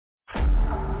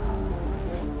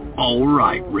All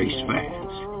right, race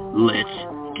fans, let's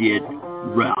get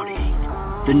rowdy.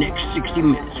 The next 60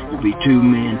 minutes will be two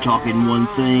men talking one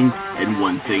thing and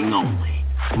one thing only,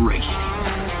 racing.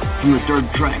 From the dirt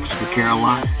tracks of the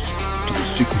Carolinas to the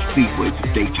super speedways of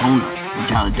Daytona and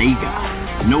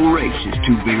Talladega, no race is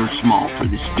too big or small for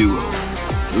this duo.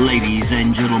 Ladies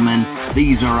and gentlemen,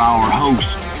 these are our hosts,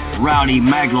 Rowdy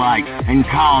Maglite and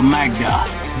Kyle Magda.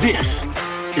 This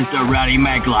is the Rowdy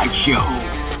Maglite Show.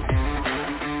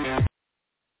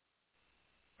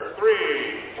 3,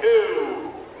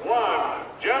 2, 1.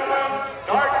 Gentlemen,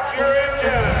 start your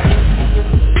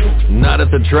engines. Not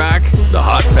at the track? The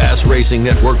Hot Pass Racing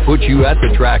Network puts you at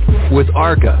the track with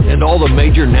ARCA and all the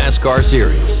major NASCAR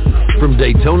series. From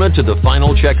Daytona to the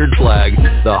final checkered flag,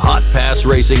 the Hot Pass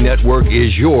Racing Network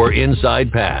is your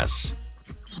inside pass.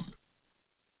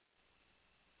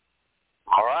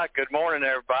 All right, good morning,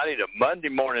 everybody. The Monday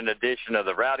morning edition of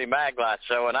the Rowdy Maglite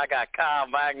Show, and I got Kyle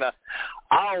Magna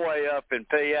all the way up in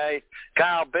PA.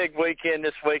 Kyle, big weekend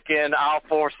this weekend, all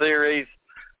four series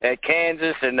at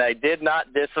Kansas, and they did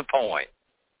not disappoint.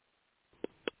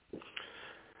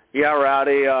 Yeah,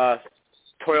 Rowdy,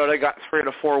 Toyota got 3 of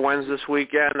the 4 wins this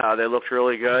weekend. They looked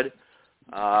really good.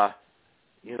 Kind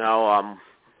of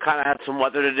had some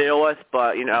weather to deal with,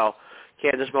 but,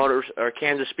 Kansas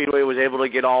Speedway was able to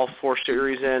get all 4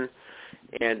 series in.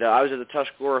 And I was at the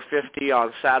Tuscarora 50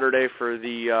 on Saturday for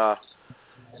the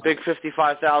big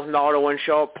 $55,000 to win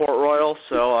show at Port Royal.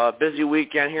 So busy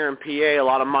weekend here in PA, a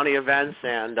lot of money events,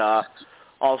 and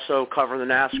also covering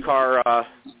the NASCAR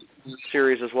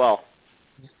series as well.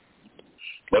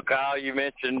 Well, Kyle, you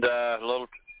mentioned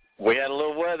we had a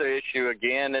little weather issue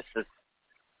again. This is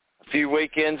a few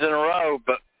weekends in a row,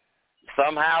 but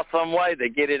somehow, some way, they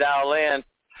get it all in.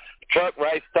 Truck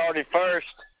race started first.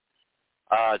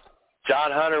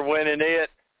 John Hunter winning it.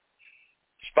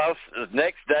 The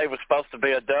next day was supposed to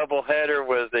be a doubleheader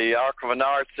with the ARCA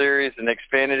Menard Series and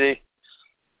Xfinity.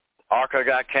 ARCA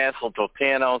got canceled till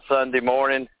 10 on Sunday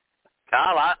morning.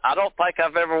 Kyle, I don't think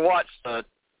I've ever watched a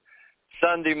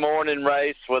Sunday morning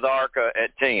race with ARCA at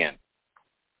 10.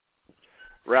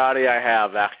 Rowdy, I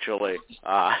have, actually.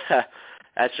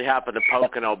 Actually happened to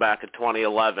Pocono back in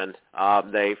 2011.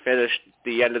 They finished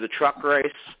the end of the truck race,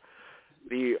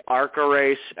 the ARCA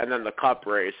race, and then the Cup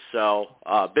race. So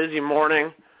busy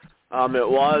morning it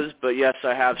was, but yes,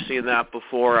 I have seen that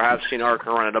before. I have seen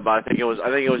ARCA run it about. I think it was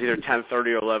either 10:30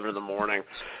 or 11 in the morning.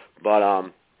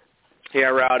 But yeah,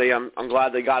 Rowdy, I'm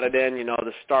glad they got it in.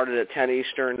 This started at 10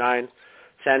 Eastern, 9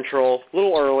 Central, a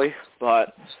little early,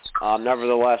 but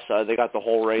nevertheless, they got the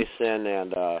whole race in,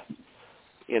 and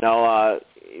it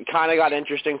kind of got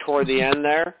interesting toward the end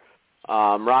there.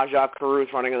 Rajah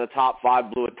Caruth running in the top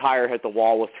 5, blew a tire, hit the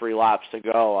wall with 3 laps to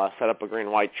go, set up a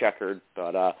green-white checkered.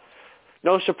 But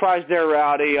no surprise there,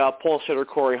 Rowdy. Pole sitter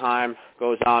Corey Heim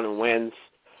goes on and wins.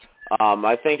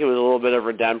 I think it was a little bit of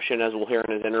redemption, as we'll hear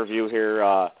in his interview here.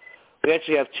 We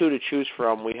actually have 2 to choose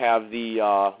from. We have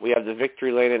the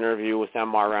Victory Lane interview with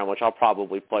MRN, which I'll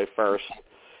probably play first,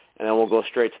 and then we'll go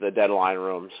straight to the deadline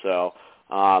room. So,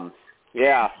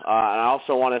 yeah, and I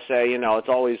also want to say, it's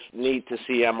always neat to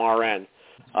see MRN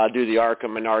do the ARCA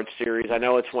Menard Series. I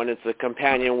know it's when it's a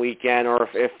companion weekend or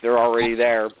if they're already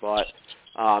there, but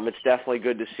it's definitely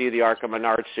good to see the ARCA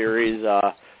Menard Series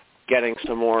getting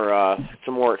some more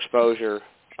exposure.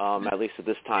 At least at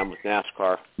this time with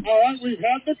NASCAR. All right, we've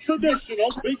had the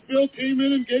traditional. Big Bill came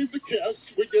in and gave the kiss.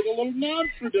 We did a little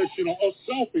non-traditional, a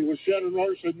selfie with Shannon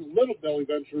Larson and Little Billy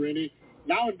Venturini.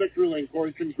 Now in Victory Lane,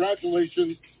 Corey,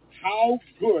 congratulations. How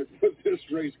good was this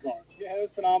race car? Yeah, it was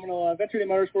phenomenal. Venturini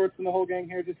Motorsports and the whole gang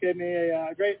here just gave me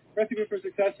a great recipe for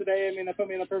success today. I mean, they put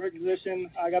me in a perfect position.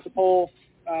 I got the pole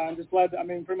and just led,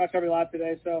 pretty much every lap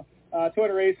today. So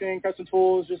Toyota Racing, Custom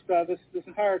Tools, just this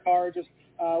entire car just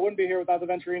wouldn't be here without the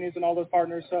Venturinis and all those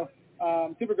partners. So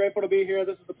super grateful to be here.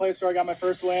 This is the place where I got my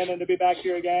first win, and to be back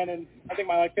here again, and I think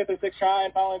my 5th or 6th try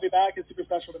and finally be back is super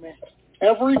special to me.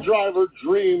 Every driver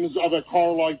dreams of a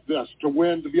car like this, to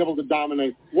win, to be able to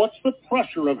dominate. What's the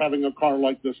pressure of having a car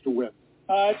like this to win?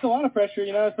 It's a lot of pressure,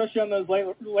 especially on those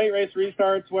late race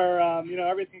restarts where,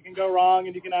 everything can go wrong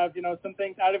and you can have, some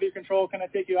things out of your control kind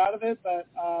of take you out of it. But,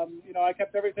 I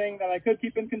kept everything that I could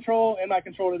keep in my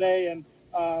control today, and,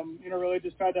 really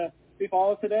just tried to be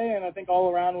flawless today. And I think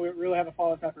all around we really have a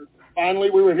flawless effort.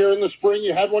 Finally, we were here in the spring.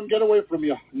 You had one get away from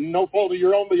you. No fault of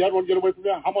your own, but you had one get away from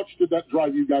you. How much did that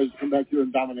drive you guys to come back here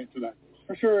and dominate today?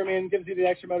 For sure. It gives you the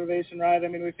extra motivation, right?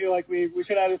 We feel like we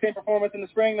should have the same performance in the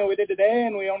spring that we did today,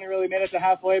 and we only really made it to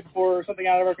halfway before something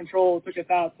out of our control took us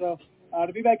out. So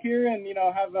to be back here and,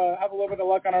 have a little bit of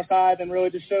luck on our side and really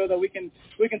just show that we can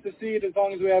succeed as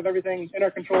long as we have everything in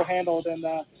our control handled. And,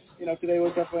 today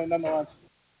was definitely nonetheless.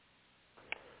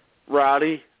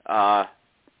 Rowdy,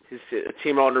 his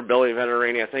team owner, Billy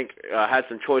Venturini, I think, had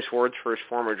some choice words for his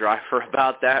former driver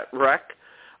about that wreck.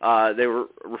 They were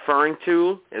referring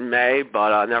to in May,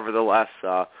 but nevertheless,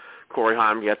 Corey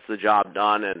Heim gets the job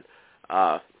done, and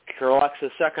collects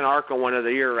his second ARCA win of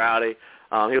the year, Rowdy.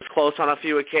 He was close on a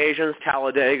few occasions,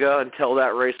 Talladega, until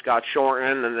that race got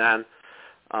shortened, and then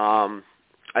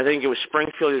I think it was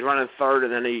Springfield. He was running third,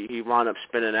 and then he wound up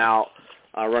spinning out,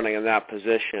 running in that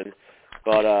position.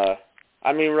 But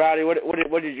Rowdy,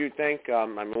 what did you think?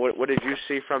 What did you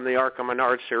see from the ARCA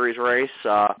Menard Series race?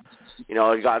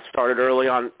 It got started early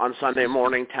on Sunday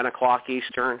morning, 10 o'clock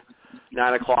Eastern,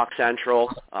 9 o'clock Central.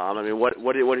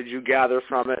 What did you gather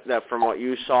from it? That from what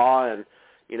you saw, and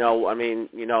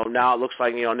now it looks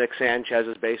like Nick Sanchez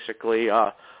is basically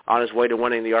on his way to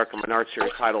winning the ARCA Menard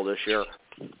Series title this year.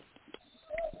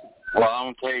 Well, I'm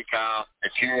going to tell you, Kyle,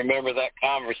 if you remember that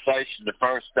conversation the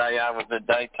first day I was at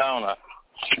Daytona,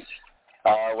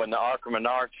 when the ARCA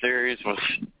Menard Series was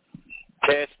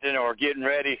testing or getting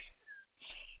ready,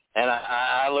 and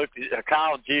I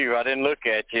called you. I didn't look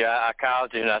at you. I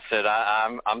called you, and I said,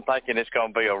 I'm thinking it's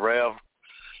going to be a Rev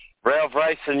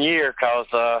racing year because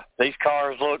these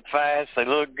cars look fast, they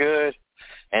look good,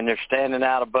 and they're standing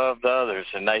out above the others,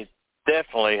 and they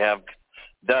definitely have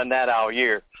done that all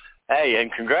year. Hey,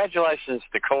 and congratulations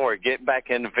to Corey getting back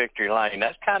in the victory lane.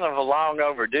 That's kind of a long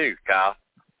overdue, Kyle.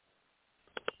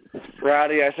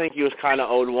 Rowdy, I think he was kind of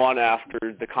owed one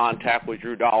after the contact with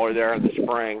Drew Dollar there in the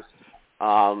spring,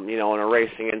 in a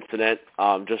racing incident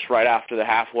just right after the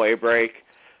halfway break.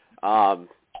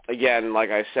 Again, like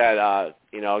I said,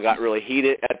 it got really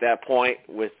heated at that point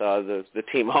with the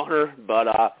team owner. But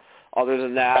other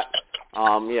than that,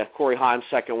 Corey Heim's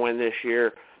second win this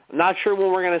year. I'm not sure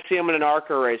when we're going to see him in an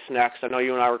ARCA race next. I know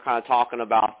you and I were kind of talking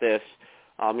about this.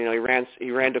 He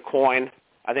ran to Coyne.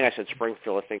 I think I said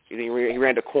Springfield. I think he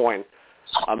ran to Coyne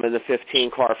in the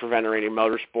 15 car for Venturini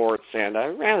Motorsports, and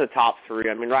ran the top three.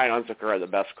 Ryan Hunziker had the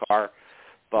best car,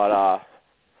 but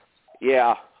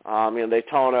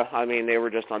Daytona. They were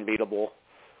just unbeatable.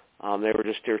 They're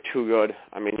too good.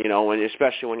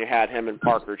 Especially when you had him and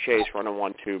Parker Chase running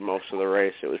 1-2 most of the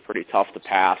race, it was pretty tough to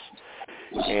pass.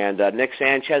 And Nick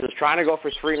Sanchez is trying to go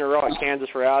for 3 in a row at Kansas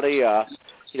Rowdy.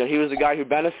 He was the guy who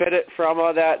benefited from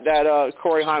that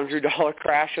Corey Heim Drew Dollar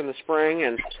crash in the spring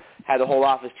and had to hold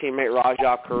off his teammate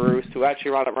Rajah Caruth, who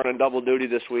actually wound up running double duty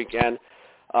this weekend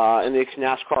in the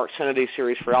NASCAR Xfinity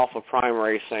Series for Alpha Prime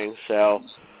Racing. So,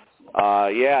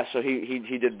 so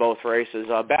he did both races.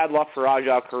 Bad luck for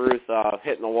Rajah Caruth,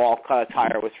 hitting the wall, cut a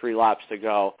tire with 3 laps to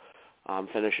go,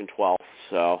 finishing 12th.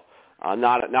 So.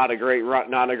 Not a great run,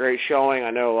 not a great showing.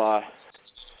 I know, I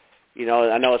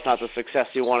know it's not the success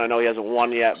he won. I know he hasn't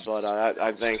won yet, but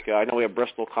I think I know we have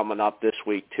Bristol coming up this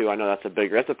week too. I know that's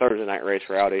a Thursday night race,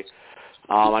 Rowdy.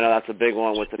 I know that's a big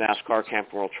one with the NASCAR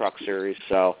Camping World Truck Series.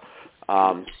 So,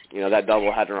 that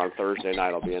doubleheader on Thursday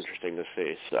night will be interesting to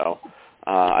see. So,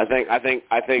 I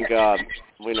think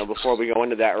before we go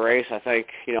into that race, I think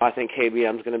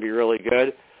KBM is going to be really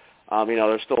good.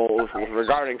 There's still,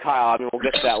 regarding Kyle, we'll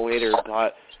get to that later,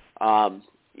 but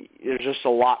there's just a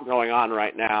lot going on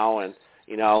right now. And,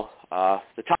 the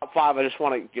top 5, I just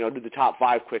want to, do the top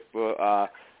 5 quick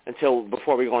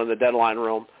before we go into the deadline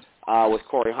room with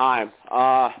Corey Heim.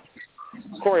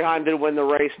 Corey Heim did win the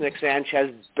race. Nick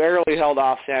Sanchez barely held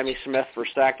off Sammy Smith for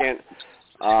second.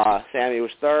 Sammy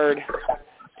was third.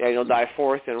 Daniel Dye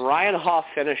fourth. And Ryan Huff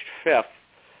finished fifth.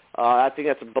 I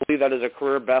believe that is a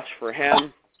career best for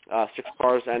him. 6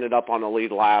 cars ended up on the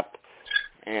lead lap,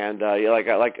 and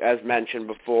like as mentioned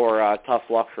before, tough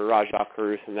luck for Rajah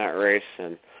Caruth in that race.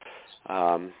 And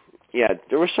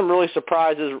there were some really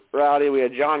surprises, Rowdy. We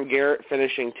had John Garrett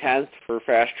finishing 10th for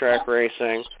Fast Track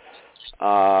Racing.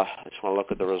 I just want to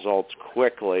look at the results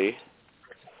quickly.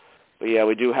 But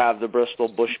we do have the Bristol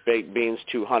Bush Baked Beans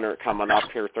 200 coming up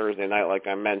here Thursday night, like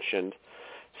I mentioned.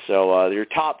 So your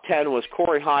top 10 was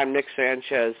Corey Heim, Nick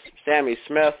Sanchez, Sammy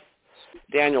Smith,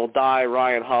 Daniel Dye,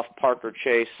 Ryan Huff, Parker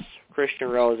Chase, Christian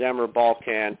Rose, Emmer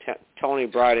Balkan, Tony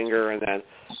Breidinger, and then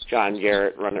John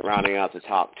Garrett rounding out the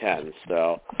top 10.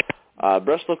 So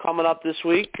Bristol coming up this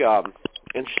week.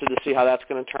 Interested to see how that's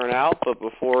going to turn out. But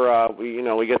before we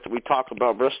talk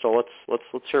about Bristol, let's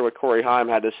hear what Corey Heim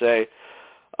had to say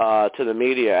to the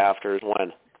media after his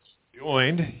win.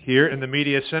 Joined here in the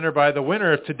media center by the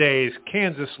winner of today's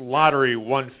Kansas Lottery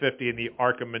 150 in the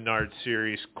ARCA Menard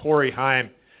Series, Corey Heim.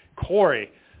 Corey,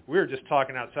 we were just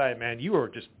talking outside, man. You were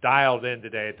just dialed in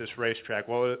today at this racetrack.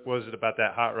 What was it about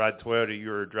that hot rod Toyota you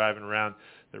were driving around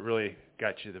that really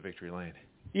got you to the victory lane?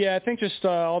 Yeah, I think just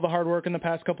all the hard work in the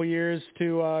past couple of years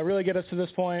to really get us to this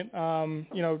point.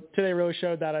 Today really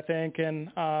showed that, I think.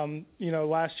 And,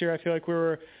 last year I feel like we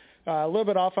were a little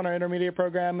bit off on our intermediate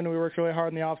program, and we worked really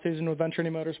hard in the off-season with Venture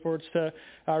Motorsports to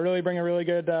really bring a really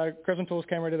good Crescent Tools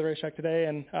camera to the racetrack today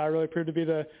and really proved to be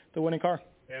the winning car.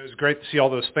 It was great to see all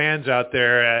those fans out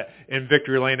there in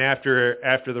victory lane after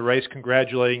the race,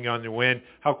 congratulating you on the win.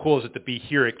 How cool is it to be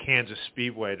here at Kansas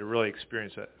Speedway to really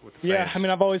experience that with the fans? Yeah, I mean,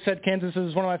 I've always said Kansas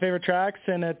is one of my favorite tracks,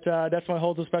 and it definitely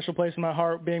holds a special place in my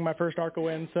heart, being my first ARCA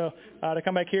win. So to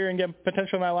come back here and get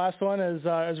potentially my last one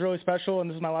is really special, and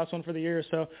this is my last one for the year.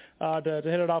 So to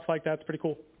hit it off like that is pretty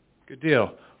cool. Good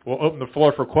deal. We'll open the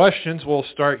floor for questions. We'll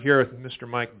start here with Mr.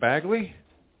 Mike Bagley.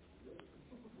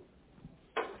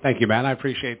 Thank you, Matt. I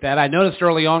appreciate that. I noticed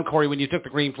early on, Corey, when you took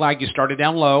the green flag, you started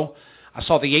down low. I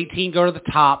saw the 18 go to the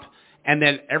top, and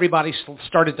then everybody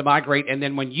started to migrate. And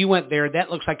then when you went there, that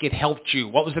looks like it helped you.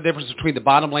 What was the difference between the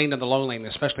bottom lane and the low lane,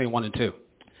 especially in 1 and 2?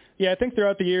 Yeah, I think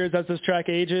throughout the years, as this track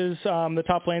ages, the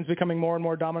top lane's becoming more and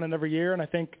more dominant every year. And I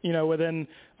think, within,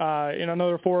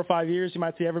 another 4 or 5 years, you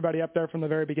might see everybody up there from the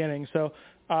very beginning. So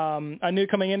I knew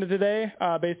coming into today,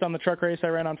 based on the truck race I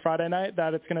ran on Friday night,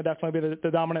 that it's going to definitely be the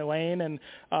dominant lane. And,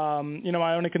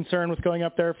 my only concern with going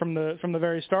up there from the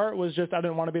very start was just I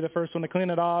didn't want to be the first one to clean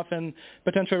it off and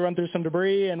potentially run through some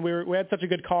debris. And we had such a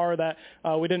good car that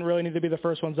we didn't really need to be the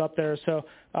first ones up there. So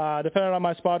depending on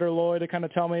my spotter, Lloyd, to kind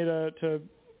of tell me to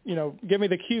give me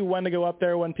the cue when to go up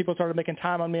there when people started making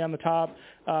time on me on the top.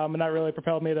 And that really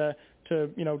propelled me to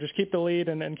just keep the lead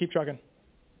and keep trucking.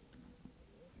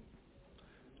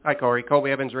 Hi, Corey.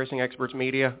 Colby Evans, Racing Experts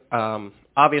Media.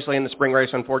 Obviously, in the spring race,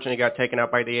 unfortunately, got taken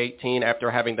out by the 18 after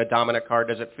having the dominant car.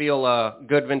 Does it feel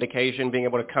good vindication being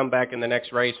able to come back in the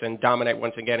next race and dominate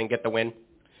once again and get the win?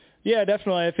 Yeah,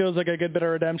 definitely. It feels like a good bit of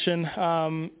redemption.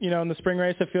 In the spring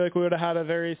race, I feel like we would have had a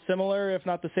very similar, if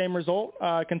not the same result,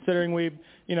 considering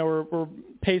we're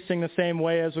pacing the same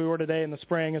way as we were today in the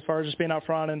spring as far as just being out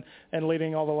front and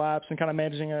leading all the laps and kind of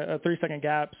managing a 3-second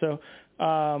gap. So,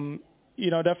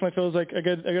 definitely feels like a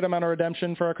good amount of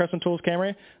redemption for our Crescent Tools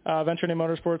Camry. Venture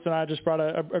Motorsports and I just brought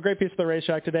a great piece of the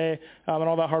racetrack today, and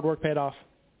all that hard work paid off.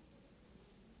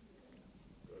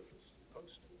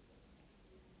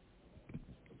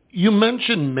 You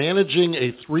mentioned managing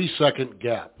a 3-second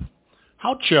gap.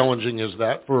 How challenging is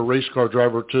that for a race car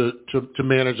driver to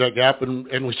manage that gap?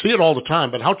 And we see it all the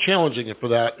time, but how challenging for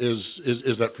that is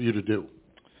that for you to do?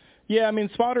 Yeah, I mean,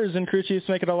 spotters and crew chiefs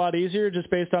make it a lot easier just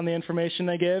based on the information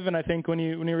they give. And I think when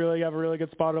you really have a really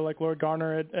good spotter like Lord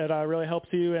Garner, it really helps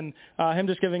you. And him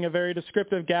just giving a very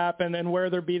descriptive gap and where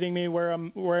they're beating me, where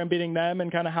I'm beating them,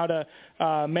 and kind of how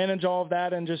to manage all of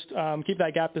that and just keep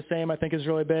that gap the same, I think is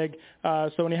really big.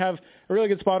 So when you have a really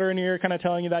good spotter in your ear kind of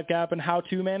telling you that gap and how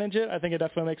to manage it, I think it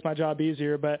definitely makes my job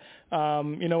easier. But,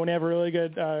 when you have a really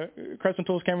good Crescent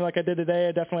Tools camera like I did today,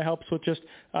 it definitely helps with just,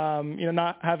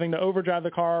 not having to overdrive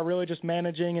the car, really just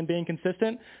managing and being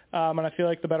consistent. And I feel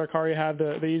like the better car you have,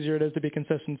 the easier it is to be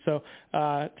consistent. So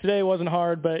today wasn't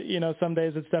hard, but, some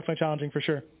days it's definitely challenging for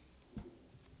sure.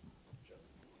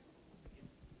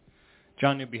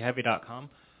 JohnNewbyHeavy.com.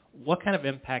 What kind of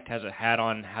impact has it had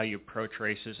on how you approach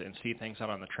races and see things out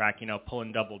on the track,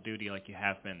 pulling double duty like you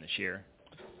have been this year?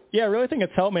 Yeah, I really think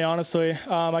it's helped me, honestly.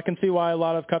 I can see why a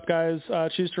lot of Cup guys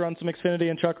choose to run some Xfinity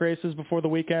and truck races before the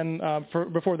weekend,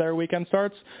 before their weekend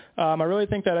starts. I really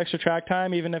think that extra track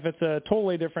time, even if it's a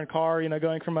totally different car,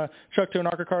 going from a truck to an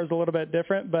ARCA car is a little bit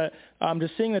different. But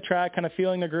just seeing the track, kind of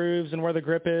feeling the grooves and where the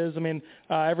grip is. I mean,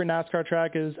 every NASCAR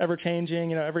track is ever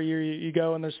changing. Every year you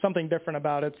go and there's something different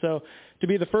about it. So to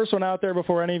be the first one out there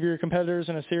before any of your competitors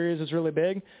in a series is really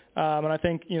big. And I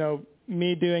think,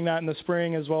 me doing that in the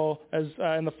spring as well as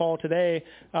in the fall today,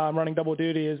 running double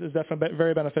duty is definitely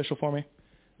very beneficial for me. And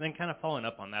then kind of following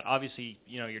up on that, obviously,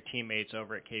 your teammates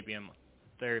over at KBM,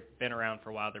 they've been around for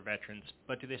a while, they're veterans,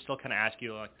 but do they still kind of ask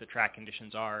you like the track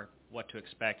conditions are, what to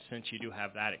expect since you do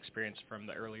have that experience from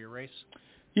the earlier race?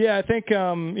 Yeah, I think,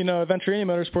 Venture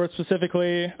Motorsports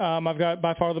specifically, I've got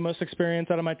by far the most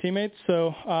experience out of my teammates.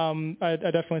 So I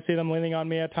definitely see them leaning on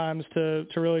me at times to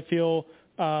really feel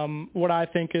what I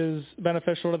think is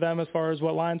beneficial to them as far as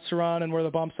what lines to run and where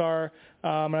the bumps are.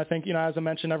 And I think, as I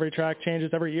mentioned, every track changes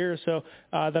every year. So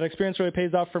that experience really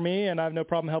pays off for me, and I have no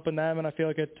problem helping them, and I feel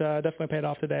like it definitely paid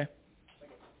off today.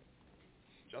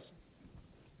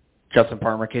 Justin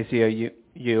Parmer, KCOU.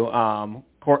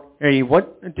 Hey,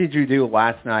 what did you do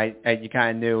last night? You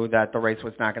kind of knew that the race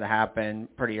was not going to happen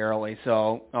pretty early.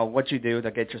 So what'd you do to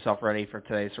get yourself ready for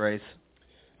today's race?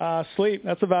 Sleep.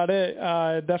 That's about it.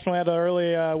 Definitely had an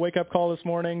early wake-up call this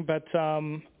morning, but,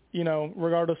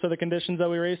 regardless of the conditions that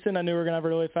we raced in, I knew we were going to have a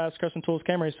really fast Crescent Tools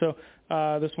Camry, so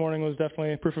this morning was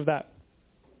definitely proof of that.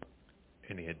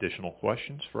 Any additional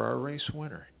questions for our race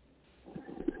winner?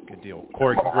 Good deal.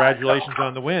 Corey, congratulations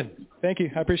on the win. Thank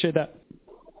you. I appreciate that.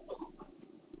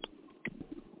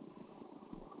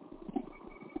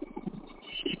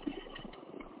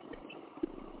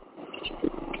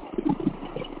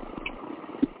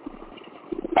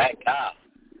 Hey, Kyle.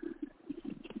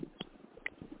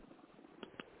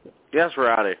 Yes,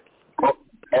 Rowdy.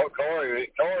 Corey's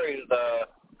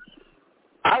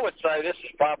I would say this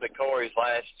is probably Corey's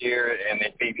last year, and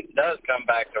if he does come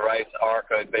back to race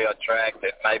ARCA, it'd be a track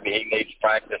that maybe he needs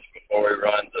practice before he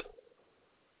runs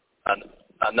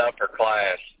an upper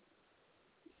class.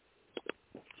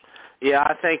 Yeah,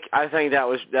 I think that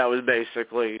was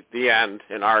basically the end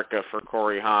in ARCA for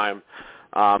Corey Heim.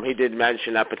 He did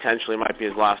mention that potentially might be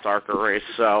his last ARCA race,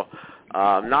 so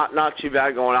not too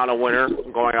bad going on a winner,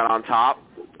 going out on top.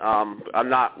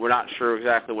 We're not sure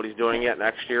exactly what he's doing yet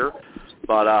next year,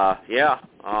 but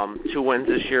 2 wins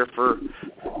this year for,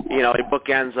 he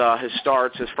bookends his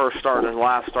starts, his first start and his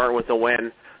last start with a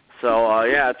win. So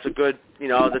it's a good,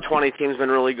 the 20 team's been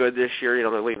really good this year.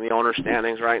 They're leading the owner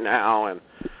standings right now, and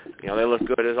they look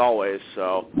good as always.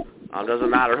 So doesn't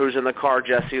matter who's in the car,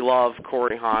 Jesse Love,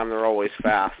 Corey Heim, they're always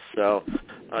fast. So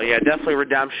definitely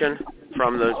redemption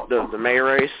from the May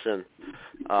race, and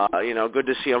good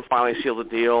to see him finally seal the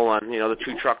deal, and the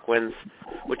 2 truck wins,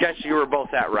 which actually you were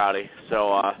both at, Rowdy.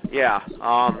 So he's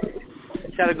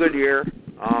had a good year.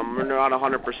 We're not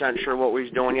 100% sure what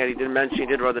he's doing yet. He did mention he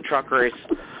did run the truck race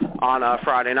on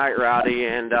Friday night, Rowdy,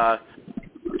 and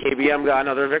KBM got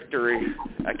another victory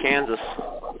at Kansas.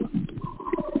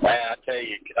 Man, I tell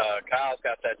you, Kyle's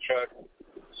got the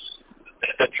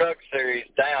truck series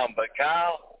down, but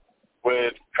Kyle,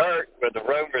 with Kurt, with the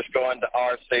rumors going to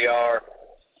RCR,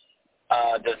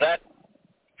 does that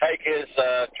take his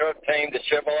truck team to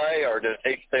Chevrolet, or does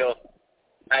he still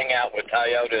hang out with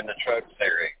Toyota in the truck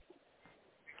series?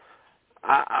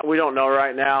 We don't know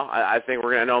right now. I think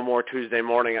we're going to know more Tuesday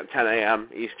morning at 10 a.m.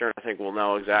 Eastern. I think we'll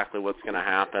know exactly what's going to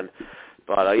happen.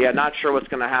 But, not sure what's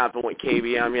going to happen with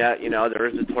KBM yet. There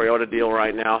is a Toyota deal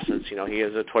right now since, he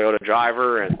is a Toyota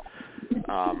driver, and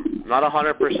not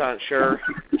 100% sure.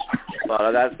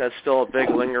 But that's still a big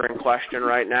lingering question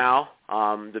right now,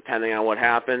 depending on what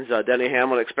happens. Denny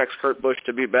Hamlin expects Kurt Busch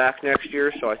to be back next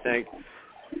year, so I think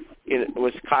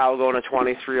with Kyle going to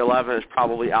 23-11 is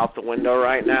probably out the window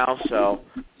right now. So,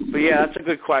 but that's a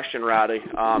good question, Rowdy.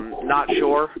 Not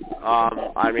sure.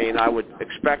 I would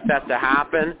expect that to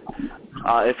happen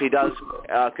if he does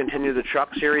continue the Truck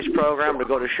Series program to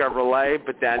go to Chevrolet.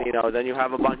 But then, then you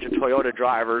have a bunch of Toyota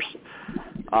drivers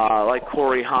like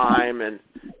Corey Heim and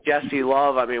Jesse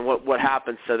Love. What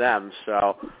happens to them?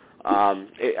 So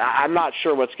I'm not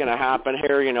sure what's going to happen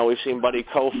here. We've seen Buddy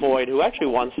Kofoid, who actually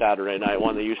won Saturday night,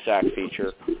 won the USAC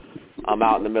feature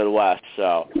out in the Midwest.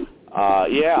 So,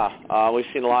 we've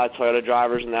seen a lot of Toyota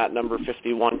drivers in that number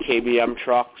 51 KBM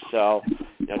truck. So,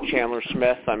 Chandler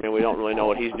Smith, we don't really know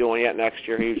what he's doing yet next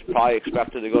year. He's probably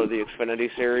expected to go to the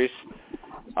Xfinity Series.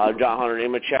 John Hunter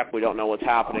Nemechek, we don't know what's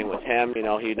happening with him.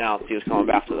 He announced he was coming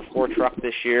back to the Ford truck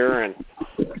this year, and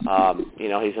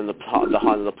he's in the hunt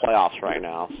of the playoffs right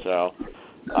now. So,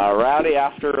 Rowdy,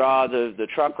 after the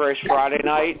truck race Friday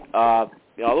night,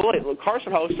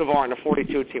 Carson Hocevar and the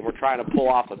 42 team were trying to pull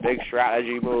off a big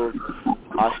strategy move,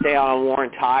 stay on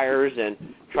Warren tires, and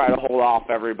try to hold off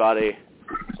everybody.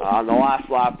 On the last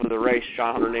lap of the race,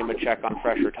 John Hunter Nemechek on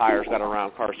fresher tires got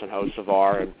around Carson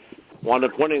Hocevar and wound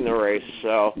up winning the race.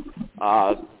 So,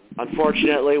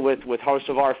 unfortunately, with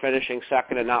Hocevar finishing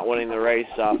second and not winning the race,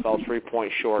 fell 3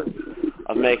 points short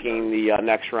of making the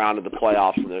next round of the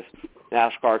playoffs in the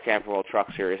NASCAR Camping World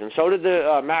Truck Series. And so did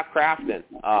Matt Crafton,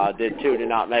 did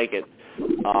not make it.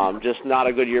 Just not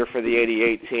a good year for the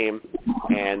 88 team.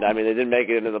 And, they didn't make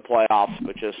it into the playoffs,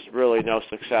 but just really no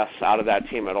success out of that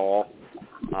team at all.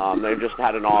 They've just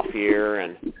had an off year,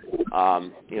 and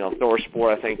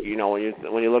ThorSport, I think,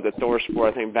 when you look at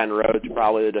ThorSport, I think Ben Rhodes,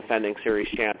 probably the defending series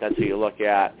champ. That's who you look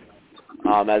at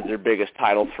as their biggest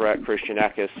title threat. Christian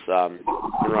Eckes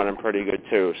been running pretty good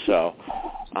too. So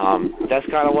that's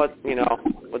kind of what's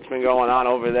been going on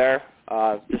over there.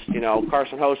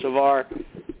 Carson Hocevar,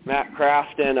 Matt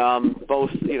Crafton,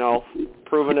 both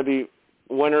proven to be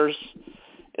winners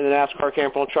in the NASCAR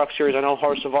Camping World Truck Series. I know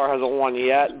Hocevar hasn't won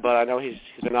yet, but I know he's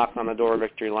been knocking on the door of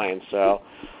victory lane. So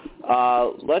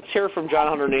let's hear from John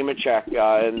Hunter Nemechek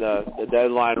in the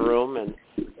deadline room and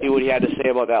see what he had to say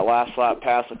about that last lap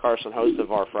pass of Carson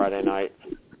Hocevar Friday night.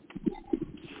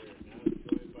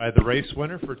 The race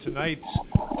winner for tonight's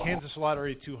Kansas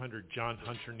Lottery 200, John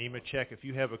Hunter Nemechek. If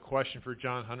you have a question for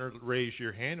John Hunter, raise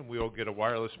your hand and we'll get a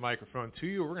wireless microphone to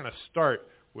you. We're going to start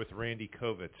with Randy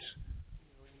Kovitz.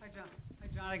 Hi,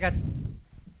 John. I got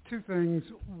two things.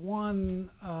 One,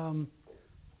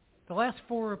 the last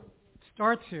four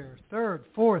starts here, third,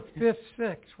 fourth, fifth,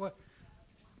 sixth. What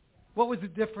was the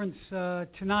difference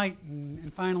tonight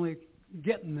and finally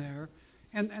getting there?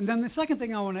 And then the second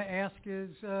thing I want to ask is,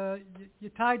 you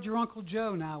tied your Uncle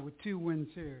Joe now with 2 wins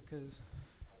here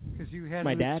because you had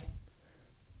my dad.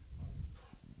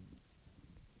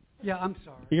 Yeah, I'm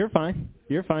sorry. You're fine.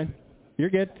 You're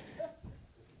good.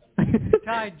 You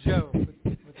tied Joe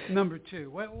with number 2.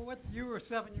 What? You were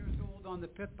 7 years old on the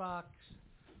pit box.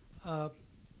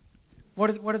 What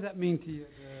did that mean to you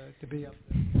to be up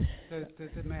there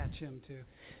to match him too?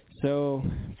 So,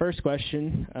 first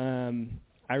question.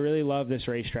 I really love this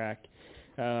racetrack.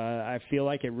 I feel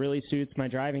like it really suits my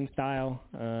driving style.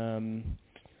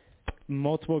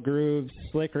 Multiple grooves,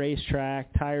 slick racetrack,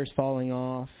 tires falling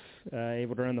off,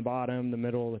 able to run the bottom, the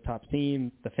middle, the top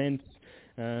seam, the fence.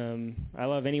 I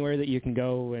love anywhere that you can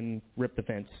go and rip the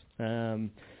fence.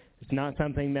 It's not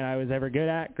something that I was ever good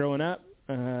at growing up.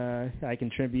 I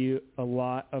contribute a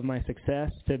lot of my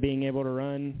success to being able to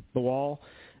run the wall,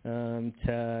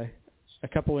 to a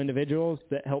couple individuals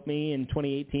that helped me in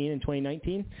 2018 and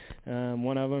 2019.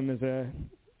 One of them is a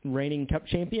reigning Cup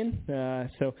champion,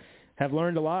 so have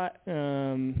learned a lot,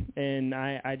 and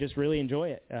I just really enjoy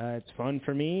it. It's fun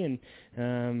for me,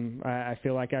 and I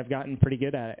feel like I've gotten pretty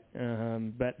good at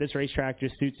it. But this racetrack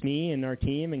just suits me and our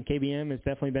team, and KBM has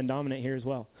definitely been dominant here as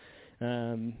well.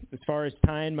 As far as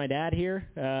tying my dad here,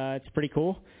 it's pretty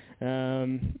cool.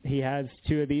 He has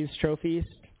 2 of these trophies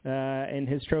in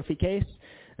his trophy case.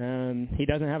 He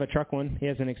doesn't have a truck one. He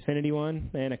has an Xfinity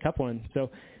one and a Cup one. So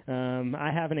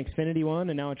I have an Xfinity one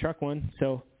and now a truck one.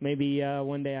 So maybe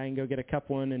one day I can go get a Cup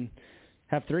one and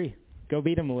have 3. Go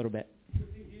beat him a little bit. Was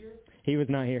he here? He was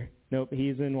not here. Nope,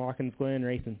 he's in Watkins Glen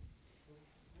racing.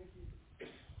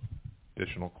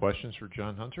 Additional questions for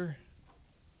John Hunter?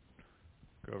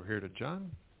 Go over here to John.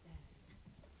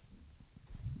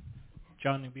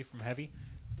 John Newby from Heavy.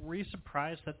 Were you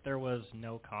surprised that there was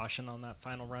no caution on that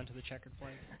final run to the checkered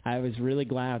flag? I was really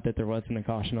glad that there wasn't a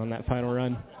caution on that final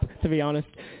run, to be honest.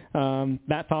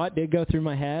 That thought did go through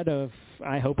my head of,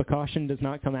 I hope a caution does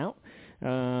not come out.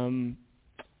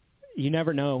 You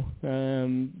never know.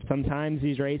 Sometimes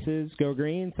these races go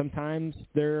green. Sometimes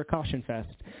they're a caution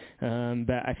fest.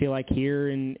 But I feel like here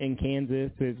in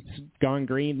Kansas, it's gone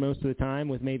green most of the time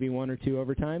with maybe 1 or 2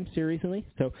 overtimes here recently.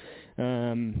 So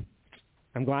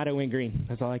I'm glad it went green.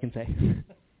 That's all I can say.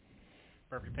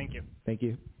 Perfect. Thank you. Thank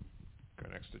you. Go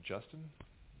next to Justin.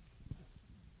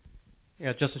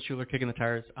 Yeah, Justin Schuler, Kicking the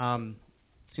Tires.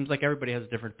 Seems like everybody has a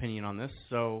different opinion on this.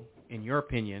 So, in your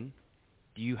opinion,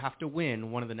 do you have to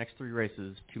win one of the next 3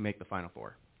 races to make the Final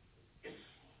Four?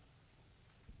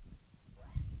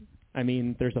 I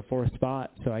mean, there's a 4th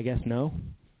spot, so I guess no.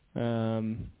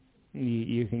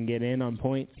 You can get in on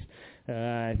points.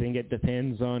 I think it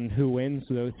depends on who wins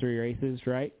those 3 races,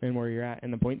 right, and where you're at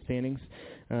in the point standings.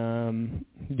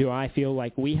 Do I feel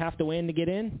like we have to win to get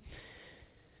in?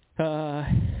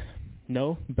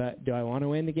 No, but do I want to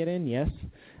win to get in? Yes.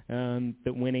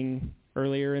 But winning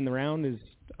earlier in the round is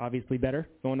obviously better,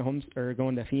 going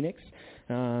to Phoenix.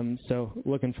 So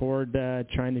looking forward to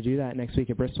trying to do that next week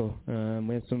at Bristol.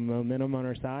 We have some momentum on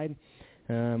our side.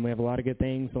 We have a lot of good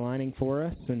things aligning for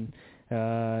us, and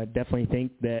definitely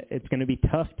think that it's going to be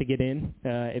tough to get in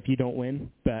if you don't win,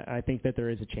 but I think that there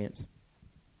is a chance.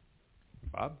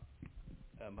 Bob?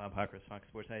 Bob Huckers, Fox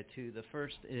Sports 2. The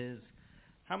first is,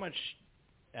 how much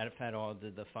out of that all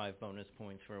did the 5 bonus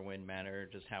points for a win matter,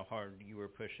 just how hard you were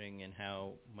pushing and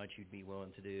how much you'd be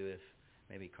willing to do if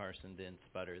maybe Carson didn't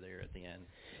sputter there at the end?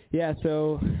 Yeah,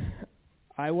 so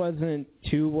I wasn't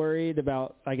too worried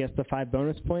about, I guess, the 5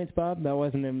 bonus points, Bob. That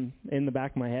wasn't in the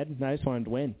back of my head. I just wanted to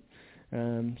win.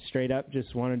 Straight up,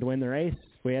 just wanted to win the race.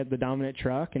 We had the dominant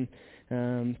truck,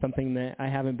 and something that I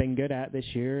haven't been good at this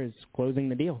year is closing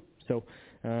the deal. So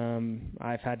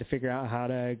I've had to figure out how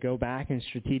to go back and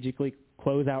strategically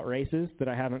close out races that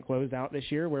I haven't closed out this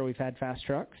year where we've had fast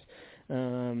trucks.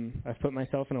 I've put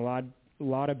myself in a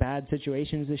lot of bad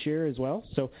situations this year as well.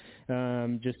 So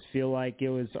just feel like it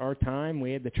was our time.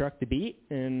 We had the truck to beat,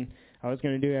 and I was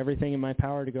going to do everything in my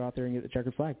power to go out there and get the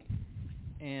checkered flag.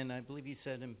 And I believe you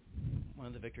said in one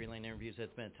of the Victory Lane interviews that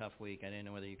it's been a tough week. I didn't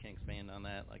know whether you can expand on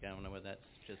that. Like, I don't know whether that's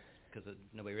just because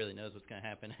nobody really knows what's going to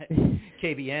happen at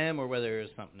KBM or whether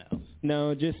there's something else.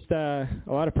 No, just a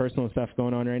lot of personal stuff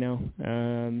going on right now,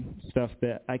 stuff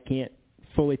that I can't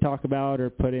fully talk about or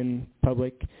put in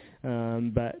public,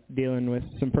 but dealing with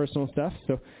some personal stuff.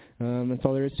 So that's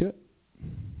all there is to it.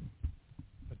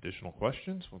 Additional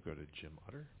questions? We'll go to Jim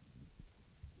Utter.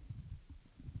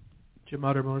 Jim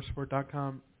Utter,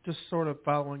 motorsport.com. Just sort of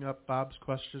following up Bob's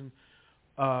question,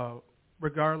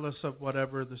 regardless of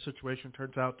whatever the situation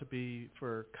turns out to be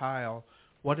for Kyle,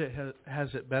 what has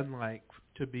it been like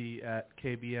to be at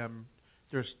KBM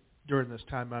during this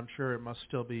time? I'm sure it must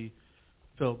still be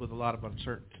filled with a lot of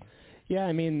uncertainty. Yeah,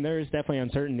 I mean, there's definitely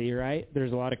uncertainty, right?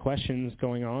 There's a lot of questions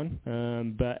going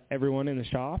on, but everyone in the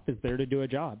shop is there to do a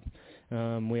job.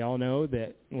 We all know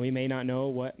that we may not know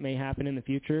what may happen in the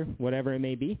future, whatever it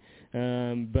may be,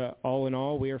 but all in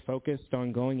all, we are focused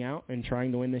on going out and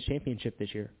trying to win this championship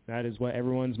this year. That is what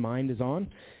everyone's mind is on.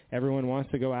 Everyone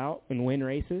wants to go out and win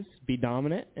races, be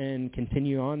dominant, and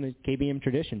continue on the KBM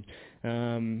tradition.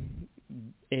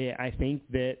 I think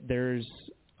that there's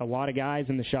a lot of guys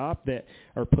in the shop that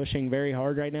are pushing very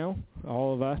hard right now.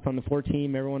 All of us on the 4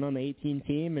 team, everyone on the 18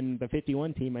 team, and the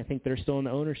 51 team, I think they're still in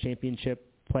the Owners' Championship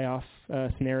playoff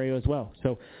scenario as well.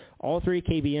 So all 3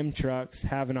 KBM trucks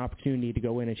have an opportunity to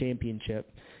go win a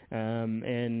championship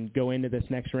and go into this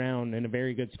next round in a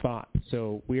very good spot.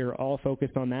 So we are all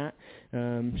focused on that.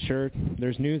 Sure,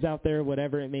 there's news out there,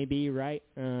 whatever it may be, right?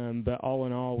 But all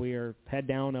in all, we are head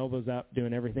down, elbows up,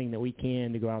 doing everything that we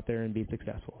can to go out there and be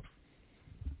successful.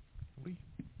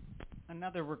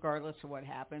 Another, regardless of what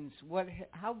happens,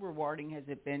 how rewarding has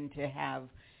it been to have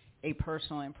a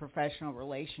personal and professional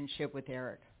relationship with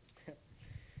Eric?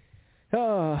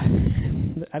 Oh,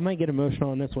 I might get emotional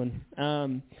on this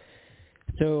one.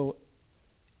 So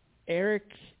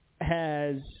Eric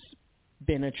has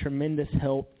been a tremendous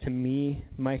help to me,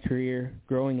 my career,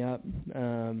 growing up.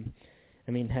 I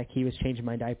mean, heck, he was changing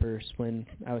my diapers when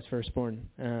I was first born.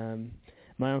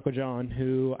 My Uncle John,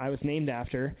 who I was named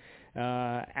after,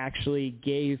 actually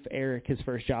gave Eric his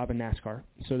first job in NASCAR.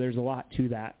 So there's a lot to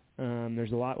that.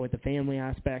 There's a lot with the family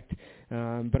aspect.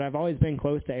 But I've always been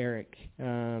close to Eric.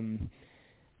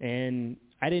 And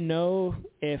I didn't know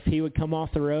if he would come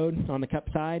off the road on the Cup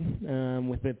side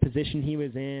with the position he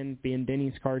was in, being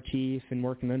Denny's car chief and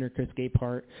working under Chris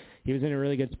Gapehart. He was in a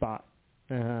really good spot.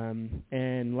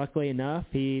 And luckily enough,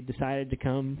 he decided to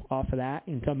come off of that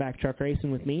and come back truck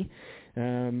racing with me.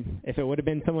 If it would have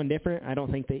been someone different, I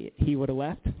don't think that he would have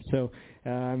left. So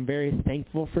I'm very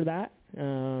thankful for that.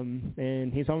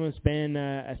 And he's almost been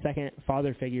a second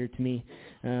father figure to me.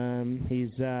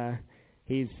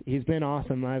 He's been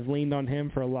awesome. I've leaned on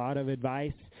him for a lot of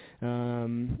advice.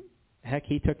 Heck,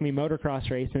 he took me motocross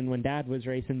racing when Dad was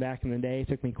racing back in the day. He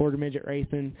took me quarter midget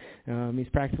racing. He's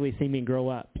practically seen me grow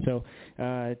up. So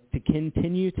to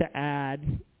continue to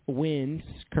add wins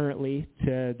currently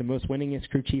to the most winningest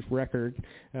crew chief record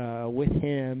with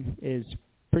him is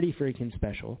pretty freaking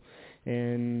special.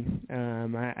 And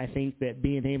I think that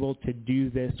being able to do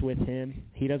this with him,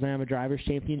 he doesn't have a driver's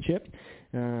championship,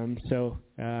 so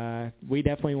we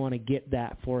definitely want to get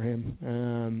that for him,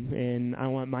 and I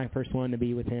want my first one to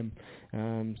be with him.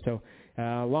 So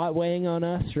a lot weighing on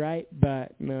us, right?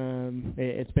 But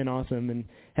it's been awesome, and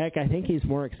heck, I think he's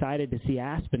more excited to see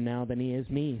Aspen now than he is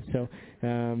me. So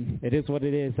it is what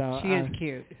it is. She is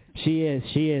cute. She is.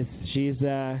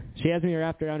 She has me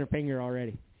wrapped around her finger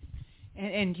already.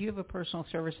 And do you have a personal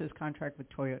services contract with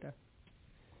Toyota?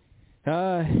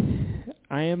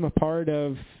 I am a part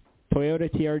of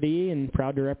Toyota TRD and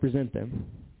proud to represent them.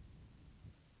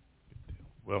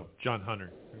 Well, John Hunter,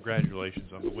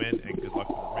 congratulations on the win and good luck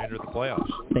with the remainder of the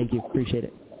playoffs. Thank you. Appreciate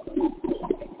it.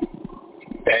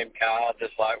 And Kyle,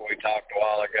 just like we talked a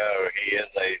while ago, he is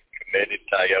a committed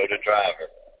Toyota driver.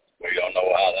 We don't know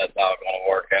how that's all going to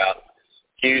work out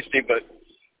Tuesday, but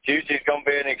Tuesday's going to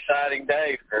be an exciting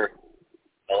day for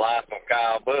the life of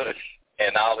Kyle Busch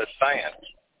and all his fans.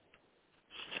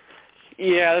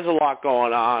 Yeah, there's a lot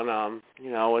going on,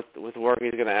 with where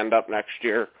he's going to end up next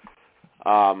year.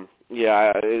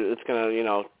 It's going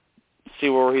to, see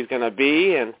where he's going to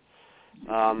be. And,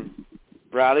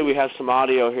 Rowdy, we have some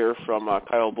audio here from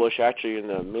Kyle Busch actually in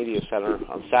the media center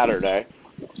on Saturday,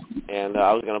 and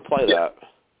I was going to play that.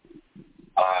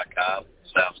 All right, Kyle.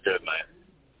 Sounds good, man.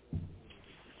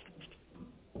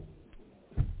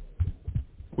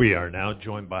 We are now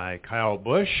joined by Kyle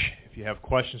Busch. If you have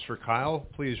questions for Kyle,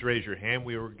 please raise your hand.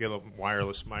 We will get a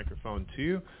wireless microphone to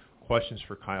you. Questions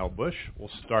for Kyle Busch.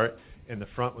 We'll start in the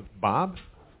front with Bob.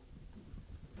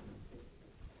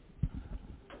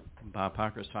 Bob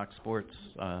Parker, Fox Sports.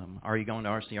 Are you going to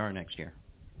RCR next year?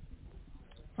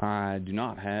 I do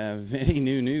not have any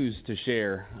new news to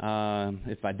share.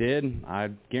 If I did, I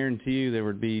guarantee you there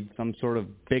would be some sort of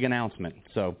big announcement.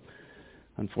 So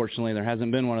unfortunately, there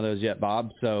hasn't been one of those yet,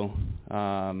 Bob. So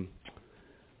we're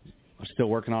still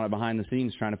working on it behind the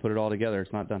scenes, trying to put it all together.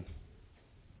 It's not done.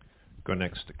 Go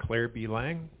next to Claire B.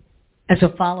 Lang. As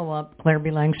a follow-up, Claire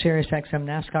B. Lang, Sirius XM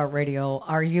NASCAR Radio,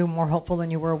 are you more hopeful than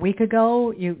you were a week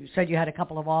ago? You said you had a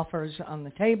couple of offers on the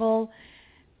table.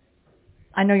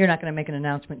 I know you're not going to make an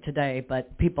announcement today,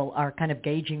 but people are kind of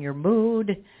gauging your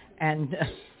mood. And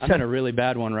I'm in a really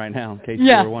bad one right now, in case you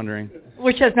were wondering.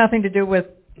 Which has nothing to do with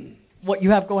what you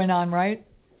have going on, right?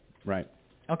 Right.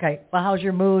 Okay. Well, how's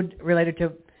your mood related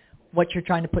to what you're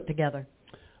trying to put together?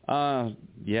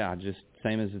 Yeah, just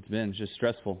same as it's been. It's just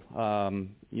stressful.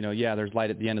 There's light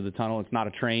at the end of the tunnel. It's not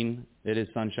a train. It is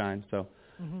sunshine. So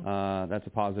that's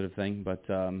a positive thing. But,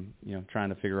 trying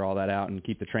to figure all that out and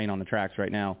keep the train on the tracks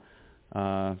right now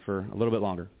for a little bit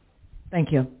longer.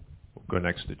 Thank you. We'll go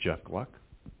next to Jeff Gluck.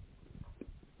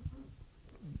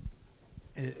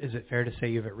 Is it fair to say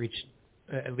you've at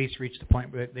least reached the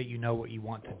point that you know what you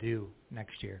want to do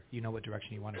next year? You know what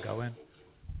direction you want to go in?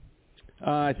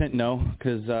 I think no,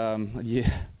 because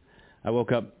I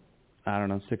woke up,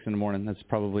 6 in the morning. That's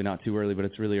probably not too early, but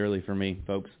it's really early for me,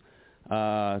 folks.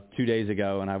 2 days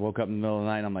ago, and I woke up in the middle of the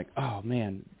night, and I'm like, oh,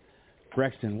 man,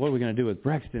 Brexton, what are we going to do with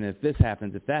Brexton if this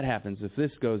happens, if that happens, if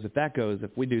this goes, if that goes,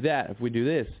 if we do that, if we do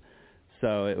this?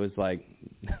 So it was like,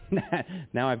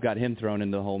 now I've got him thrown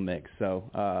into the whole mix. So,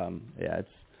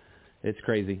 it's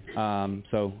crazy.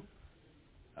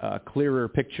 Clearer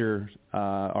pictures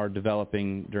are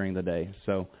developing during the day.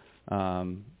 So,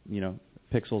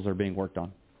 pixels are being worked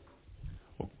on.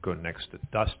 We'll go next to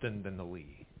Dustin, then to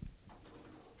Lee.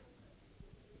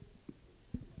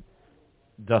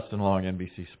 Dustin Long,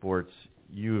 NBC Sports.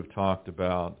 You have talked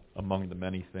about, among the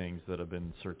many things that have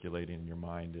been circulating in your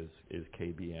mind is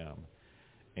KBM.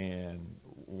 And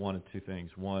one of two things.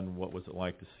 One, what was it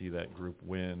like to see that group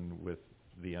win with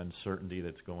the uncertainty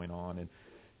that's going on, and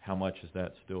how much is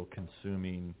that still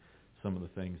consuming some of the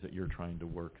things that you're trying to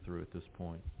work through at this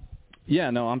point? Yeah,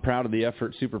 no, I'm proud of the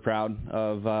effort, super proud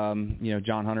of,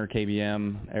 John Hunter,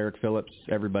 KBM, Eric Phillips,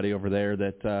 everybody over there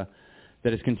that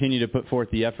has continued to put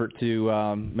forth the effort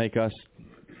to make us,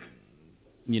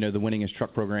 the winningest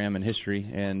truck program in history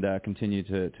and continue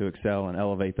to excel and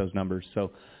elevate those numbers.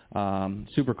 So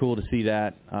super cool to see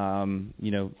that.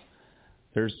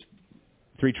 There's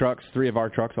three of our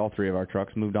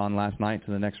trucks moved on last night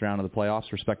to the next round of the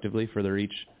playoffs, respectively, for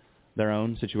their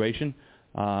own situation.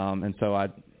 And so I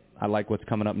like what's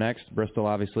coming up next. Bristol,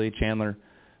 obviously. Chandler,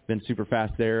 been super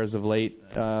fast there as of late.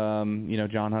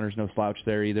 John Hunter's no slouch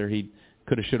there either. He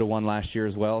could have, should have won last year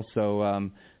as well. So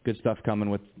good stuff coming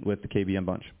with the KBM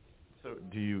bunch. So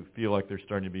do you feel like there's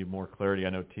starting to be more clarity? I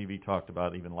know TV talked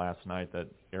about even last night that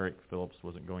Eric Phillips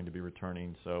wasn't going to be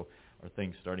returning. So are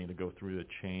things starting to go through the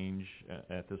change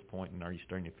at this point, and are you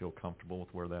starting to feel comfortable with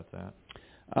where that's at?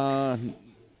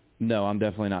 No, I'm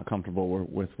definitely not comfortable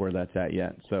with where that's at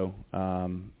yet. So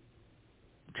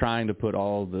trying to put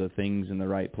all the things in the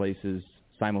right places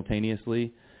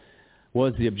simultaneously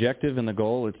was the objective and the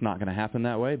goal. It's not going to happen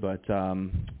that way, but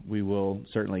we will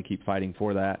certainly keep fighting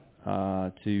for that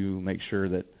to make sure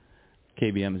that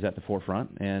KBM is at the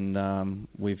forefront, and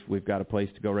we've got a place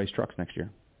to go race trucks next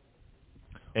year.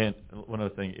 And one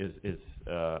other thing is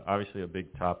obviously a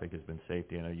big topic has been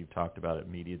safety. I know you talked about it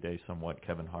Media Day somewhat.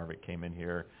 Kevin Harvick came in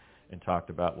here and talked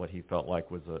about what he felt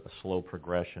like was a slow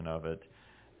progression of it.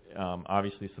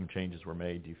 Obviously some changes were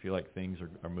made. Do you feel like things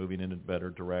are moving in a better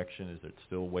direction? Is it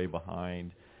still way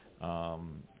behind? I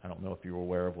don't know if you were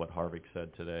aware of what Harvick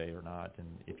said today or not, and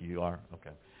if you are,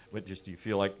 okay. But just do you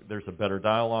feel like there's a better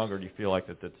dialogue, or do you feel like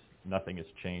that's nothing has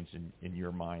changed in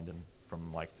your mind and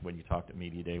from like when you talked at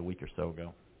Media Day a week or so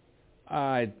ago?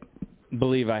 I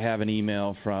believe I have an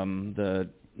email from the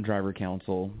driver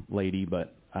council lady,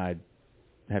 but I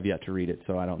have yet to read it,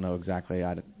 so I don't know exactly.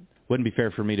 Wouldn't be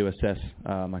fair for me to assess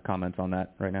my comments on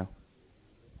that right now.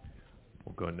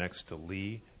 We'll go next to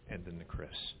Lee and then to Chris.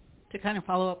 To kind of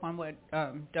follow up on what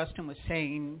Dustin was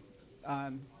saying,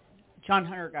 John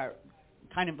Hunter got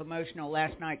kind of emotional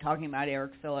last night talking about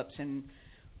Eric Phillips, and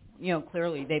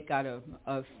clearly they've got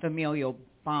a familial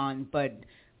bond, but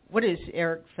what has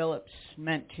Eric Phillips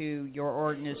meant to your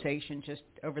organization just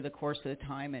over the course of the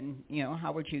time, and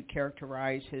how would you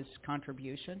characterize his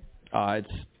contribution?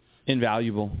 It's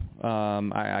invaluable.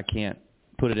 I can't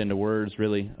put it into words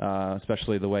really,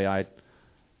 especially the way I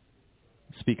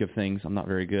speak of things. I'm not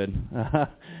very good.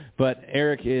 But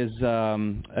Eric is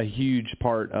a huge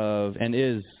part of and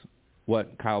is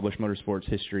what Kyle Busch Motorsports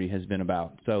history has been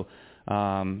about. So,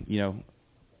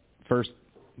 first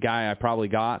guy I probably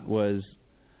got was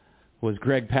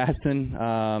Greg Paston,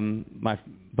 my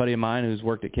buddy of mine who's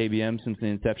worked at KBM since the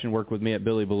inception, worked with me at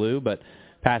Billy Ballou. But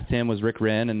past him was Rick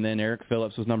Wren, and then Eric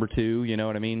Phillips was number 2. You know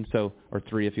what I mean? So, or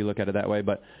 3 if you look at it that way.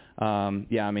 But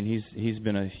yeah, I mean he's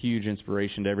been a huge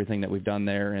inspiration to everything that we've done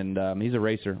there, and he's a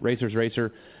racer's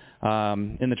racer.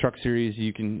 In the truck series,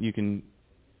 you can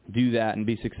do that and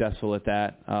be successful at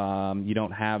that. You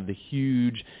don't have the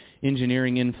huge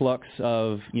engineering influx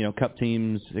of Cup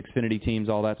teams, Xfinity teams,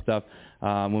 all that stuff.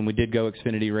 When we did go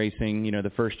Xfinity racing,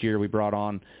 the first year we brought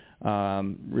on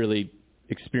really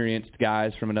experienced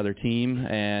guys from another team,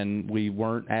 and we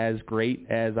weren't as great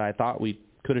as I thought we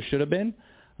could have, should have been.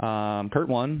 Kurt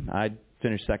won. I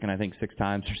finished second, I think, 6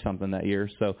 times or something that year.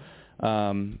 So,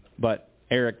 but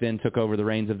Eric then took over the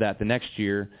reins of that the next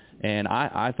year, and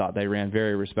I thought they ran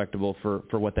very respectable for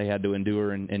what they had to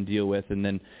endure and deal with. And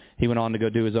then he went on to go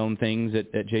do his own things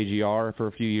at JGR for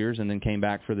a few years, and then came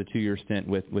back for the 2-year stint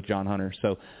with John Hunter.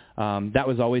 So that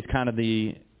was always kind of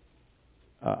the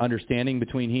understanding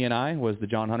between he and I, was the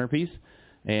John Hunter piece.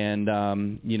 And,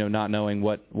 not knowing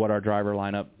what our driver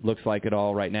lineup looks like at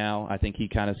all right now. I think he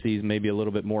kind of sees maybe a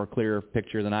little bit more clearer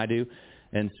picture than I do.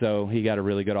 And so he got a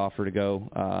really good offer to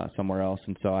go somewhere else.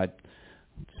 And so I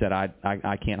said,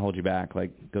 I can't hold you back.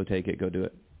 Like, go take it, go do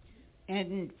it.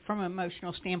 And from an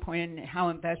emotional standpoint, and how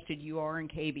invested you are in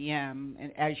KBM,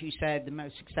 and as you said, the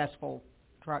most successful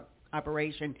truck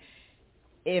operation,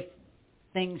 if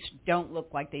things don't look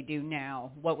like they do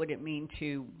now, what would it mean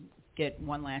to get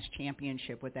one last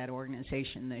championship with that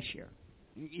organization this year?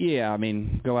 Yeah, I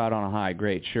mean, go out on a high,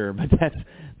 great, sure, but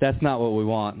that's not what we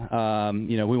want.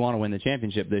 We want to win the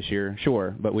championship this year,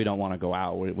 sure, but we don't want to go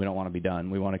out. We don't want to be done.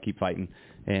 We want to keep fighting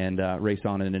and race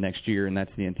on into next year, and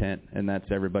that's the intent, and that's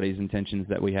everybody's intentions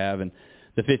that we have. And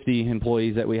the 50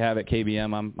 employees that we have at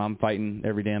KBM, I'm fighting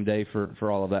every damn day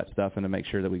for all of that stuff and to make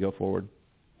sure that we go forward.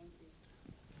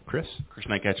 Chris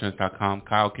Knight at Chance.com.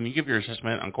 Kyle, can you give your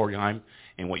assessment on Corey Heim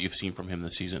and what you've seen from him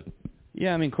this season?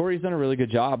 Yeah, I mean, Corey's done a really good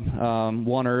job.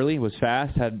 Won early, was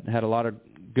fast, had a lot of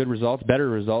good results, better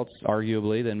results,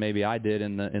 arguably, than maybe I did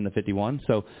in the 51.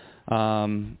 So,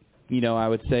 I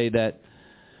would say that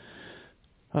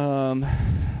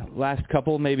last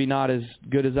couple maybe not as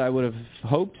good as I would have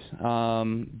hoped,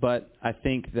 but I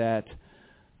think that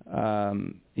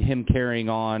him carrying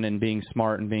on and being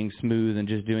smart and being smooth and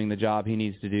just doing the job he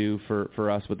needs to do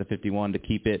for us with the 51 to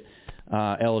keep it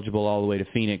eligible all the way to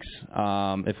Phoenix.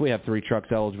 If we have 3 trucks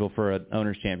eligible for an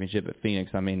owner's championship at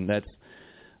Phoenix, I mean, that's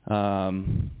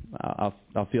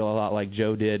I'll feel a lot like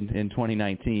Joe did in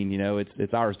 2019.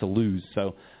 It's ours to lose.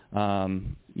 So,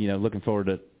 looking forward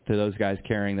to those guys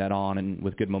carrying that on and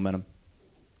with good momentum.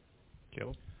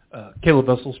 Caleb? Caleb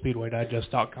Vessel,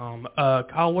 SpeedwayDigest.com.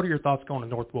 Kyle, what are your thoughts going to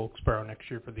North Wilkesboro next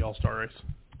year for the All-Star race?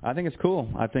 I think it's cool.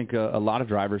 I think a lot of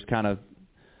drivers kind of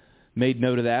made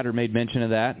note of that or made mention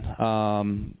of that.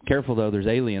 Careful, though, there's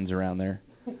aliens around there.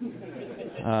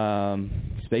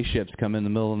 Spaceships come in the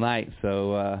middle of the night,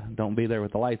 so don't be there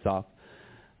with the lights off.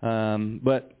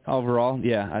 But overall,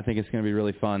 yeah, I think it's going to be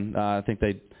really fun. I think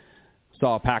they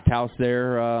saw a packed house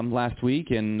there last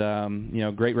week, and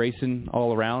great racing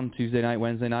all around, Tuesday night,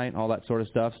 Wednesday night, all that sort of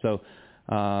stuff. So,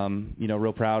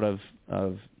 real proud of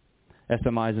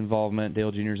SMI's involvement,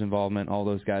 Dale Jr.'s involvement, all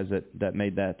those guys that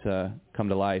made that come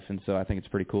to life, and so I think it's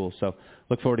pretty cool. So,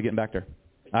 look forward to getting back there.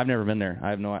 I've never been there.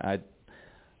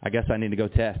 I guess I need to go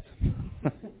test.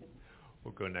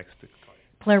 We'll go next to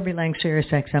Claire B. Lang, Sirius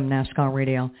XM NASCAR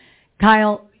Radio.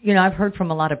 Kyle, I've heard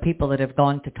from a lot of people that have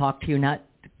gone to talk to you, not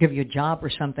to give you a job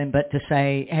or something, but to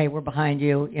say, hey, we're behind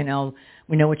you,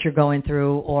 we know what you're going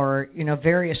through, or,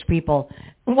 various people.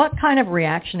 What kind of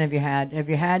reaction have you had? Have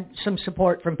you had some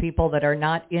support from people that are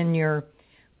not in your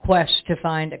quest to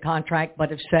find a contract, but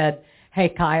have said, hey,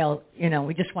 Kyle,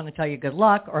 we just want to tell you good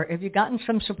luck? Or have you gotten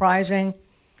some surprising,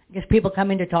 people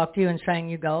coming to talk to you and saying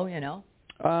you go,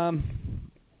 A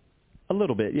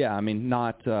little bit, yeah. I mean,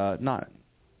 not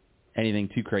anything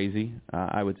too crazy,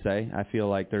 I would say. I feel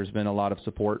like there's been a lot of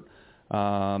support,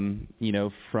 from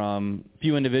a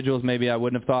few individuals maybe I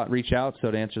wouldn't have thought reach out.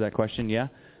 So to answer that question, yeah,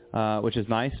 which is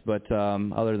nice. But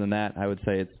other than that, I would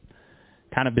say it's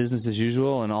kind of business as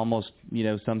usual, and almost,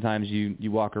 sometimes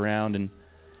you walk around and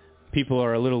people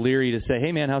are a little leery to say,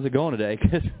 hey, man, how's it going today?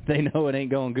 Because they know it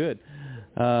ain't going good.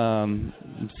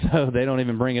 So they don't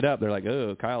even bring it up. They're like,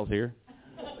 oh, Kyle's here.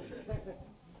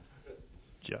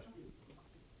 Jeff.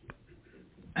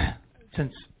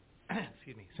 Since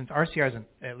RCR is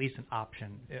at least an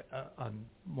option on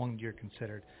one you're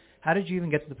considered, how did you even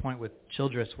get to the point with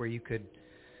Childress where you could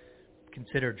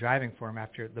consider driving for him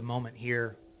after the moment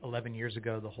here 11 years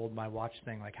ago, the hold my watch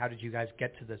thing? Like, how did you guys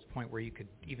get to this point where you could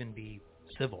even be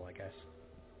civil, I guess?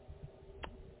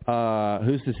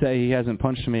 Who's to say he hasn't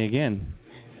punched me again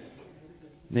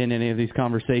in any of these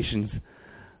conversations?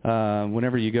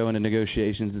 whenever you go into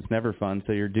negotiations, it's never fun.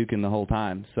 So you're duking the whole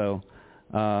time. So,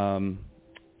 I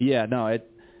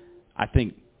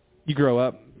think you grow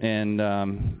up and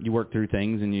you work through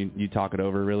things and you talk it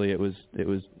over. Really, it was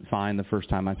fine the first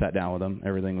time I sat down with them.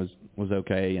 Everything was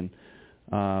okay. And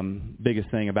biggest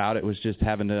thing about it was just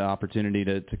having the opportunity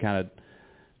to kind of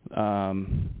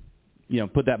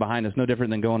put that behind us. No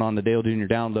different than going on the Dale Jr.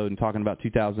 download and talking about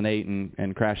 2008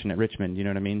 and crashing at Richmond. You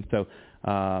know what I mean? So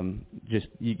just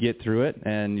you get through it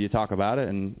and you talk about it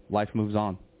and life moves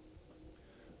on.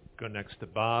 Go next to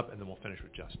Bob, and then we'll finish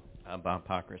with Justin. Bob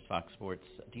Pockris, Fox Sports.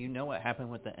 Do you know what happened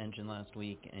with the engine last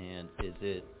week? And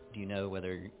do you know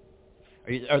whether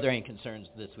are there any concerns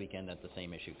this weekend that the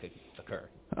same issue could occur?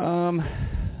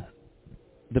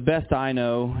 The best I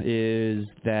know is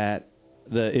that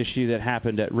the issue that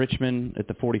happened at Richmond at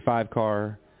the 45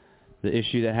 car, the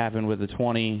issue that happened with the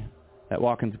 20 at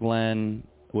Watkins Glen,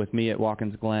 with me at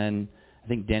Watkins Glen. I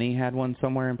think Denny had one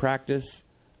somewhere in practice.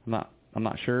 I'm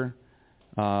not sure.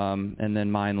 And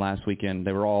then mine last weekend,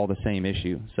 they were all the same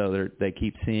issue. So they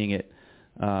keep seeing it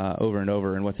over and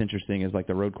over. And what's interesting is like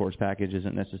the road course package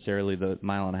isn't necessarily the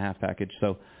mile-and-a-half package.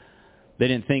 So they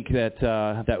didn't think that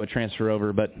that would transfer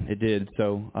over, but it did.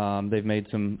 So they've made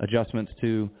some adjustments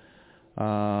to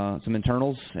some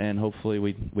internals, and hopefully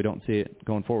we don't see it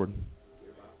going forward.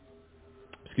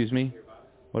 Excuse me?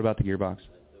 What about the gearbox?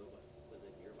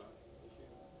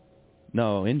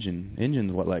 No,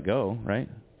 engine's what let go, right?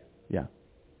 Yeah.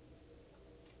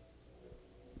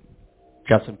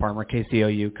 Justin Farmer,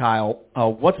 KCOU. Kyle,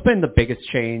 what's been the biggest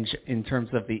change in terms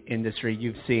of the industry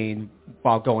you've seen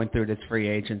while going through this free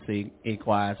agency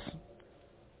E-Class?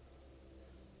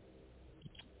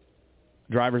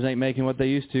 Drivers ain't making what they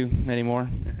used to anymore.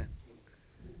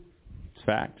 It's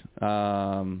fact.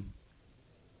 I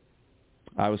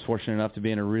was fortunate enough to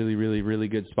be in a really, really, really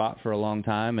good spot for a long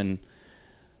time and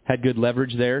had good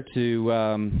leverage there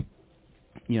to,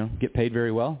 get paid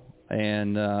very well.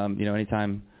 And,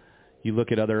 anytime you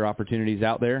look at other opportunities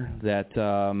out there that,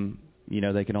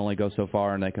 they can only go so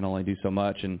far and they can only do so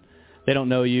much. And they don't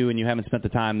know you and you haven't spent the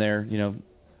time there.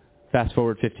 Fast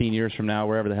forward 15 years from now,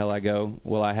 wherever the hell I go,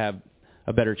 will I have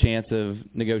a better chance of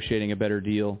negotiating a better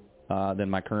deal than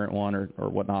my current one or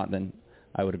whatnot? Then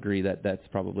I would agree that that's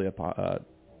probably a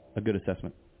good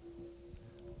assessment.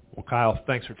 Well, Kyle,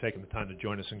 thanks for taking the time to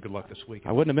join us, and good luck this week.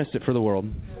 I wouldn't have missed it for the world.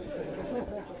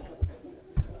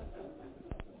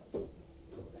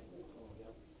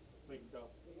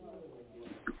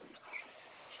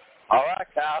 All right,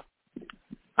 Kyle.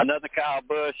 Another Kyle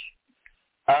Busch.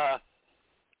 I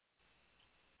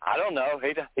don't know.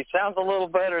 He sounds a little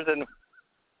better than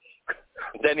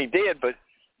he did, but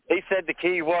he said the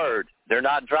key word. They're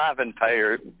not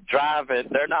they're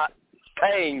not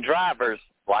paying drivers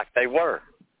like they were.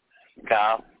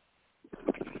 Kyle.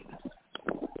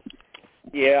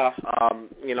 Yeah,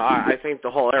 I think the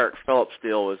whole Eric Phillips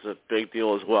deal was a big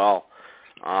deal as well.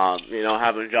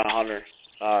 Having John Hunter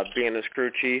being his crew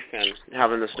chief and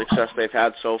having the success they've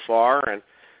had so far. And,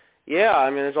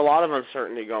 there's a lot of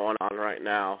uncertainty going on right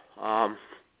now.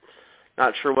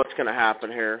 Not sure what's going to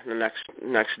happen here in the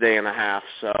next day and a half,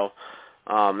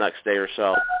 next day or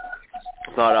so.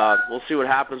 But we'll see what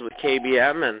happens with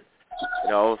KBM and,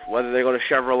 whether they go to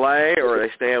Chevrolet or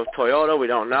they stay with Toyota, we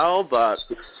don't know. But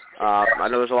I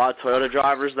know there's a lot of Toyota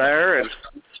drivers there, and,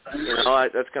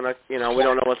 that's going to, we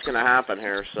don't know what's going to happen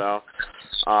here. So,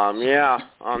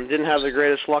 didn't have the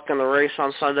greatest luck in the race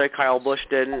on Sunday. Kyle Busch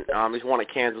didn't. He's won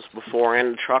at Kansas before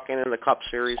and the truck and in the Cup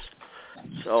Series.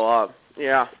 So,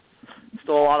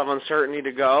 still a lot of uncertainty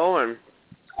to go, and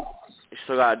you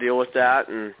still got to deal with that.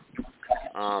 And,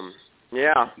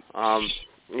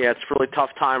 it's a really tough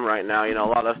time right now. A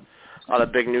lot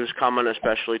of big news coming,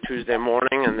 especially Tuesday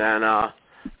morning, and then,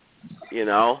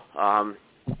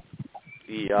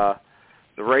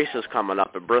 the race is coming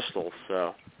up at Bristol.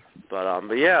 So,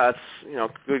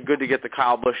 it's good to get the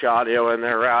Kyle Busch audio in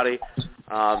there, Rowdy.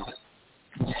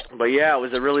 It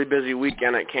was a really busy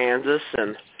weekend at Kansas,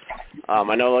 and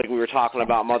I know, like we were talking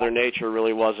about, Mother Nature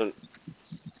really wasn't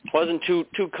too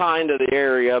kind to the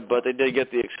area, but they did get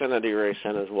the Xfinity race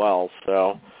in as well.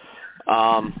 So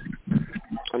I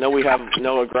know we have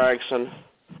Noah Gregson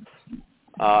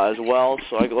as well.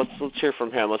 So let's hear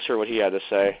from him. Let's hear what he had to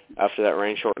say after that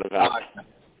rain-shortened event.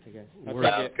 We're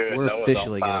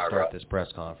officially going to start this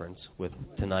press conference with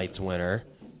tonight's winner,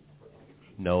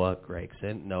 Noah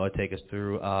Gregson. Noah, take us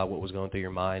through what was going through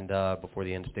your mind before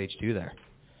the end of Stage 2 there.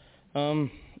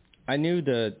 I knew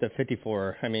the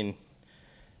 54,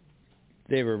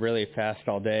 they were really fast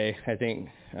all day. I think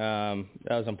that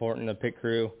was important. The pit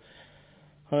crew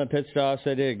On the pit stops,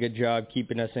 I did a good job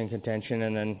keeping us in contention,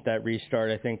 and then that restart,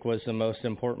 I think, was the most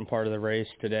important part of the race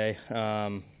today.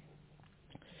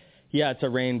 Yeah, it's a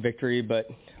rain victory, but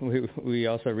we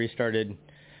also restarted.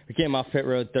 We came off pit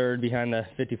road third behind the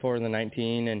 54 and the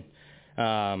 19,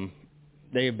 and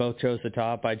they both chose the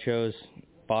top. I chose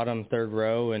bottom third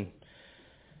row, and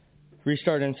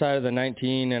restart inside of the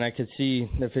 19, and I could see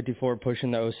the 54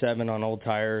 pushing the 07 on old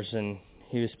tires, and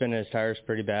he was spinning his tires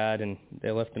pretty bad, and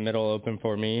they left the middle open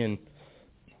for me, and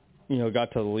got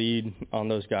to the lead on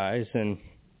those guys, and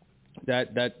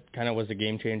that kind of was a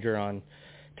game changer on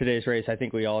today's race. I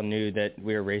think we all knew that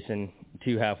we were racing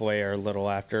to halfway or a little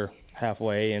after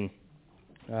halfway, and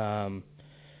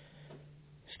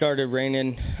started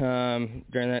raining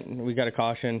during that. We got a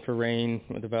caution for rain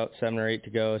with about 7 or 8 to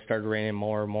go. It started raining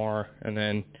more and more, and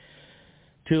then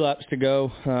 2 laps to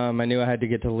go. I knew I had to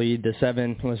get to the lead. The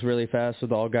 7 was really fast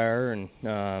with Allgaier, and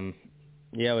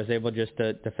I was able just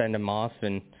to fend him off,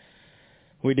 and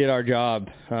we did our job.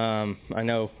 I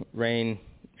know rain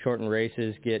shortened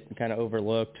races get kind of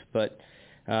overlooked, but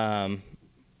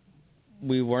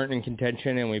we weren't in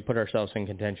contention, and we put ourselves in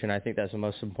contention. I think that's the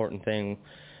most important thing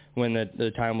when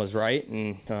the time was right,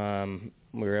 and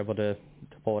we were able to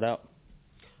pull it out.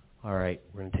 All right,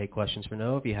 we're going to take questions for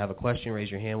Noah. If you have a question, raise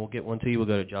your hand. We'll get one to you. We'll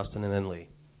go to Justin and then Lee.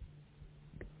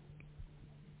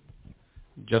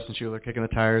 Justin Schuler, Kicking the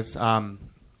Tires.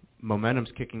 Momentum's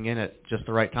kicking in at just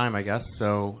the right time, I guess.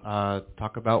 So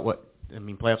talk about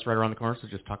playoffs right around the corner, so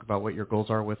just talk about what your goals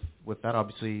are with that.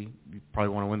 Obviously, you probably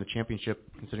want to win the championship,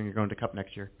 considering you're going to Cup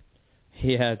next year.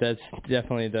 Yeah, that's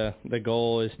definitely the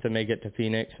goal, is to make it to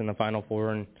Phoenix in the Final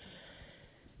Four, and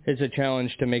it's a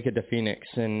challenge to make it to Phoenix.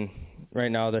 And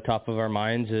right now, the top of our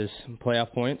minds is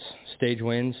playoff points, stage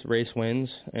wins, race wins,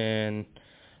 and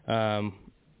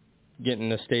getting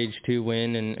the stage 2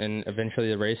 win and eventually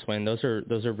the race win. Those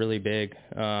are really big.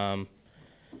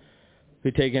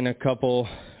 We've taken a couple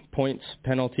points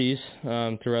penalties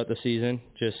throughout the season,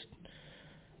 just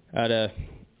out of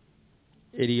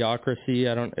idiocracy.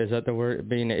 Is that the word?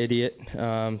 Being an idiot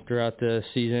throughout the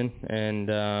season,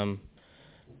 and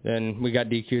then we got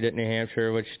DQ'd at New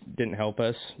Hampshire, which didn't help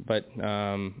us. But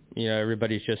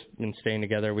everybody's just been staying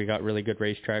together. We got really good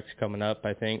racetracks coming up,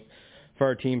 I think, for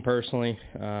our team personally.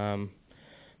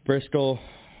 Bristol,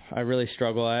 I really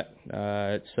struggle at,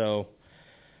 so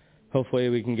hopefully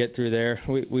we can get through there.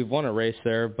 We've won a race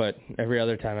there, but every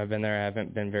other time I've been there, I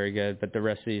haven't been very good. But the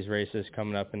rest of these races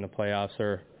coming up in the playoffs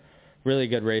are really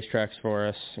good racetracks for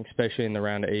us, especially in the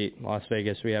round of 8. Las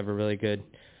Vegas, we have a really good,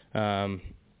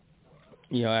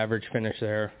 average finish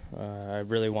there. I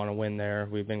really want to win there.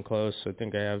 We've been close. I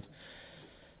think I have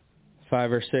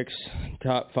 5 or 6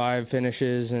 top 5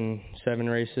 finishes in 7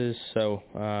 races, so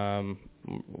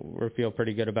we feel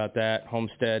pretty good about that.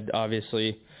 Homestead,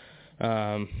 obviously,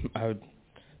 I would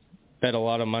bet a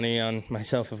lot of money on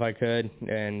myself if I could,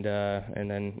 and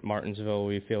then Martinsville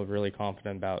we feel really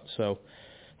confident about. So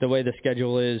the way the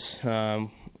schedule is,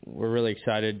 we're really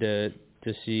excited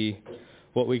to see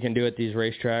what we can do at these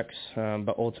racetracks,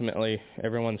 but ultimately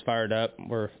everyone's fired up.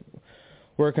 We're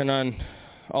working on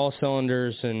all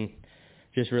cylinders and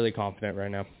just really confident right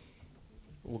now.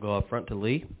 We'll go up front to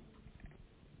Lee.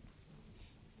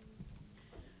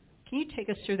 Can you take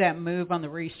us through that move on the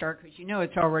restart? Because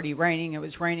it's already raining. It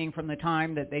was raining from the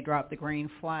time that they dropped the green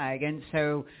flag. And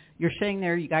so you're sitting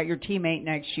there, you got your teammate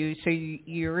next to you, so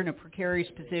you're in a precarious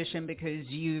position because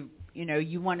you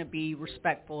want to be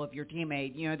respectful of your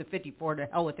teammate. The 54, to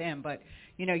hell with him. But,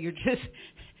 you're just,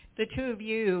 the two of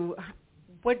you,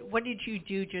 what did you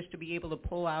do just to be able to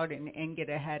pull out and get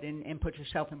ahead and put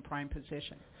yourself in prime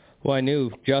position? Well, I knew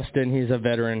Justin, he's a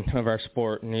veteran of our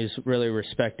sport, and he's really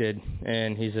respected,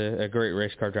 and he's a great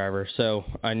race car driver. So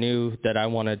I knew that I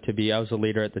was a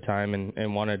leader at the time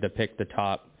and wanted to pick the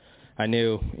top. I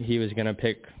knew he was going to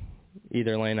pick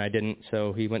either lane. I didn't,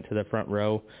 so he went to the front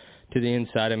row to the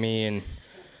inside of me, and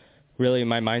really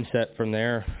my mindset from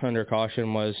there under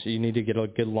caution was you need to get a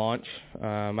good launch.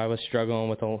 I was struggling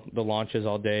with the launches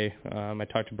all day. I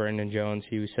talked to Brendan Jones.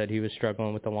 He said he was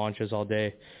struggling with the launches all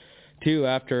day. Too,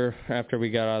 after we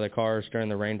got out of the cars during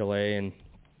the rain delay,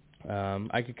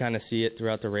 and I could kind of see it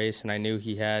throughout the race, and I knew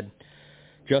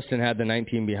Justin had the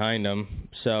 19 behind him,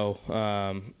 so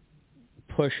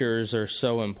pushers are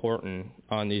so important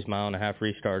on these mile-and-a-half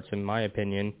restarts, in my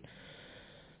opinion.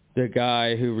 The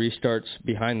guy who restarts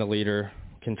behind the leader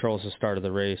controls the start of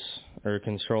the race, or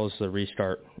controls the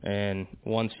restart, and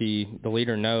the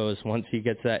leader knows once he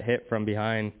gets that hit from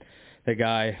behind the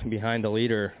guy behind the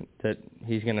leader that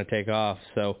he's going to take off.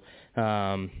 So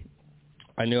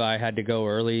I knew I had to go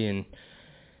early, and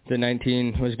the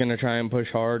 19 was going to try and push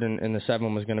hard, and the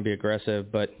 7 was going to be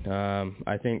aggressive. But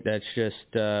I think that's just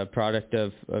a product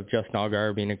of Justin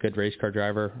Allgaier being a good race car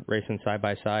driver, racing side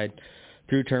by side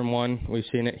through turn 1. We've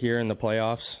seen it here in the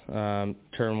playoffs.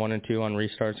 Turn 1 and 2 on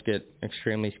restarts get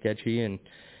extremely sketchy, and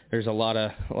there's a lot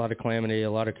of calamity,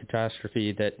 a lot of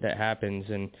catastrophe that happens,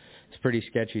 and it's pretty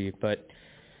sketchy. But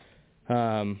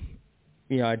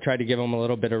I tried to give him a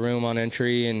little bit of room on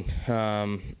entry,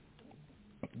 and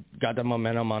got the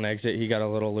momentum on exit. He got a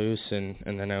little loose, and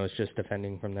then I was just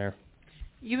defending from there.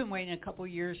 You've been waiting a couple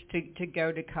years to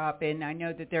go to Cup, and I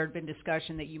know that there had been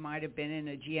discussion that you might have been in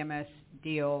a GMS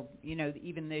deal,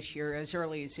 even this year, as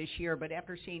early as this year. But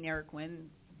after seeing Eric win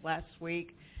last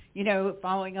week,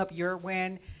 following up your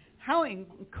win, how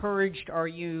encouraged are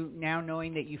you now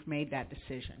knowing that you've made that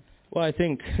decision? Well, I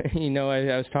think,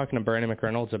 I was talking to Brandon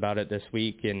McReynolds about it this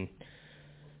week, and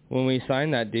when we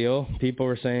signed that deal, people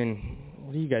were saying,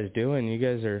 what are you guys doing? You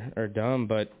guys are dumb.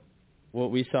 But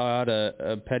what we saw out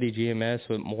of Petty GMS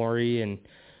with Maury and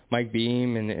Mike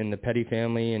Beam and the Petty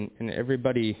family and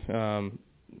everybody on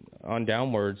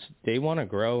downwards, they want to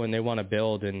grow and they want to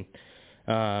build. And,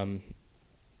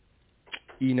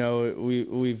 we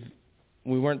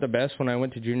weren't the best when I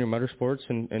went to Junior Motorsports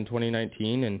in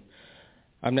 2019, and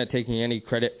I'm not taking any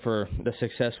credit for the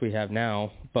success we have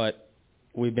now, but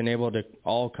we've been able to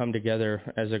all come together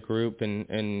as a group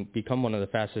and become one of the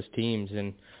fastest teams.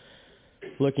 And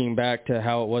looking back to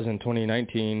how it was in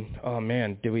 2019, oh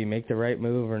man, did we make the right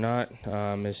move or not?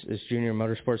 Is Junior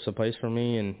Motorsports the place for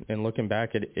me? And looking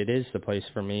back, it is the place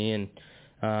for me. And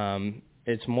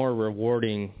it's more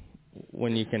rewarding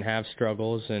when you can have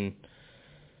struggles. And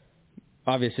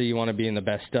obviously you want to be in the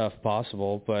best stuff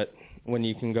possible, but when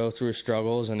you can go through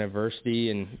struggles and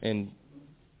adversity and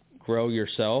grow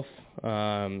yourself,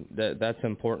 that's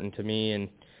important to me.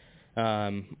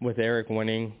 And with Eric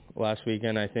winning last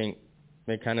weekend, I think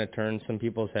it kind of turned some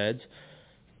people's heads.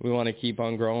 We want to keep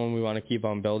on growing. We want to keep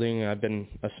on building. I've been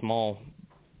a small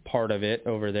part of it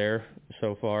over there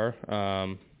so far,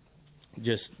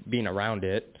 just being around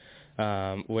it,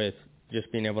 with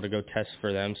just being able to go test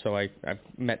for them. So I've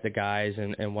met the guys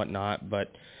and whatnot,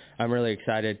 but I'm really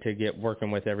excited to get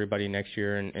working with everybody next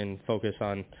year and focus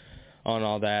on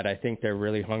all that. I think they're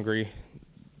really hungry.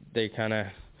 They kind of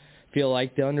feel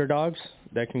like the underdogs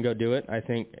that can go do it. I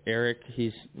think Eric,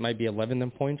 he's might be 11th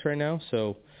in points right now.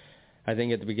 So I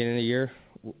think at the beginning of the year,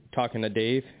 talking to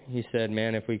Dave, he said,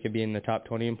 man, if we could be in the top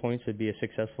 20 in points, it'd be a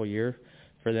successful year.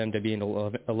 For them to be in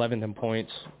 11th in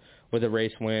points with a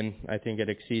race win, I think it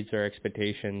exceeds their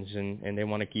expectations, and they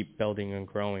want to keep building and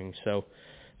growing. So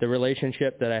the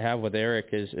relationship that I have with Eric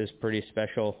is pretty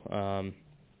special.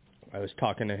 I was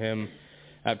talking to him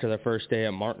after the first day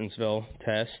at Martinsville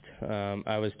test.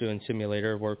 I was doing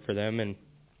simulator work for them and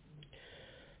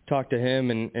talked to him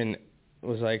and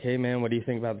was like, hey man, what do you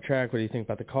think about the track? What do you think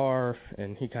about the car?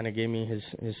 And he kind of gave me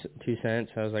his 2 cents.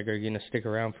 I was like, are you going to stick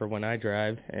around for when I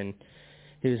drive? And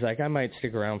he was like, I might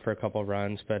stick around for a couple of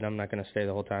runs, but I'm not going to stay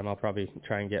the whole time. I'll probably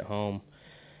try and get home.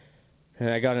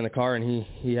 And I got in the car, and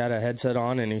he had a headset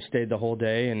on, and he stayed the whole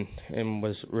day and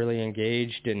was really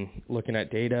engaged and looking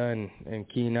at data and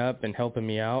keying up and helping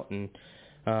me out. And,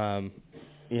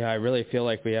 I really feel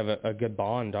like we have a good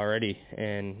bond already.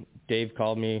 And Dave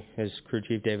called me, his crew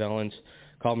chief, Dave Ellens,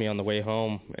 called me on the way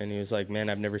home, and he was like, man,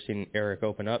 I've never seen Eric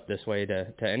open up this way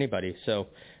to anybody. So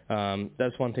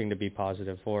that's one thing to be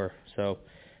positive for. So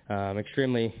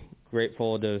extremely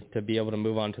grateful to be able to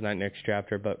move on to that next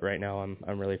chapter, but right now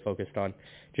I'm really focused on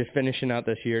just finishing out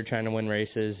this year, trying to win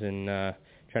races, and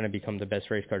trying to become the best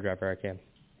race car driver I can.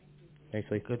 Thanks,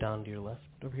 Lee. Go down to your left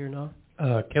over here, Noah.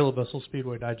 Caleb Vessel,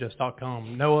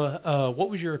 SpeedwayDigest.com. Noah, what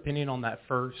was your opinion on that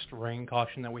first rain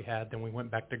caution that we had? Then we went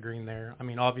back to green there. I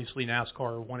mean, obviously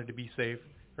NASCAR wanted to be safe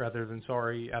rather than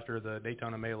sorry after the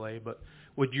Daytona Melee, but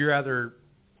would you rather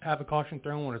have a caution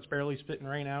thrown when it's barely spitting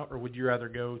rain out, or would you rather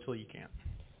go till you can't?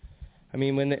 I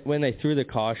mean, when they threw the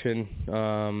caution,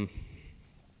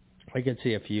 I could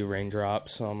see a few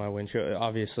raindrops on my windshield.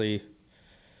 Obviously,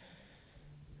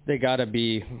 they got to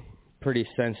be pretty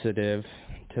sensitive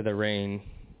to the rain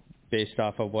based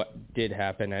off of what did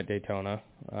happen at Daytona,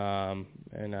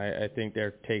 and I think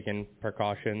they're taking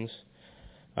precautions.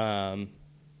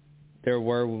 There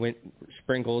were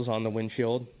sprinkles on the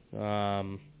windshield,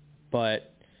 but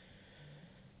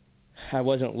I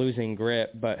wasn't losing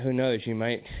grip, but who knows?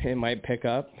 It might pick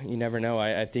up. You never know.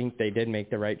 I think they did make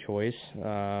the right choice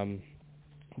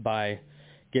by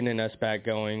getting us back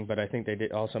going, but I think they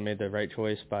did also made the right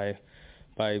choice by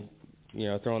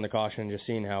throwing the caution, just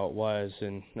seeing how it was,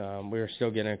 and we were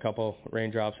still getting a couple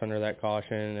raindrops under that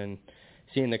caution, and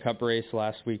seeing the Cup race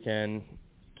last weekend,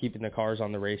 keeping the cars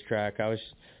on the racetrack. I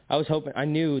was hoping, I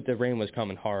knew the rain was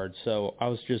coming hard, so I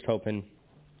was just hoping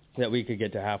that we could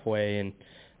get to halfway. And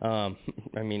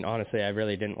I mean, honestly, I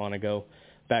really didn't want to go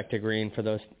back to green for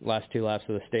those last 2 laps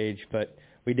of the stage, but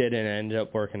we did, and it ended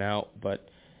up working out. But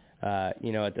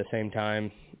you know, at the same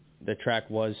time, the track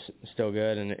was still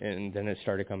good, and then it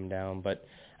started coming down. But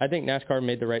I think NASCAR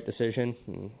made the right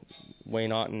decision.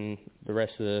 Wayne Ott and the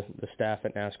rest of the staff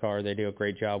at NASCAR, they do a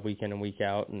great job week in and week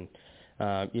out. And,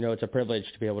 you know, it's a privilege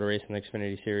to be able to race in the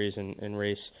Xfinity Series and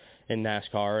race in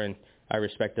NASCAR, and I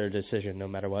respect their decision no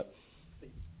matter what.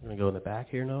 I'm going to go in the back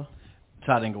here, Noah.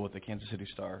 Todd Engel with the Kansas City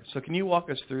Star. So can you walk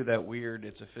us through that weird,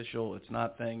 it's official, it's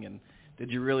not thing, and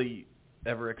did you really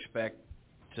ever expect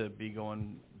to be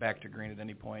going back to green at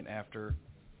any point after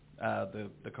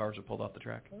the cars were pulled off the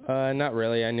track? Not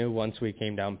really. I knew once we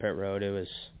came down pit road, I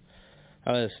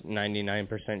was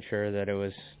 99% sure that it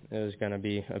was going to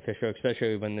be official,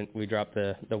 especially when we dropped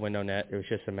the window net. It was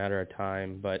just a matter of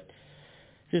time. But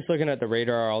just looking at the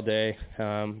radar all day,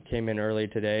 came in early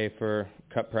today for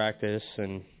cup practice,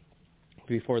 and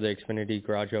before the Xfinity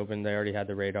garage opened, they already had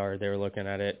the radar. They were looking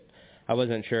at it. I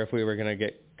wasn't sure if we were going to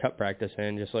get cup practice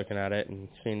in, just looking at it and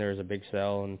seeing there was a big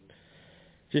cell, and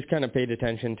just kind of paid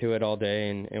attention to it all day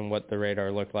and what the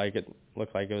radar looked like. It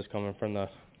looked like it was coming from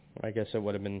I guess it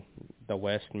would have been the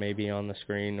west maybe on the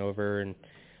screen over. And,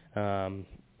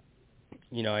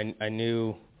 you know, I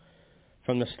knew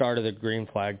from the start of the green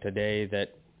flag today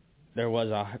that there was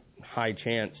a high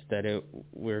chance that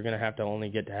we were going to have to only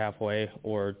get to halfway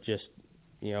or just,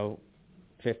 you know,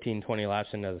 15, 20 laps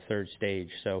into the third stage.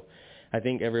 So I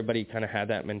think everybody kind of had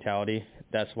that mentality.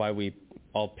 That's why we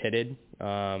all pitted,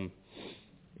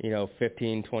 you know,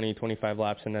 15, 20, 25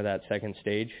 laps into that second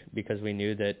stage, because we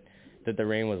knew that the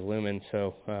rain was looming.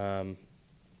 So,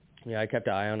 yeah, I kept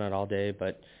an eye on it all day,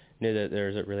 but knew that there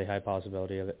was a really high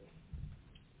possibility of it.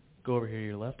 Go over here to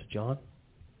your left, John.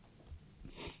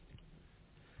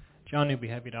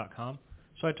 JohnNewbyHeavy.com.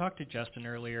 So I talked to Justin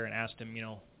earlier and asked him, you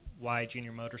know, why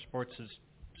Junior Motorsports is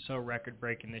so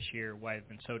record-breaking this year, why it's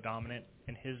been so dominant.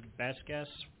 And his best guess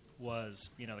was,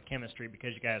 you know, the chemistry,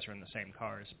 because you guys are in the same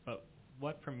cars. But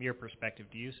what, from your perspective,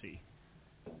 do you see?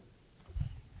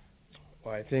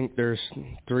 Well, I think there's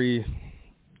 3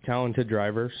 talented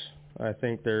drivers. I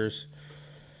think there's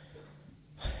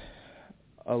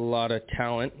a lot of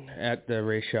talent at the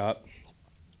race shop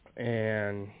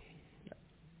and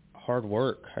hard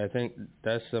work. I think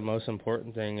that's the most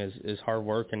important thing is hard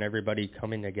work and everybody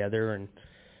coming together. And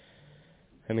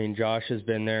I mean, Josh has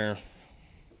been there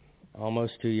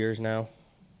almost 2 years now.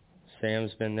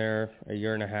 Sam's been there a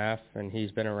year and a half, and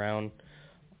he's been around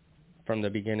from the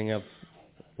beginning of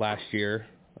last year.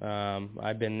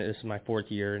 This is my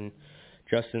 4th year, and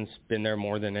Justin's been there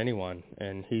more than anyone,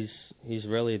 and he's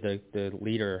really the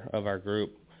leader of our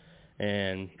group.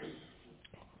 And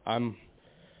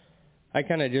I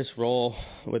kind of just roll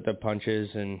with the punches,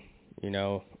 and you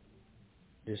know,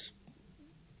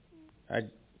 I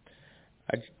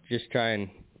just try and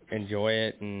enjoy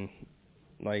it and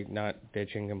like not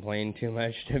bitch and complain too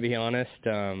much, to be honest.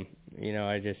 You know,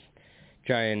 I just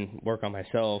try and work on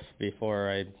myself before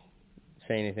I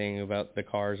say anything about the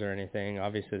cars or anything.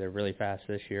 Obviously, they're really fast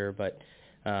this year, but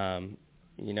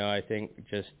you know, I think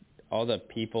just all the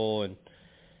people and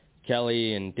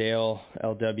Kelly and Dale,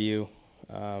 LW,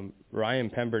 Ryan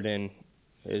Pemberton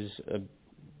is a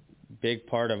big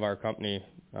part of our company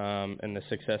and the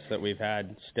success that we've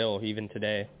had still, even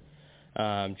today.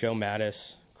 Joe Mattis,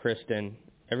 Kristen,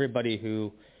 everybody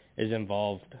who is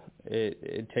involved,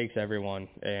 it takes everyone,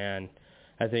 and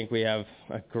I think we have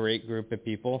a great group of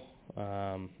people.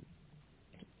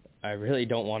 I really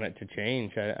don't want it to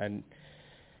change.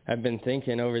 I've been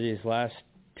thinking over these last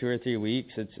 2 or 3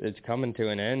 weeks, it's coming to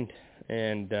an end,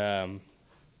 and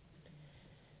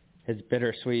it's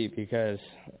bittersweet because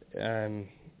I'm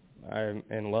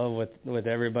in love with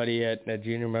everybody at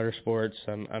Junior Motorsports.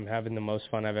 I'm having the most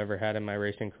fun I've ever had in my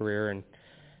racing career, and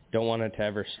don't want it to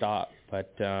ever stop.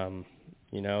 But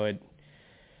you know,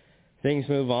 things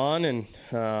move on, and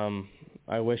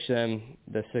I wish them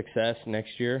the success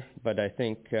next year. But I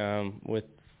think with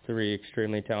 3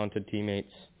 extremely talented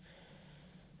teammates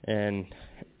and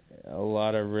a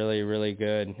lot of really, really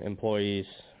good employees,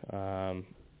 the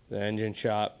engine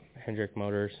shop, Hendrick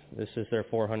Motors, this is their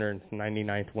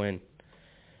 499th win.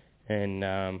 And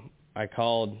I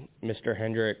called Mr.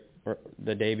 Hendrick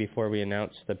the day before we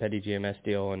announced the Petty GMS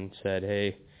deal and said,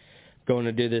 hey, going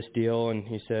to do this deal. And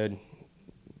he said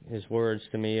his words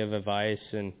to me of advice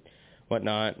and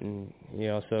whatnot. And he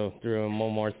also threw in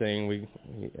one more thing.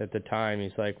 At the time,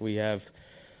 he's like, we have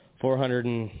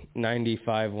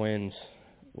 495 wins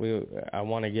I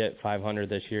want to get 500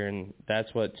 this year, and that's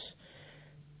what's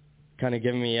kind of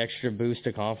giving me extra boost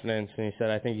of confidence. And he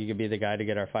said, I think you could be the guy to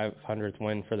get our 500th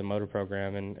win for the motor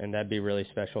program, and that'd be really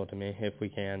special to me if we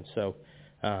can. So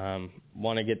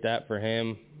want to get that for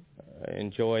him,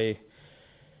 enjoy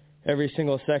every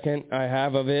single second I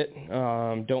have of it.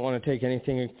 Don't want to take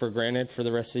anything for granted for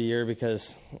the rest of the year, because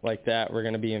like that, we're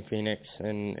going to be in Phoenix,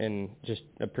 and just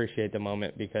appreciate the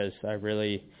moment, because I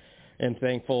really am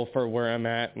thankful for where I'm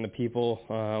at and the people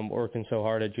working so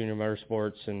hard at Junior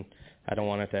Motorsports, and I don't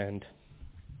want it to end.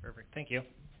 Perfect. Thank you.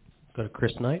 Go to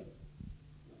Chris Knight.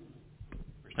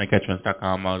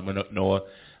 ChrisKnightCatchments.com. Noah,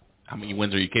 how many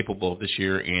wins are you capable of this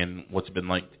year, and what's it been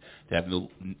like to have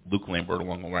Luke Lambert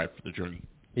along the ride for the journey?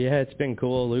 Yeah, it's been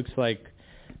cool. Luke's like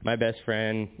my best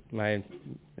friend, my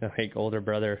older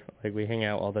brother. Like, we hang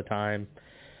out all the time.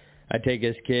 I take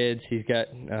his kids. He's got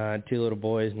 2 little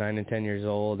boys, 9 and 10 years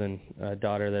old, and a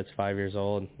daughter that's 5 years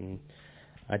old. And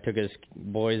I took his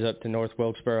boys up to North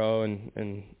Wilkesboro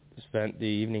and spent the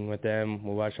evening with them.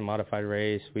 We watched a modified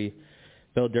race. We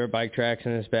build dirt bike tracks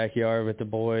in his backyard with the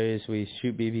boys. We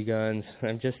shoot BB guns.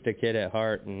 I'm just a kid at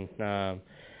heart, and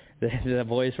the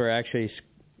boys were actually,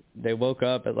 they woke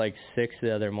up at like 6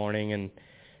 the other morning, and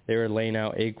they were laying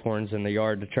out acorns in the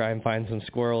yard to try and find some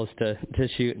squirrels to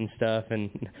shoot and stuff,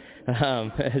 and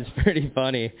it's pretty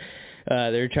funny.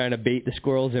 They were trying to bait the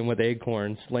squirrels in with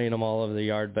acorns, laying them all over the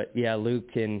yard. But yeah,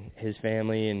 Luke and his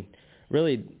family, and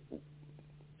really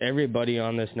everybody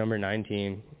on this number 9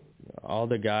 team, all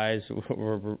the guys,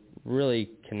 we're really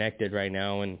connected right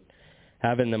now and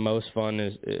having the most fun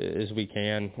as we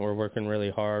can. We're working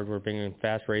really hard. We're bringing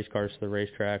fast race cars to the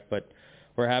racetrack, but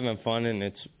we're having fun, and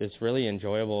it's really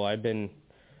enjoyable. I've been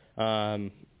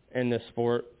in the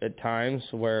sport at times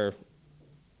where,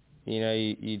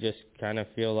 you just kind of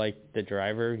feel like the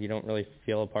driver. You don't really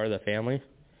feel a part of the family.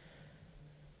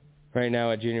 Right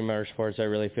now at Junior Motorsports, I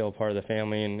really feel a part of the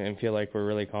family and feel like we're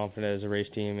really confident as a race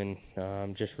team,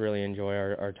 and just really enjoy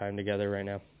our time together right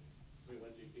now.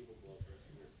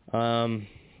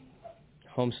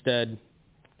 Homestead,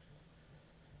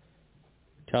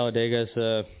 Talladega's,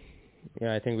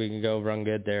 I think we can go run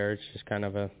good there. It's just kind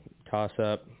of a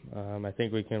toss-up. I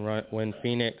think we can win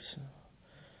Phoenix,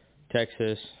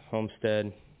 Texas,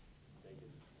 Homestead,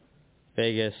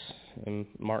 Vegas, and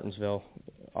Martinsville.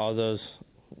 All those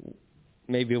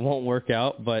maybe won't work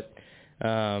out, but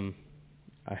I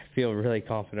feel really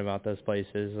confident about those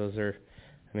places. Those are,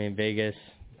 Vegas,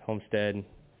 Homestead,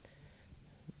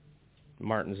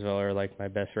 Martinsville are like my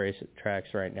best race tracks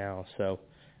right now. So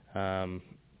I'm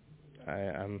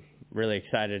really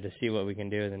excited to see what we can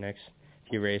do in the next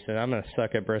few races. I'm going to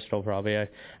suck at Bristol probably. I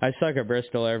suck at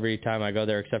Bristol every time I go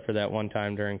there, except for that one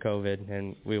time during COVID,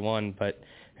 and we won. But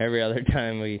every other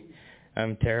time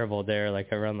I'm terrible there. Like,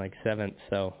 I run like 7th.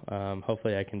 So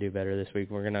hopefully I can do better this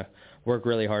week. We're going to work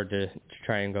really hard to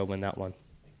try and go win that one.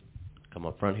 Come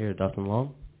up front here, Dustin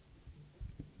Long.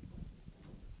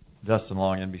 Dustin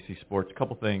Long, NBC Sports. A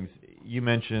couple things. You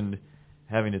mentioned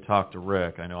having to talk to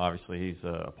Rick. I know obviously he's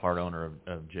a part owner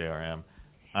of JRM.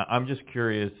 I'm just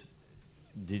curious,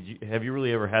 have you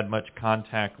really ever had much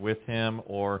contact with him,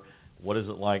 or what is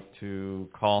it like to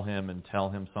call him and tell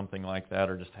him something like that,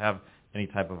 or just have any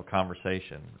type of a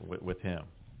conversation with him?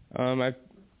 I've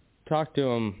talked to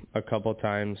him a couple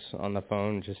times on the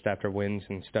phone just after wins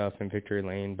and stuff in Victory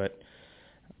Lane, but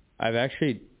I've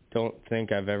actually don't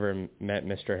think I've ever met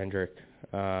Mr. Hendrick,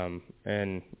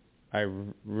 and I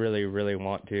really, really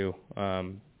want to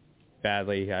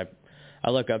badly. I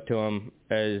look up to him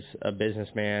as a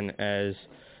businessman, as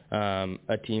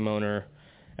a team owner,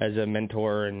 as a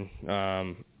mentor, and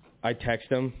I text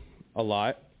him a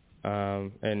lot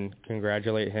and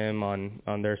congratulate him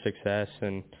on their success.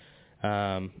 And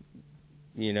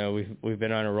we've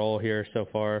been on a roll here so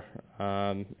far,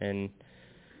 and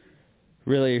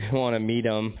really want to meet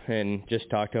him and just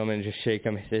talk to him and just shake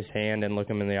his hand and look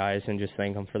him in the eyes and just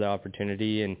thank him for the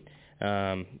opportunity. And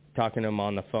talking to him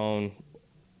on the phone,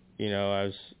 I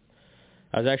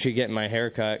was actually getting my hair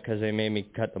cut because they made me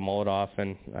cut the mullet off,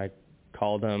 and I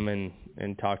called him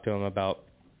and talked to him about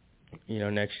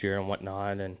next year and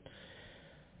whatnot, and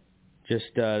just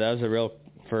that was the real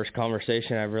first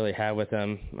conversation I've really had with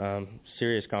him,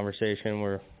 serious conversation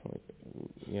where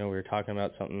we were talking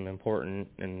about something important.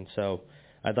 And so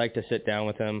I'd like to sit down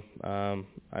with him.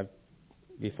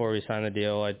 Before we sign the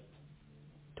deal, I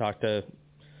talked to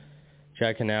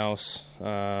Chad Knaus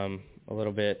a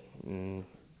little bit and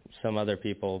some other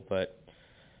people, but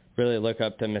really look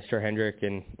up to Mr. Hendrick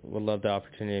and would love the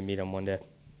opportunity to meet him one day.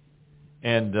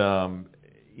 And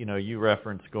you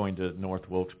referenced going to North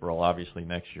Wilkesboro. Obviously,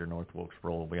 next year North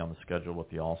Wilkesboro will be on the schedule with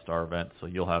the All-Star event, so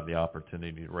you'll have the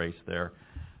opportunity to race there.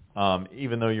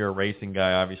 Even though you're a racing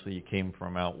guy, obviously you came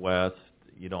from out west.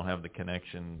 You don't have the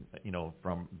connection,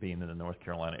 from being in the North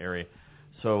Carolina area.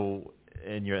 So,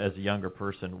 and you're as a younger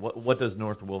person, what does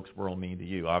North Wilkesboro mean to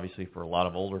you? Obviously, for a lot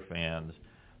of older fans,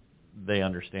 they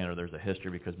understand, or there's a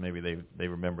history because maybe they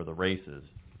remember the races.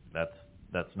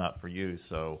 That's not for you.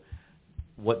 So,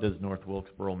 what does North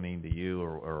Wilkesboro mean to you,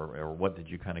 or what did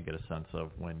you kind of get a sense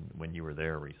of when you were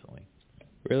there recently?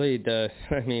 Really,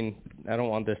 I don't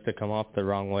want this to come off the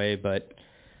wrong way, but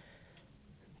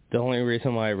the only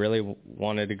reason why I really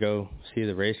wanted to go see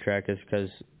the racetrack is because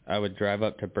I would drive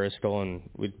up to Bristol and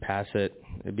we'd pass it.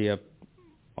 It'd be up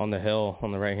on the hill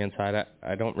on the right-hand side.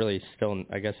 I don't really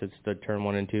I guess it's the turn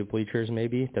 1 and 2 bleachers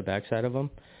maybe, the backside of them.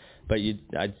 But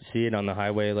I'd see it on the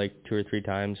highway like 2 or 3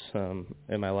 times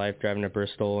in my life driving to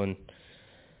Bristol, and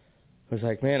I was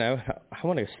like, man, I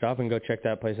want to stop and go check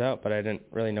that place out, but I didn't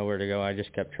really know where to go. I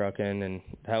just kept trucking, and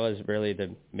that was really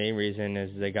the main reason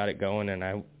is they got it going, and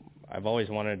I've always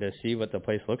wanted to see what the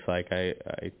place looks like. I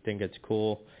think it's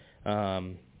cool, a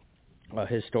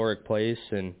historic place,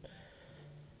 and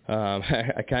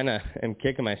I kind of am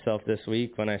kicking myself this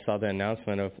week when I saw the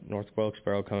announcement of North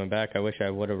Wilkesboro coming back. I wish I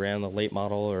would have ran the late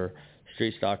model or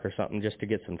street stock or something just to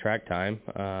get some track time.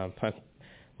 I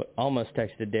almost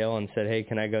texted Dale and said, hey,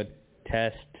 can I go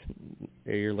test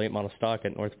your late model stock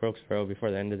at North Wilkesboro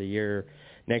before the end of the year,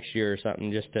 next year or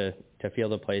something, just to feel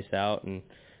the place out, and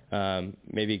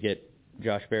maybe get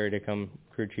Josh Berry to come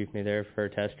crew chief me there for a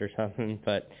test or something,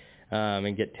 but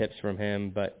and get tips from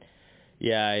him. But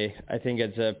yeah, I think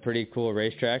it's a pretty cool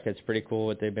racetrack. It's pretty cool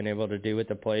what they've been able to do with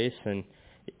the place. And,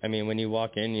 when you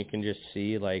walk in, you can just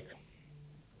see, like,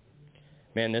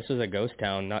 man, this was a ghost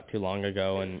town not too long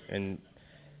ago, and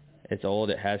it's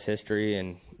old. It has history,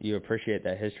 and you appreciate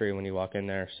that history when you walk in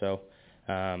there. So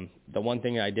the one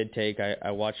thing I did take,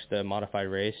 I watched the modified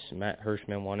race. Matt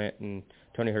Hirschman won it, and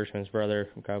Tony Hirschman's brother,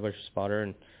 Kyle Busch's spotter,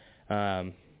 and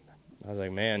I was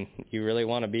like, man, you really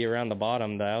want to be around the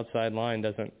bottom. The outside line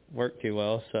doesn't work too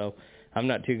well, so I'm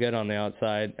not too good on the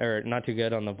outside, or not too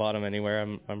good on the bottom anywhere.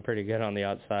 I'm pretty good on the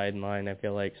outside line, I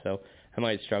feel like, so I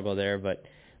might struggle there, but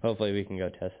hopefully we can go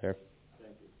test there.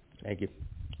 Thank you.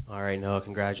 All right, Noah,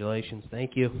 congratulations.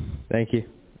 Thank you. Thank you.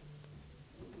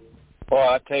 Well,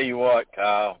 I tell you what,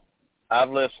 Kyle,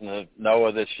 I've listened to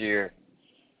Noah this year.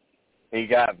 He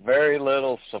got very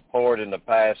little support in the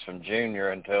past from Junior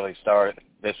until he started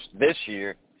this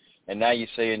year, and now you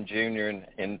see in Junior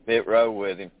in pit row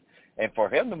with him. And for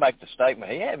him to make the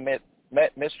statement, he hadn't met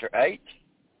Mr. H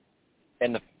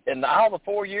in all the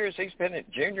 4 years he's been at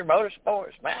Junior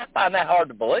Motorsports. Man, I find that hard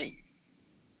to believe.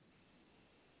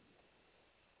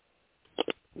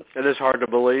 It is hard to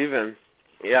believe, and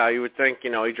yeah, you would think,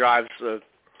 he drives a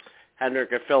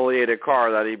Hendrick affiliated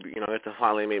car that he, get to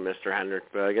finally meet Mr. Hendrick,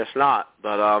 but I guess not.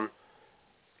 But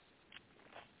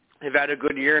they've had a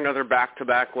good year, another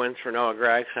back-to-back wins for Noah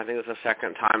Gregson. I think it's the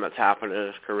second time that's happened in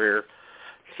his career.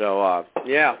 So,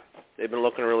 yeah, they've been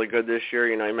looking really good this year.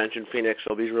 You mentioned Phoenix,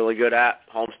 so he's really good at.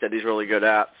 Homestead, he's really good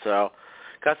at. So,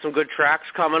 got some good tracks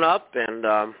coming up,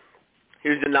 and he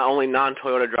was the only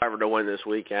non-Toyota driver to win this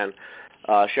weekend.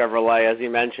 Chevrolet, as he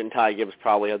mentioned, Ty Gibbs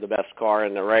probably had the best car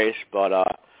in the race, but I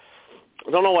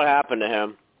don't know what happened to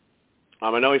him.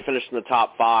 I know he finished in the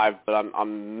top 5, but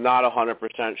I'm not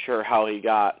 100% sure how he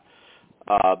got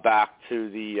back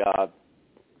to the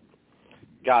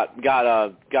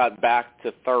got back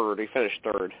to third. He finished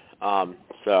third.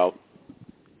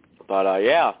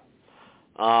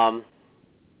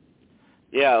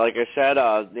 Yeah, like I said,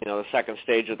 the second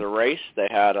stage of the race, they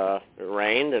had it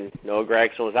rained, and Noah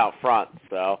Gregson was out front.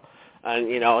 So, and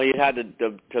he had to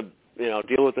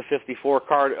deal with the 54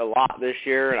 car a lot this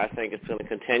year, and I think it's going to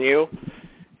continue.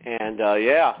 And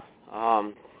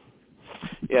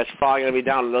it's probably going to be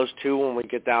down to those two when we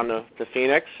get down to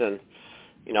Phoenix, and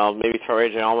maybe throw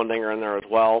AJ Allmendinger in there as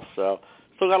well. So,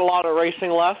 still got a lot of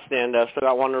racing left, and still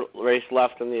got one race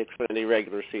left in the Xfinity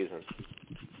regular season.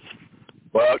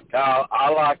 Well, Kyle, I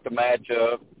like the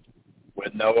matchup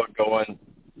with Noah going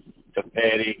to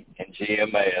Petty and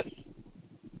GMS.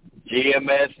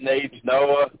 GMS needs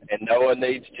Noah, and Noah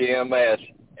needs GMS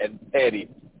and Petty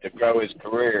to grow his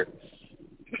career.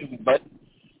 But,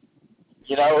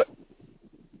 is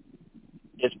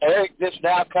Eric just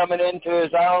now coming into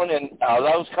his own, and are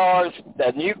those cars,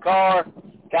 the new car,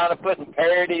 kind of putting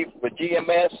parity with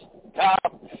GMS,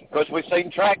 Kyle? Because we've seen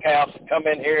Trackhouse come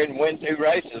in here and win 2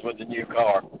 races with the new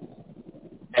car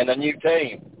and a new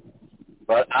team.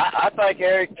 But I think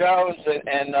Eric Jones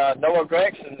and Noah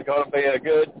Gregson is going to be a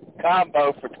good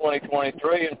combo for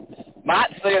 2023, and might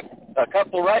see a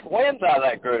couple of wins out of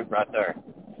that group right there.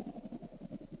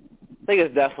 I think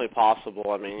it's definitely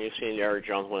possible. I mean, you've seen Eric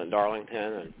Jones win at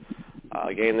Darlington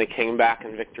and getting the King back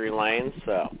in victory lane.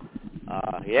 So,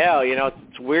 yeah, you know,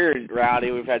 it's weird,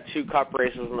 Rowdy. We've had 2 Cup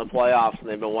races in the playoffs, and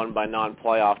they've been won by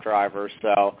non-playoff drivers.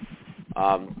 So,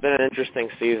 it's been an interesting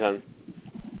season.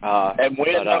 And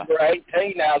win number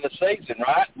 18 now of the season,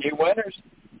 right? New winners.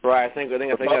 Right. I think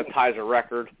that ties a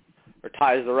record, or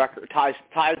ties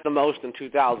the most in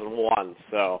 2001.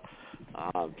 So,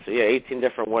 yeah, 18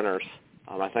 different winners.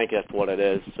 I think that's what it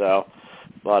is. So,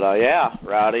 but yeah,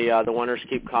 Rowdy, the winners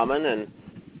keep coming, and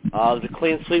it was a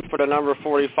clean sweep for the number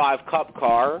 45 Cup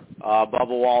car. Bubba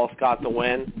Wallace got the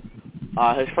win.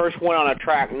 His first win on a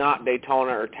track not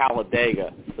Daytona or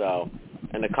Talladega, so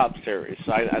in the Cup Series.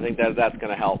 So I think that's going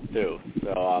to help too.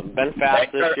 So been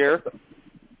fast this year.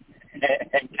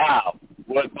 And Kyle,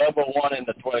 would Bubba won in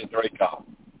the 23 car?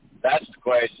 That's the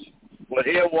question. Would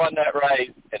he have won that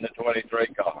race in the 23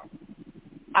 car?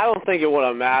 I don't think it would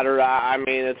have mattered. I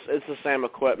mean, it's the same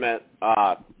equipment.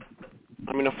 I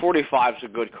mean, the 45 is a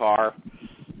good car,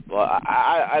 but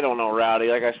I don't know, Rowdy.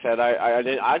 Like I said, I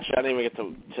didn't even get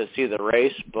to see the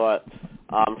race, but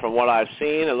from what I've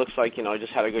seen, it looks like he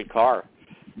just had a good car.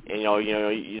 And,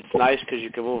 it's nice because you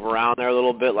can move around there a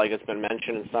little bit, like it's been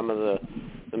mentioned in some of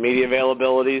the media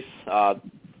availabilities.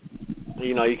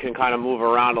 You can kind of move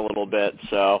around a little bit.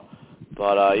 So,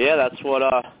 but yeah, that's what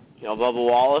Bubba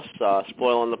Wallace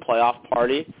spoiling the playoff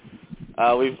party.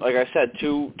 We've, like I said,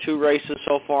 two races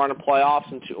so far in the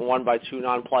playoffs, and won by 2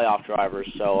 non-playoff drivers.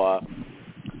 So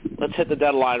let's hit the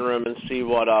deadline room and see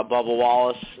what Bubba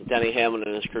Wallace, Denny Hamlin,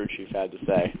 and his crew chief had to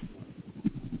say.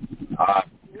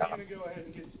 We're going to go ahead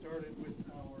and get started with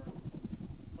our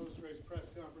post-race press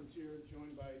conference here,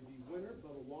 joined by the winner,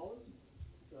 Bubba Wallace,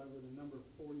 driver of the number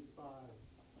 45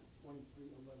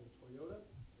 2311 Toyota.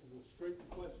 We'll go straight to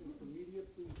questions from media.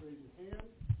 Please raise your hand.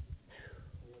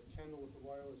 We have Kendall with the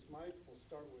wireless mic. We'll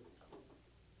start with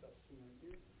Dustin right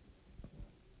here.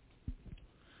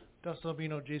 Dustin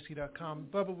Albino,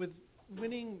 JC.com. Bubba, with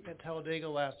winning at Talladega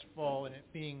last fall and it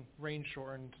being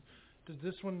rain-shortened, does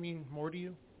this one mean more to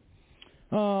you?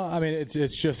 I mean,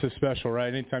 it's just as special,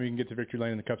 right? Anytime you can get to victory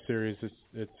lane in the Cup Series,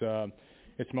 it's a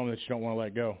moment that you don't want to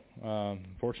let go.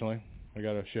 Unfortunately, we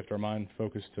got to shift our mind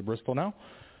focus to Bristol now,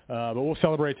 but we'll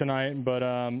celebrate tonight. But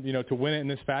to win it in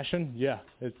this fashion, yeah,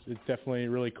 it's definitely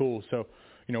really cool. So,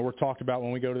 we're talked about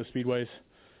when we go to the speedways,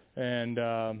 and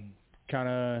kind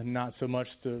of not so much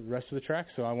the rest of the track.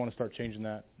 So I want to start changing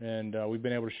that, and we've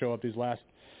been able to show up these last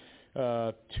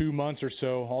 2 months or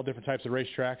so, all different types of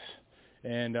racetracks,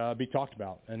 and be talked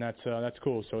about, and that's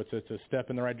cool. So it's a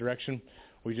step in the right direction.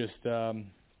 We just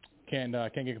can't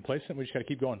get complacent. We just got to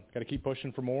keep going. Got to keep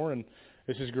pushing for more, and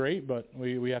this is great, but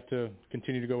we have to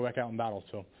continue to go back out and battle.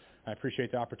 So I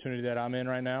appreciate the opportunity that I'm in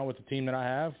right now with the team that I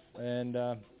have, and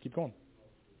keep going.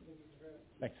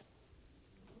 Thanks.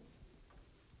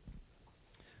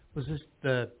 Was this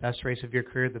the best race of your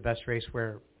career, the best race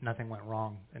where nothing went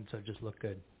wrong and so it just looked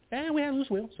good? And we had a loose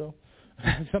wheel, so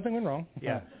something went wrong.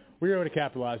 Yeah. We were able to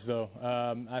capitalize, though.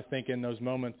 I think in those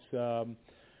moments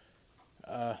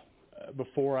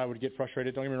before I would get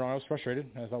frustrated. Don't get me wrong, I was frustrated.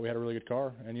 I thought we had a really good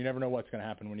car, and you never know what's going to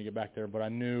happen when you get back there. But I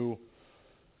knew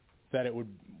that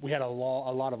we had a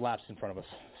lot of laps in front of us.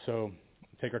 So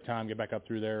take our time, get back up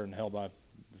through there, and held by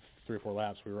 3 or 4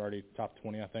 laps. We were already top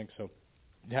 20, I think. So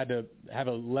you had to have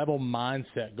a level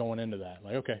mindset going into that.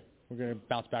 Like, okay, we're going to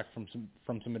bounce back from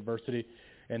some adversity.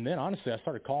 And then, honestly, I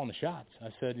started calling the shots. I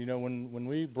said, when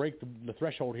we break the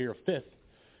threshold here of 5th,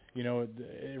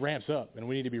 it ramps up, and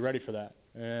we need to be ready for that.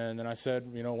 And then I said,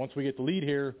 once we get the lead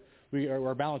here,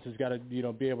 our balance has got to,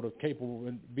 be able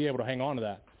to hang on to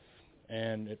that.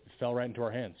 And it fell right into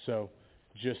our hands. So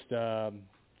just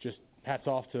hats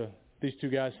off to these 2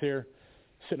 guys here,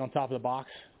 sitting on top of the box,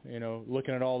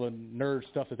 looking at all the nerd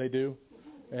stuff that they do,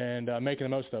 and making the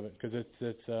most of it, because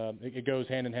it goes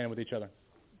hand in hand with each other.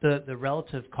 The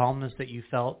relative calmness that you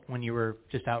felt when you were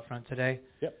just out front today.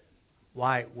 Yep.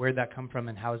 Why? Where'd that come from,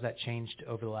 and how has that changed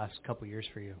over the last couple of years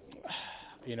for you?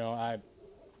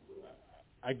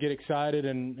 I get excited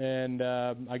and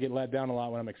I get let down a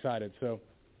lot when I'm excited. So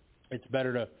it's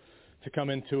better to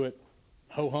come into it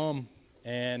ho hum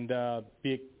and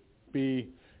be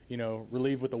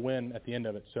relieved with a win at the end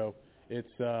of it. So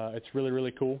it's really,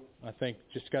 really cool. I think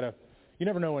just gotta. You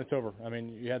never know when it's over. I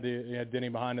mean, you had Denny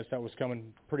behind us that was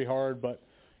coming pretty hard, but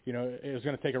it was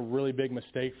going to take a really big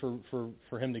mistake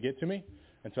for him to get to me,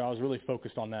 and so I was really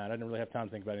focused on that. I didn't really have time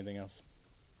to think about anything else.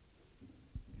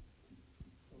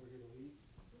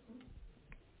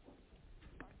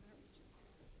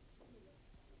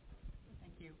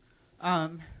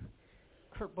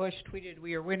 Kurt Busch tweeted,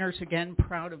 "We are winners again.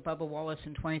 Proud of Bubba Wallace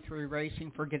and 23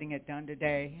 Racing for getting it done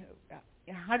today."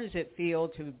 How does it feel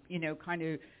to, kind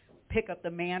of pick up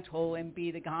the mantle and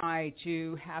be the guy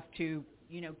to have to,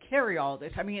 carry all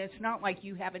this? I mean, it's not like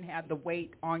you haven't had the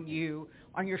weight on your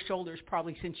shoulders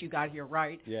probably since you got here,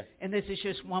 right? Yeah. And this is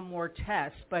just one more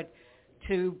test, but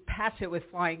to pass it with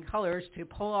flying colors, to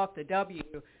pull off the W,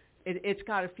 it's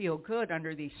got to feel good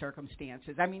under these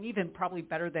circumstances. I mean, even probably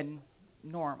better than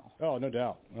normal. Oh, no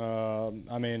doubt.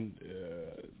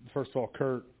 First of all,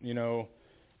 Kurt,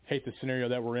 hate the scenario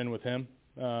that we're in with him,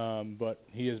 but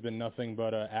he has been nothing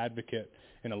but an advocate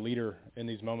and a leader in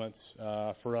these moments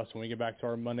for us. When we get back to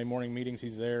our Monday morning meetings,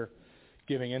 he's there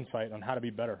giving insight on how to be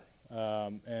better,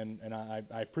 and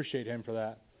I appreciate him for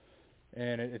that.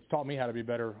 And it's taught me how to be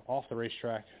better off the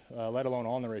racetrack, let alone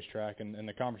on the racetrack. And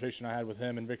the conversation I had with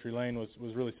him in Victory Lane was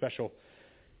really special.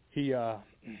 He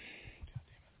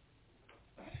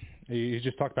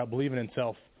just talked about believing in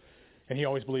himself, and he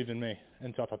always believed in me.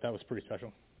 And so I thought that was pretty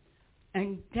special.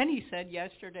 And Denny said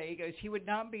yesterday, he goes, he would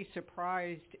not be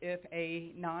surprised if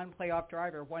a non-playoff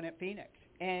driver won at Phoenix.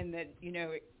 And that,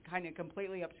 it kind of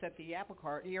completely upset the apple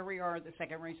cart. Here we are at the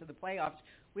second race of the playoffs.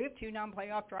 We have two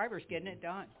non-playoff drivers getting it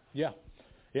done. Yeah.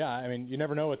 I mean, you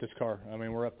never know with this car. I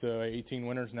mean, we're up to 18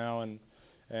 winners now,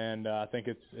 and I think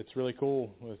it's really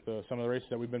cool with some of the races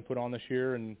that we've been put on this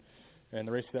year and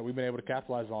the races that we've been able to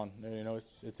capitalize on.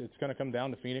 It's going to come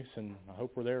down to Phoenix, and I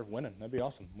hope we're there winning. That'd be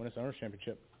awesome. Win us Owners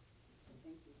Championship.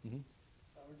 We'll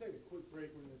take a quick break.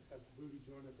 We're going to have Booty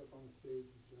join us up on the stage.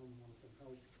 If you want some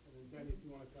help. And then, Denny, if you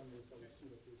want to come to us, I'll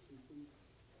see up here, please.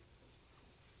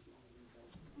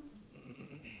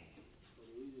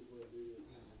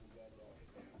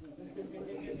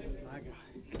 My God.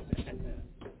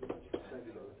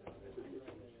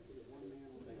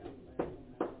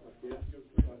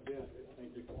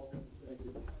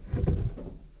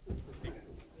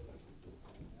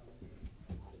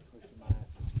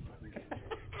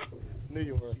 Knew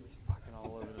you were. Fucking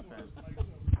all over the fence.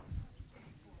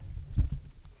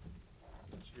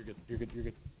 You're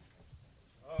good.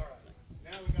 All right.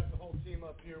 Now we got the whole team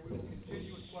up here. We will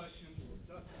continue with questions with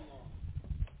Dustin Long.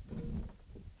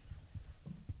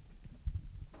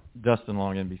 Dustin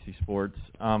Long, NBC Sports.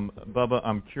 Bubba,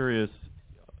 I'm curious,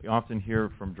 you often hear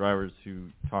from drivers who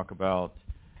talk about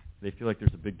they feel like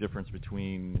there's a big difference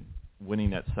between winning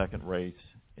that second race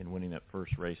and winning that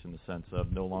first race in the sense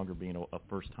of no longer being a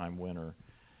first-time winner.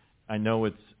 I know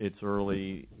it's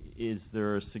early. Is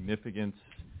there a significance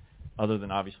other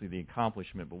than obviously the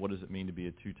accomplishment, but what does it mean to be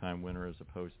a two-time winner as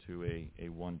opposed to a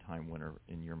one-time winner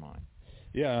in your mind?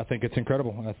 Yeah, I think it's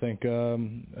incredible. I think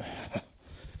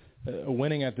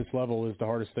winning at this level is the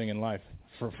hardest thing in life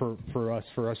for us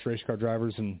race car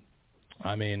drivers. And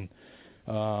I mean,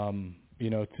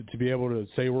 to be able to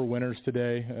say we're winners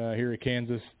today here at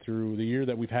Kansas through the year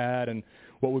that we've had and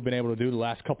what we've been able to do the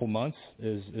last couple months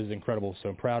is incredible. So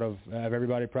I'm proud of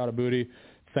everybody, proud of Booty,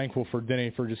 thankful for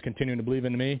Denny for just continuing to believe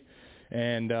in me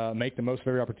and make the most of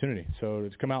every opportunity. So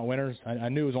to come out winners, I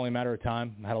knew it was only a matter of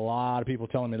time. I had a lot of people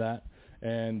telling me that.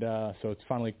 And so it's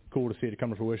finally cool to see it come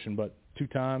to fruition. But 2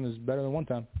 times is better than 1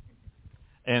 time.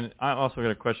 And I also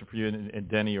got a question for you, and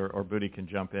Denny or Booty can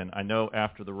jump in. I know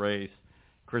after the race,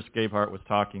 Chris Gabehart was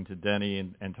talking to Denny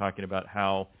and talking about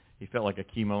how he felt like a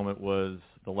key moment was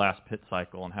the last pit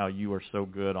cycle and how you were so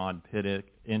good on pit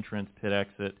entrance, pit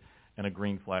exit, and a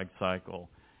green flag cycle.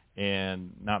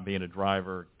 And not being a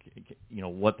driver,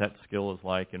 what that skill is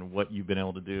like and what you've been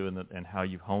able to do and how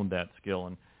you've honed that skill.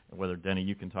 And whether, Denny,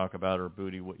 you can talk about or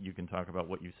Booty, what you can talk about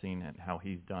what you've seen and how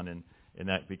he's done in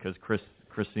that, because Chris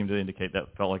seemed to indicate that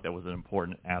felt like that was an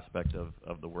important aspect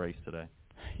of the race today.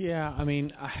 Yeah, I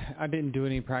mean, I didn't do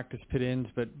any practice pit-ins,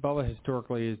 but Bubba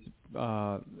historically is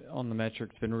on the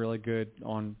metrics been really good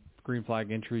on green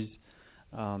flag entries.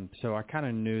 So I kind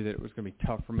of knew that it was going to be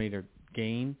tough for me to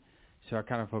gain. So I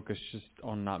kind of focused just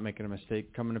on not making a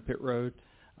mistake coming to pit road.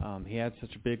 He had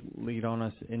such a big lead on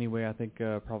us anyway, I think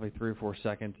probably 3 or 4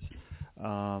 seconds.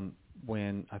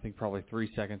 Probably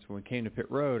 3 seconds when we came to pit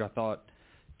road, I thought,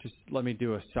 just let me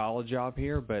do a solid job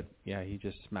here. But, yeah, he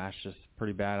just smashed us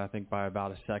pretty bad, I think, by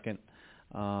about a second.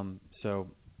 And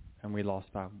we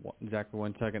lost by exactly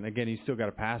 1 second. Again, you still got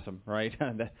to pass him, right?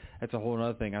 That's a whole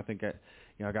other thing. I think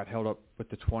I got held up with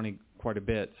the 20 quite a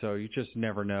bit. So you just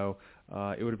never know.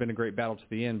 It would have been a great battle to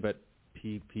the end, but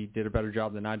he did a better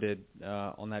job than I did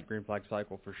on that green flag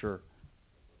cycle for sure.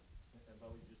 And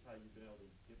Bobby, just how you've been able to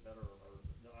get better, or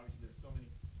obviously there's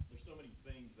so many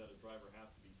things that a driver has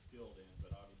to be skilled in,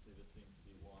 but obviously this seems to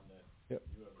be one that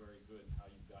you are very good in how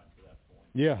you've gotten to that point.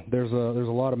 Yeah, there's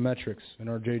a lot of metrics in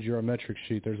our JGR metrics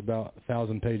sheet. There's about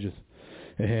 1,000 pages,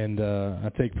 And I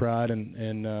take pride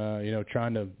in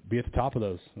trying to be at the top of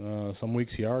those. Some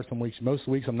weeks you are, most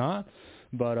weeks I'm not.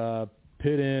 But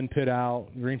pit in, pit out,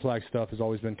 green flag stuff has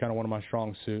always been kind of one of my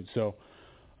strong suits. So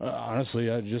honestly,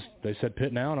 they said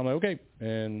pit now, and I'm like, okay,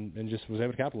 and just was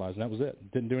able to capitalize, and that was it.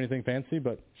 Didn't do anything fancy,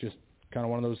 but just kind of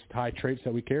one of those high traits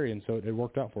that we carry, and so it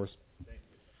worked out for us.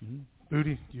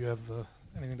 Booty, do you have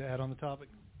anything to add on the topic?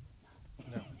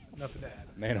 No, nothing to add.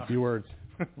 Man, a few words.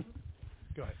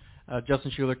 Go ahead.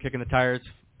 Justin Schuler kicking the tires.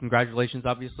 Congratulations,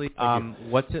 obviously. Thank you.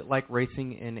 What's it like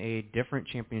racing in a different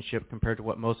championship compared to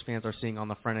what most fans are seeing on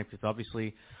the front end? Because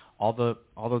obviously, all the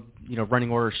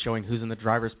running orders showing who's in the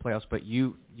drivers' playoffs. But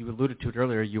you alluded to it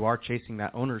earlier. You are chasing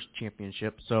that owners'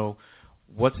 championship. So,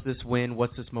 what's this win?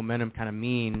 What's this momentum kind of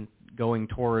mean going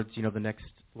towards the next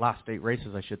last 8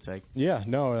 races, I should say? Yeah,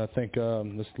 no, I think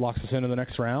this locks us into the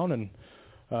next round, and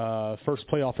first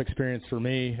playoff experience for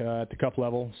me at the Cup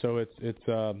level. So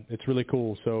it's really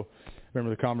cool. So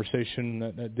remember the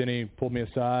conversation that Denny pulled me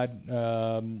aside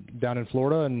down in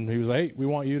Florida, and he was like, "Hey, we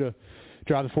want you to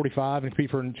drive the 45 and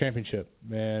compete for a championship,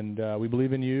 and we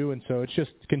believe in you." And so it's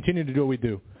just continue to do what we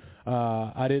do.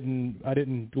 I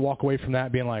didn't walk away from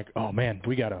that being like, "Oh man,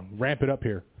 we got to ramp it up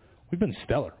here." We've been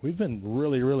stellar. We've been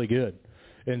really, really good.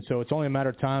 And so it's only a matter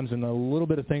of times and a little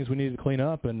bit of things we needed to clean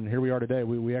up, and here we are today.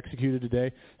 We executed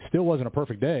today. Still wasn't a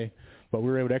perfect day, but we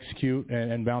were able to execute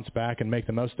and bounce back and make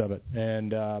the most of it.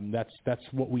 And that's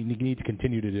what we need to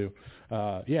continue to do.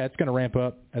 Yeah, it's going to ramp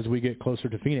up as we get closer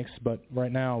to Phoenix, but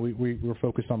right now we're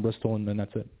focused on Bristol, and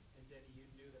that's it.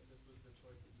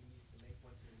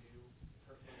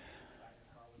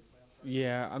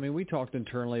 Yeah, I mean, we talked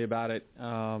internally about it,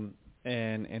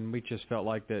 and we just felt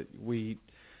like that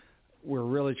we're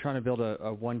really trying to build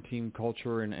a one-team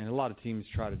culture, and a lot of teams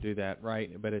try to do that,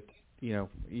 right? But it's,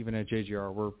 even at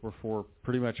JGR, we're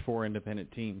pretty much 4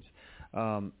 independent teams.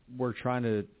 We're trying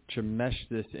to mesh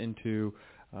this into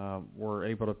we're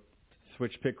able to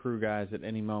switch pit crew guys at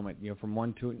any moment, from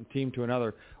one team to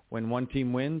another. When one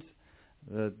team wins,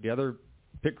 the other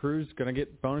pit crew's going to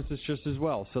get bonuses just as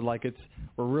well. So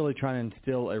we're really trying to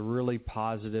instill a really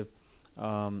positive,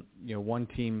 one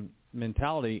team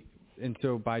mentality. And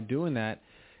so by doing that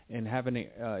and having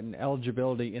an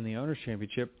eligibility in the Owners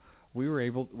Championship, we're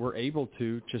able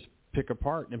to just pick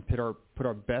apart and put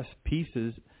our best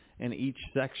pieces in each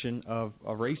section of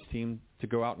a race team to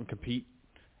go out and compete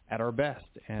at our best.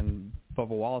 And Bubba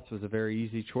Wallace was a very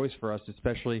easy choice for us,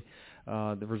 especially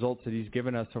the results that he's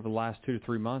given us over the last 2 to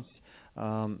 3 months.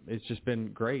 It's just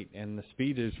been great, and the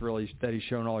speed is really that he's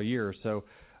shown all year. So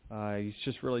he's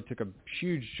just really took a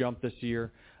huge jump this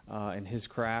year in his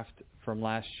craft from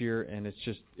last year, and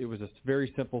it was a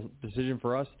very simple decision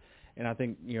for us. And I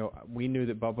think we knew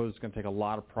that Bubba was going to take a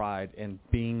lot of pride in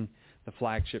being the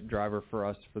flagship driver for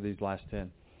us for these last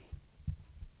 10.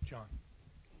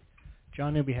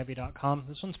 John, newbieheavy.com.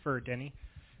 This one's for Denny.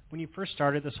 When you first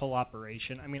started this whole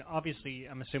operation, I mean, obviously,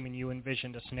 I'm assuming you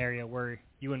envisioned a scenario where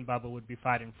you and Bubba would be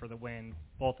fighting for the win,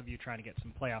 both of you trying to get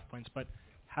some playoff points. But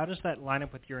how does that line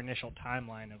up with your initial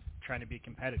timeline of trying to be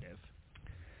competitive?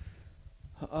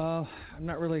 I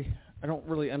don't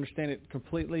really understand it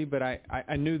completely, but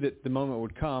I knew that the moment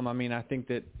would come. I mean, I think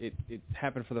that it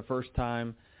happened for the first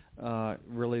time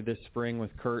really this spring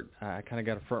with Kurt. I kind of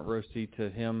got a front row seat to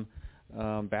him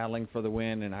battling for the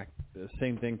win, and the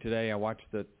same thing today. I watched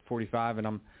the 45, and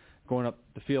I'm going up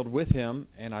the field with him,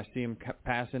 and I see him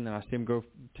passing, and I see him go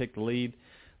take the lead.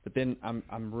 But then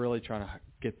I'm really trying to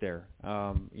get there.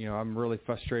 I'm really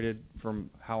frustrated from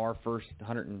how our first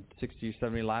 160 or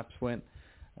 70 laps went.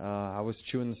 I was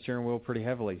chewing the steering wheel pretty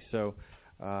heavily, so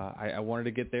I wanted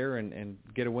to get there and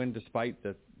get a win despite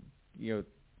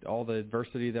all the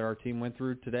adversity that our team went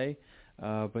through today.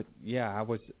 But yeah,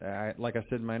 like I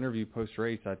said in my interview post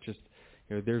race,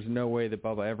 there's no way that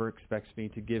Bubba ever expects me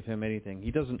to give him anything.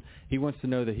 He wants to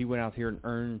know that he went out here and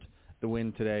earned the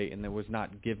win today, and that was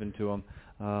not given to him.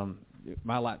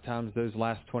 My lap times, those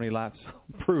last 20 laps,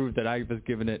 proved that I was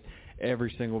giving it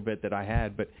every single bit that I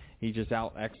had, but he just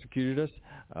out-executed us,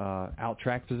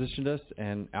 out-track positioned us,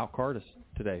 and out-carred us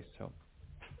today. So,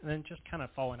 and then just kind of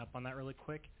following up on that really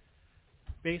quick,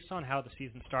 based on how the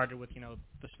season started with,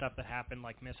 the stuff that happened,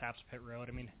 like mishaps pit road,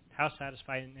 I mean, how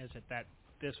satisfying is it that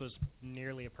this was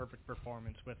nearly a perfect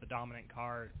performance with a dominant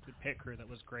car, the pit crew that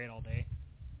was great all day?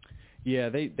 Yeah,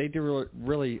 they did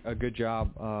really a good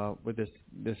job with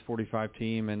this 45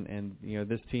 team, and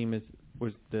this team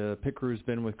was the pit crew's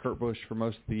been with Kurt Busch for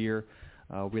most of the year.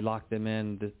 We locked them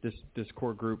in this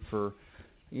core group for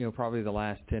probably the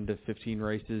last 10 to 15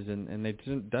 races, and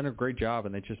they've done a great job,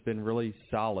 and they've just been really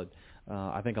solid.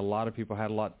 I think a lot of people had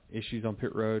a lot of issues on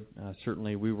pit road.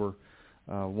 Certainly we were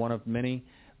one of many.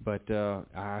 But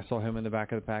I saw him in the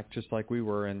back of the pack just like we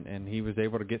were, and he was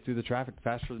able to get through the traffic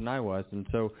faster than I was. And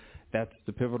so that's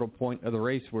the pivotal point of the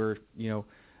race where,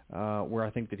 where I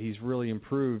think that he's really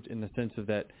improved in the sense of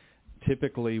that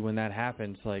typically when that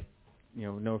happens, like,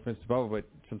 no offense to Bubba, but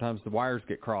sometimes the wires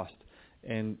get crossed.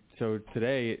 And so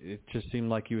today it just seemed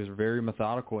like he was very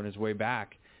methodical in his way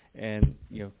back. And,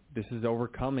 this is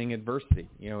overcoming adversity.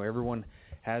 Everyone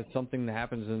has something that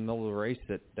happens in the middle of the race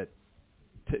that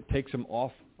takes them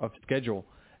off of schedule.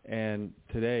 And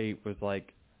today was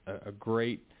like a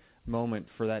great moment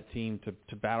for that team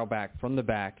to battle back from the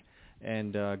back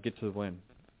and get to the win.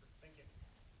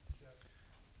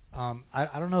 I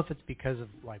don't know if it's because of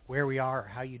like where we are or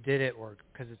how you did it or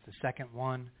because it's the second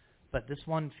one, but this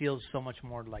one feels so much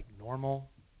more like normal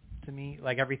to me,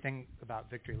 like everything about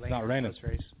Victory Lane. Not raining.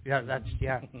 Race. Yeah,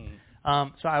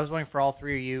 so I was wondering for all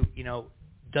three of you,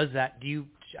 do you,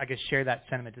 I guess, share that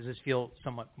sentiment? Does this feel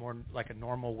somewhat more like a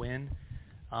normal win?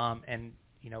 And,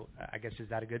 I guess, is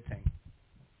that a good thing?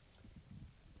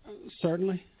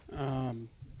 Certainly. I'm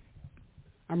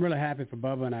really happy for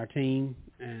Bubba and our team,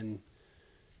 and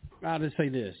I'll just say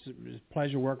this. It was a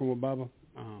pleasure working with Bubba.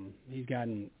 He's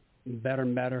gotten better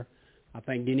and better. I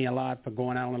thank Denny a lot for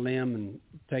going out on a limb and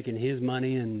taking his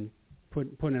money and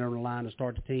putting it on the line to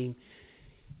start the team.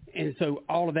 And so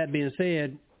all of that being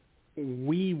said,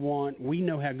 we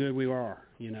know how good we are.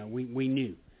 We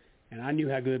knew. And I knew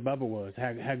how good Bubba was,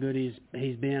 how good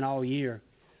he's been all year.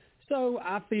 So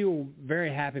I feel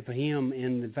very happy for him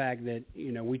in the fact that,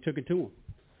 we took it to him.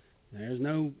 There's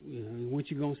no,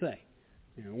 what you going to say?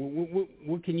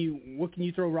 What can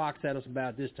you throw rocks at us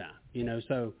about this time?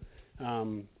 So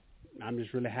I'm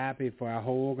just really happy for our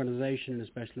whole organization and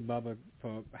especially Bubba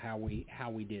for how we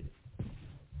did it.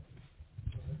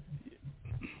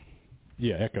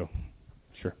 Yeah, echo.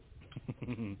 Sure.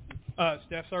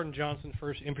 Staff Sergeant Johnson,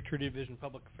 1st Infantry Division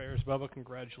Public Affairs. Bubba,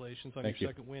 congratulations on your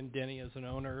second win. Denny as an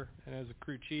owner and as a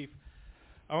crew chief.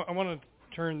 I want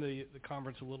to turn the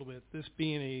conference a little bit. This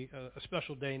being a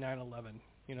special day, 9/11,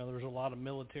 there's a lot of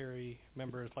military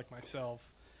members like myself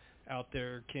out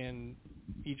there. Can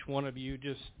each one of you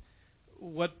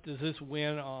what does this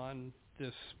win on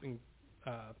this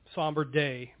somber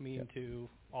day mean to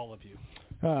all of you?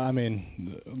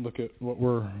 Look at what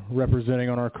we're representing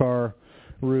on our car.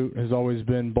 Route has always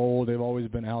been bold. They've always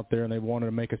been out there, and they've wanted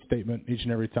to make a statement each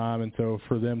and every time. And so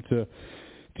for them to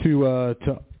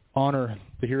honor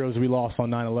the heroes we lost on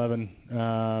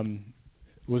 9/11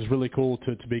 was really cool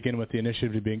to begin with, the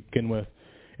initiative to begin with,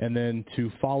 and then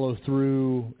to follow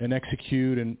through and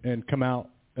execute and come out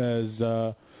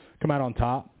on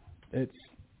top.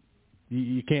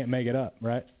 You can't make it up,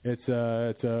 right? It's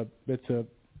a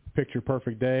picture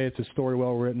perfect day. It's a story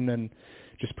well written, and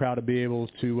just proud to be able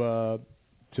to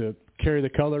carry the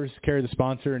colors, carry the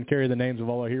sponsor, and carry the names of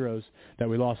all our heroes that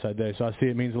we lost that day. So I see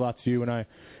it means a lot to you, and I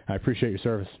appreciate your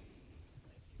service.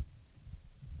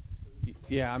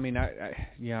 Yeah,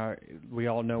 we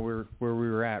all know where we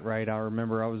were at, right? I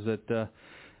remember I was at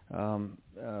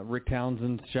Rick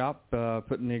Townsend's shop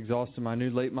putting the exhaust in my new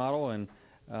late model, and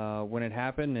when it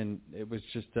happened, and it was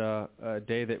just a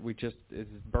day that is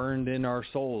burned in our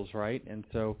souls, right? And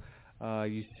so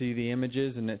you see the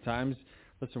images, and at times,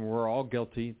 listen, we're all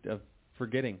guilty of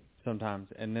forgetting sometimes.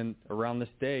 And then around this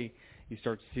day, you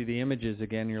start to see the images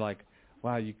again. You're like,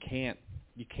 wow, you can't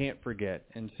forget.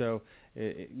 And so,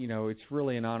 it's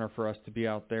really an honor for us to be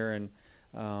out there and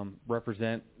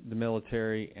represent the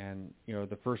military and,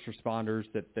 the first responders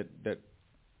that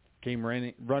came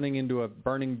running into a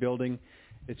burning building.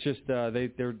 It's just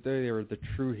they were the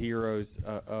true heroes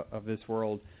of this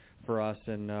world for us,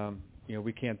 and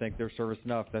we can't thank their service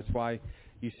enough. That's why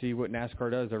you see what NASCAR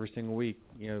does every single week,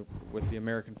 with the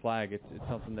American flag. It's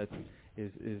something that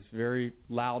is very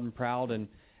loud and proud, and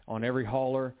on every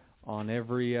hauler, on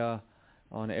every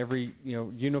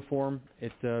uniform.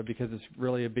 It's because it's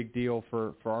really a big deal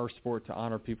for our sport to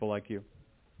honor people like you.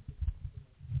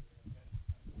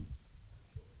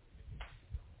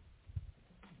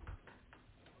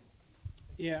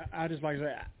 Yeah, I just like to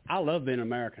say, I love being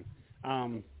American.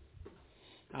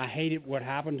 I hated what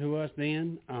happened to us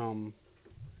then. I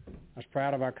was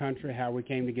proud of our country, how we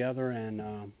came together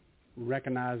and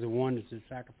recognized the ones that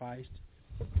sacrificed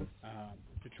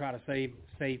to try to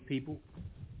save people.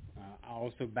 I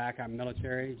also back our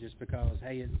military just because,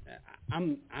 hey,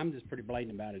 I'm just pretty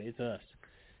blatant about it. It's us.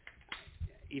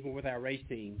 Even with our race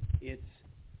team,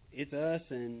 it's us,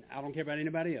 and I don't care about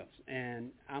anybody else.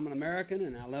 And I'm an American,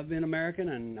 and I love being American,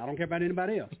 and I don't care about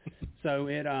anybody else. So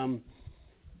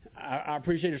I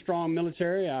appreciate a strong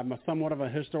military. I'm somewhat of a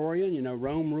historian.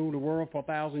 Rome ruled the world for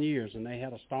 1,000 years, and they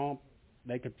had a stomp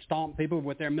they could stomp people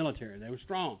with their military. They were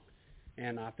strong.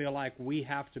 And I feel like we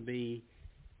have to be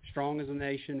strong as a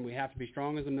nation. We have to be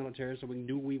strong as a military so we can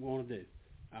do what we want to do.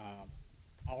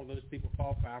 All of those people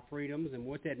fought for our freedoms, and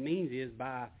what that means is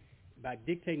by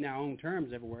dictating our own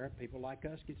terms everywhere, people like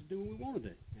us get to do what we want to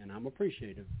do, and I'm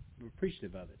appreciative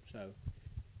of it. So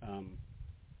I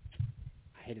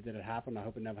hated that it happened. I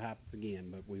hope it never happens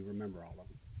again, but we remember all of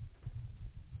them.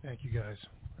 Thank you, guys.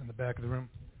 In the back of the room.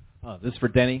 This is for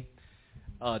Denny.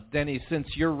 Denny, since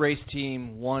your race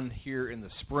team won here in the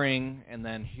spring and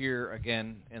then here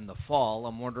again in the fall,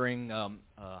 I'm wondering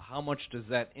how much does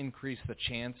that increase the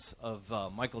chance of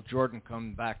Michael Jordan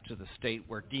coming back to the state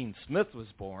where Dean Smith was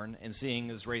born and seeing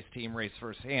his race team race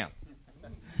firsthand?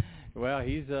 Well,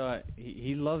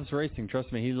 he loves racing.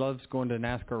 Trust me, he loves going to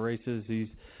NASCAR races. He's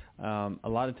a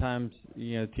lot of times,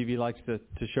 TV likes to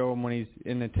show him when he's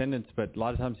in attendance, but a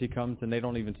lot of times he comes and they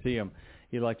don't even see him.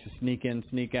 He likes to sneak in,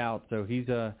 sneak out. So he's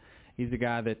a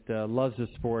guy that loves the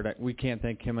sport. We can't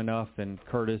thank him enough, and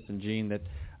Curtis and Gene that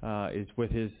is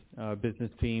with his business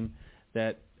team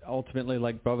that ultimately,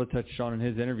 like Bubba touched on in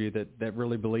his interview, that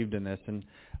really believed in this. And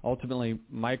ultimately,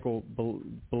 Michael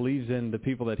believes in the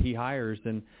people that he hires.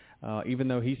 And even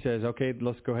though he says, okay,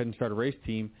 let's go ahead and start a race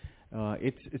team,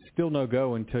 it's still no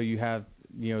go until you have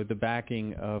the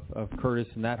backing of Curtis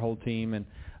and that whole team. And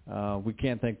we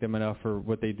can't thank them enough for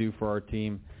what they do for our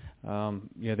team.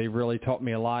 They really taught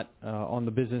me a lot on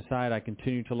the business side. I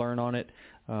continue to learn on it.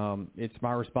 It's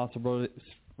my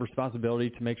responsibility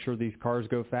to make sure these cars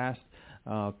go fast,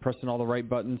 pressing all the right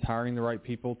buttons, hiring the right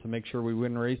people to make sure we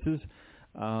win races.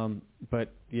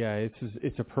 But yeah,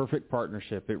 it's a perfect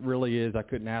partnership. It really is. I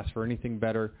couldn't ask for anything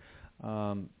better.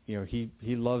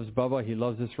 He loves Bubba. He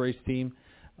loves this race team.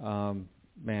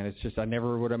 Man, it's just I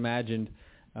never would have imagined.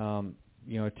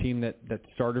 A team that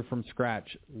started from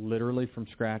scratch, literally from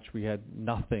scratch. We had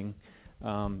nothing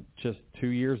just 2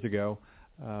 years ago.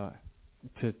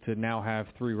 To now have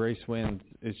 3 race wins,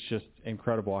 it's just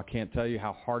incredible. I can't tell you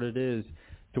how hard it is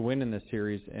to win in this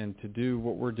series, and to do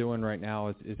what we're doing right now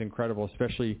is incredible,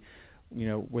 especially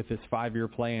with this 5-year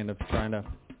plan of trying to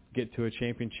get to a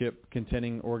championship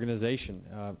contending organization.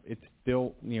 It's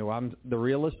still, I'm the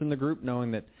realist in the group, knowing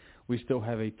that we still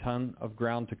have a ton of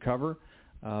ground to cover.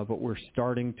 But we're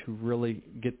starting to really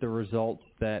get the results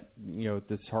that,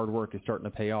 this hard work is starting to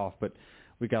pay off. But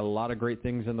we got a lot of great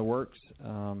things in the works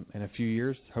in a few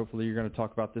years. Hopefully you're going to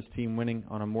talk about this team winning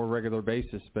on a more regular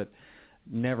basis. But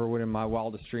never would in my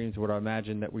wildest dreams would I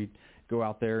imagine that we'd go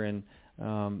out there and,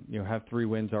 have 3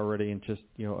 wins already in just,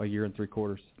 a year and 3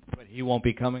 quarters. But he won't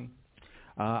be coming?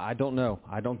 I don't know.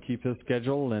 I don't keep his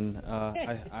schedule, and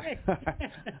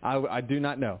I do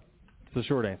not know. It's the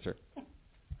short answer.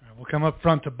 We'll come up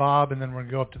front to Bob, and then we're going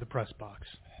to go up to the press box.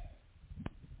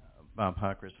 Bob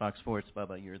Huckers, Fox Sports.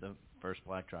 Bubba, you're the first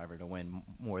black driver to win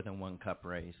more than one Cup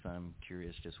race. I'm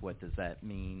curious, just what does that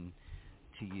mean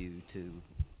to you to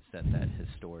set that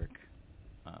historic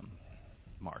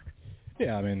mark?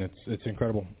 Yeah, I mean, it's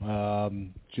incredible.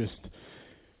 Just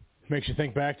makes you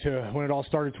think back to when it all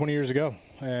started 20 years ago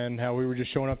and how we were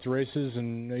just showing up to races,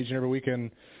 and each and every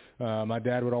weekend my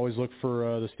dad would always look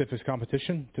for the stiffest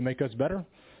competition to make us better.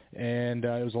 And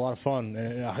it was a lot of fun.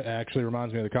 And it actually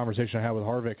reminds me of the conversation I had with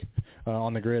Harvick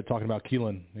on the grid talking about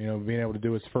Keelan, being able to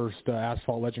do his first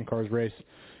Asphalt Legend Cars race,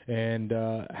 and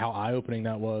how eye-opening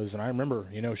that was. And I remember,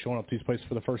 showing up to these places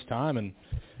for the first time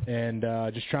and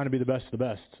just trying to be the best of the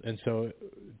best. And so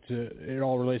it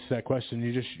all relates to that question.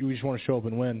 You just want to show up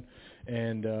and win.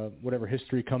 And whatever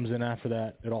history comes in after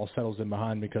that, it all settles in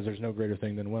behind, because there's no greater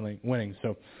thing than winning.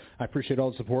 So I appreciate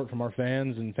all the support from our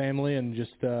fans and family, and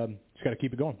just got to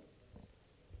keep it going.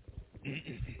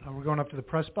 We're going up to the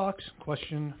press box.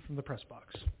 Question from the press box.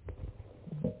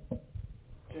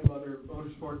 Jim Leather,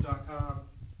 Motorsport.com.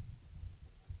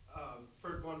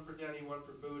 One for Denny, one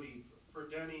for Booty. For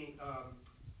Denny,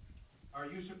 are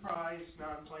you surprised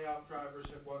non-playoff drivers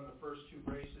have won the first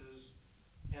 2 races?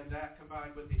 And that,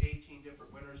 combined with the 18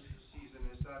 different winners this season,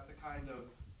 is that the kind of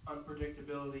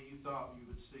unpredictability you thought you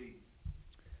would see?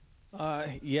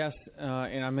 Yes,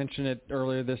 and I mentioned it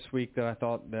earlier this week that I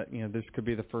thought that this could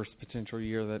be the first potential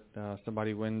year that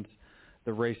somebody wins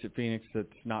the race at Phoenix that's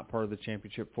not part of the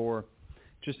championship 4.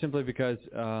 Just simply because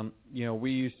when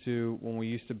we used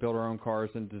to build our own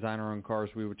cars and design our own cars,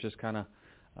 we would just kind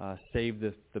of save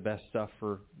the best stuff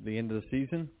for the end of the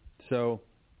season. So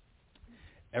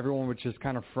everyone would just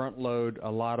kind of front load a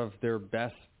lot of their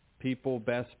best people,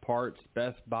 best parts,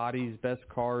 best bodies, best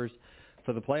cars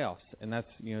for the playoffs. And that's,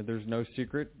 there's no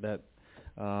secret that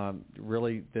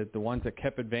really the ones that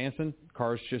kept advancing,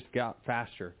 cars just got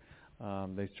faster.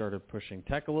 They started pushing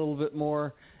tech a little bit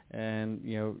more, and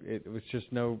it was just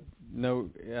it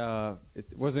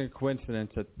wasn't a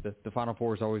coincidence that the Final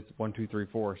Four is always 1, 2, 3,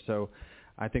 4. So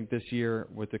I think this year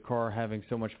with the car having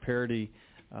so much parity,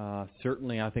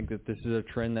 certainly I think that this is a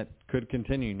trend that could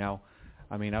continue. Now,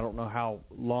 I mean, I don't know how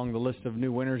long the list of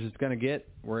new winners is going to get.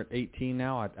 We're at 18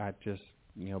 now. I just,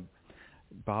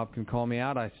 Bob can call me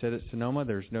out. I said at Sonoma,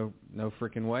 there's no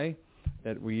freaking way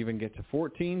that we even get to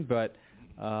 14. But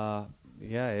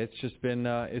it's just been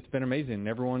amazing.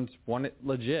 Everyone's won it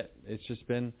legit. It's just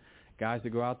been guys that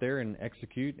go out there and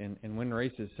execute and win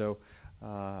races. So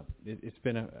it's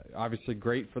been obviously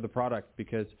great for the product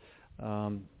because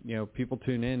people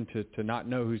tune in to not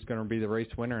know who's going to be the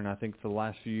race winner. And I think for the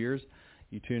last few years,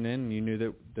 you tune in and you knew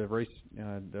that the race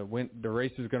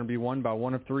is going to be won by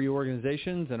one of 3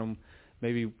 organizations and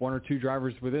maybe 1 or 2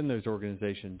 drivers within those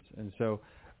organizations. And so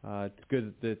it's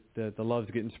good that the love's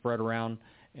getting spread around,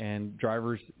 and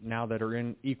drivers now that are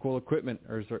in equal equipment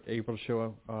are able to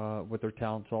show what their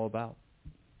talent's all about.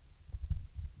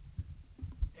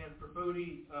 And for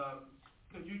Booty,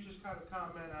 could you just kind of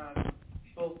comment on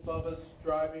both Bubba's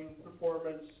driving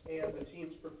performance and the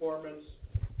team's performance,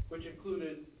 which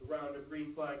included a round of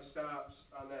green flag stops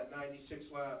on that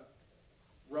 96-lap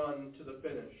run to the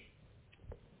finish?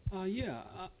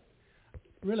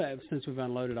 Really, since we've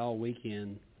unloaded all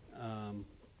weekend, as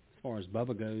far as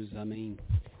Bubba goes, I mean,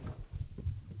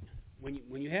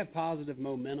 when you have positive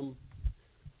momentum,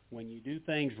 when you do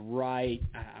things right,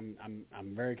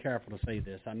 I'm very careful to say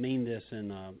this. I mean this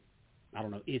in, I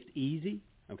don't know, it's easy.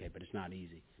 Okay, but it's not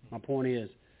easy. My point is,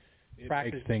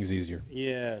 practice makes things easier.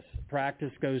 Yes,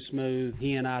 practice goes smooth.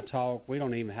 He and I talk. We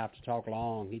don't even have to talk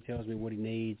long. He tells me what he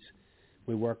needs.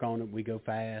 We work on it. We go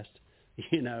fast.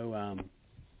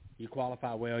 You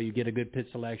qualify well. You get a good pit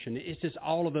selection. It's just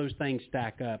all of those things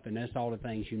stack up, and that's all the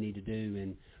things you need to do.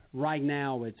 And right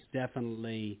now, it's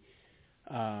definitely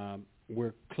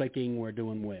we're clicking. We're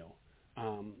doing well.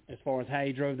 As far as how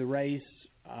he drove the race,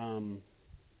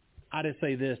 I just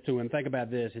say this to him. Think about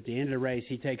this. At the end of the race,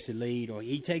 he takes the lead, or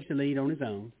he takes the lead on his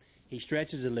own. He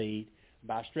stretches the lead.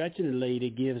 By stretching the lead,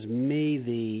 it gives me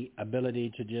the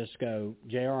ability to just go,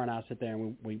 JR and I sit there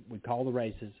and we call the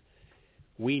races.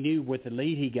 We knew with the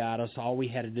lead he got us, all we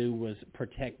had to do was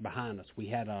protect behind us. We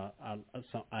had a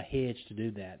hedge to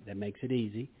do that. That makes it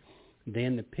easy.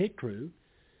 Then the pit crew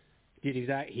did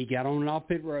exactly. He got on and off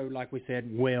pit road, like we said,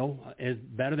 well, as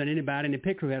better than anybody. And the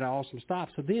pit crew had an awesome stop.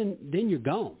 So then you're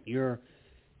gone. You're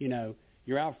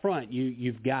out front.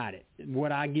 You've got it.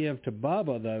 What I give to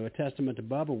Bubba, though, a testament to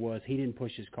Bubba, was he didn't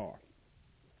push his car.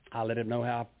 I let him know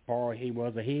how far he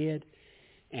was ahead,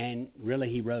 and really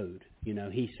he rode.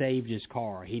 He saved his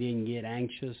car. He didn't get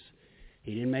anxious.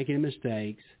 He didn't make any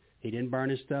mistakes. He didn't burn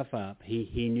his stuff up.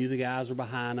 He knew the guys were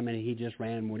behind him, and he just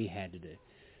ran what he had to do.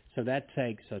 So that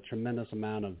takes a tremendous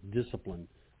amount of discipline,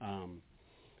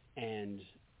 and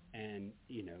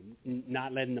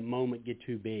not letting the moment get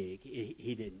too big.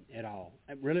 He didn't at all.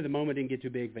 Really, the moment didn't get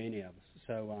too big for any of us.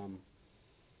 So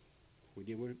we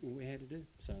did what we had to do.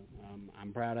 So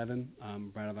I'm proud of him.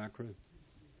 I'm proud of our crew.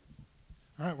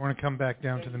 All right, we're going to come back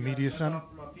down to the media center.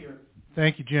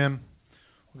 Thank you, Jim.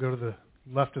 We'll go to the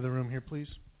left of the room here, please.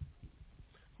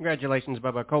 Congratulations,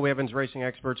 Bubba. Colby Evans, Racing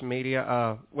Experts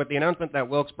Media. With the announcement that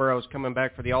Wilkesboro is coming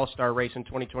back for the All-Star race in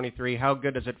 2023, how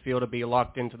good does it feel to be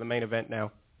locked into the main event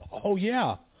now? Oh,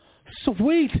 yeah.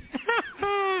 Sweet.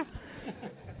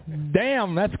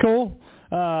 Damn, that's cool.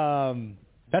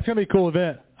 That's going to be a cool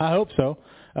event. I hope so.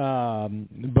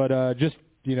 But just,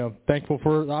 thankful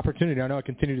for the opportunity. I know I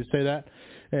continue to say that.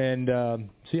 And, I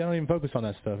don't even focus on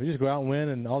that stuff. We just go out and win,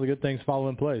 and all the good things follow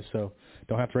in place. So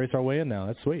don't have to race our way in now.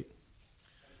 That's sweet.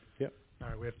 Yep. All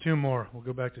right, we have 2 more. We'll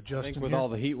go back to Justin. I think with here. all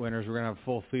the heat winners, we're going to have a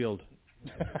full field.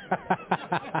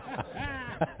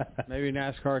 Maybe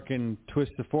NASCAR can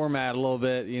twist the format a little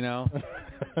bit,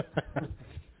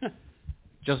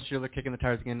 Justin Schuler kicking the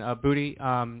tires again. Booty,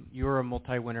 you were a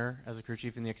multi-winner as a crew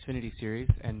chief in the Xfinity Series,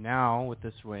 and now with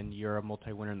this win, you're a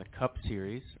multi-winner in the Cup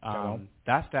Series.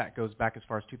 That stat goes back as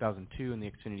far as 2002 in the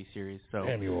Xfinity Series. So,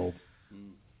 damn, you old.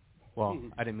 Well,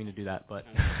 I didn't mean to do that, but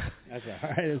that's all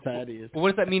right. That's how it is. What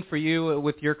does that mean for you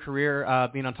with your career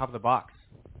being on top of the box?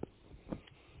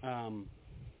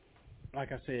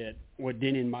 Like I said, what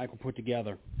Denny and Michael put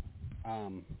together.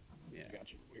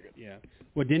 Yeah.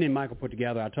 What Denny and Michael put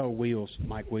together, I told Wheels,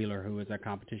 Mike Wheeler, who is our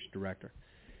competition director,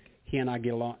 he and I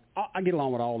get along. I get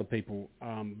along with all the people,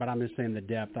 but I'm just saying the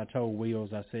depth. I told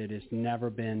Wheels, I said, it's never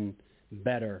been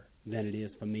better than it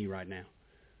is for me right now.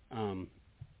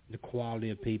 The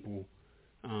quality of people.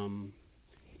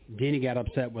 Denny got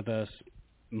upset with us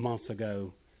months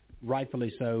ago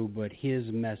rightfully so, but his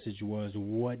message was,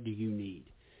 what do you need?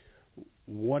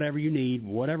 Whatever you need,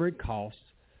 whatever it costs,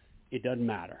 it doesn't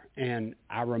matter. And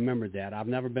I remember that. I've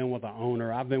never been with an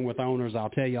owner. I've been with owners, I'll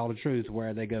tell you all the truth,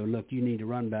 where they go, look, you need to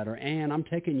run better, and I'm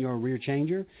taking your rear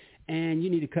changer, and you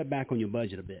need to cut back on your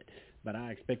budget a bit, but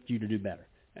I expect you to do better.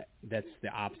 That's the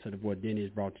opposite of what Denny has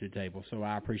brought to the table. So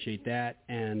I appreciate that.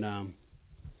 And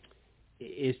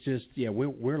it's just,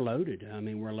 we're loaded. I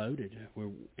mean, we're loaded.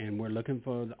 We're looking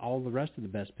for all the rest of the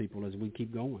best people as we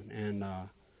keep going.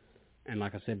 And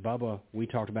like I said, Bubba, we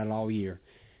talked about it all year.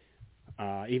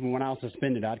 Even when I was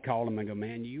suspended, I'd call him and go,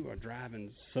 man, you are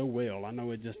driving so well. I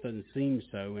know it just doesn't seem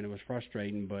so, and it was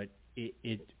frustrating, but we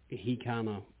kind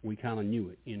of knew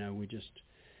it. You know, you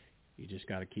just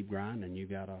got to keep grinding. You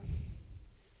got to,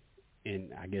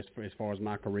 and I guess as far as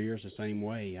my career, it's the same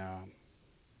way.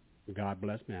 God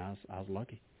bless me. I was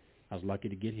lucky. I was lucky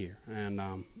to get here, and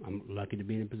I'm lucky to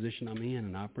be in the position I'm in,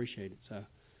 and I appreciate it. So,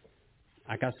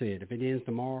 like I said, if it ends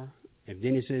tomorrow, if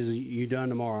Denny says you're done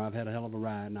tomorrow, I've had a hell of a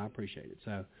ride, and I appreciate it.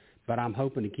 So, but I'm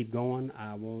hoping to keep going.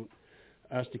 I want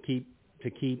us to keep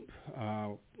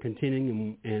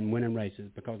continuing and winning races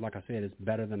because, like I said, it's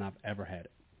better than I've ever had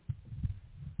it.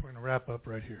 We're going to wrap up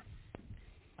right here.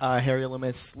 Harry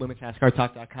Loomis,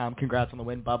 NASCARTalk.com. Congrats on the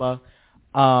win, Bubba.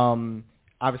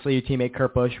 Obviously, your teammate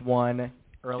Kurt Busch won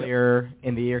earlier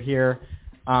in the year here,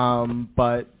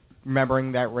 but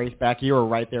remembering that race back, you were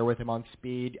right there with him on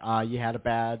speed. You had a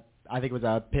bad, I think it was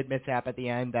a pit mishap at the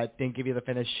end that didn't give you the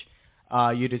finish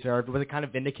you deserved. Was it kind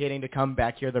of vindicating to come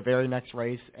back here the very next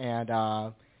race and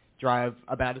drive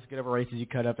about as good of a race as you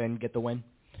could have and get the win?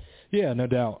 Yeah, no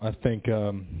doubt. I think,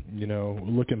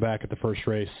 looking back at the first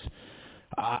race,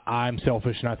 I'm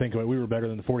selfish, and I think we were better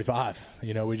than the 45.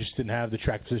 We just didn't have the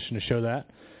track position to show that,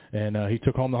 and he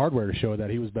took home the hardware to show that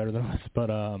he was better than us. But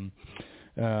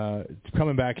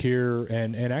coming back here,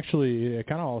 and actually it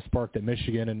kind of all sparked at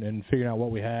Michigan and figuring out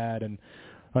what we had and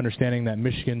understanding that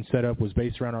Michigan setup was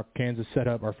based around our Kansas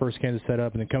setup, our first Kansas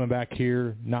setup, and then coming back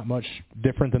here, not much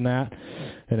different than that.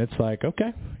 And it's like,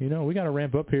 okay, we got to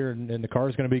ramp up here, and the car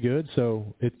is going to be good,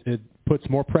 so it puts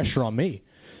more pressure on me.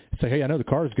 It's like, hey, I know the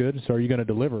car is good, so are you going to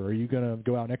deliver? Are you going to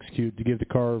go out and execute to give the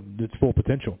car its full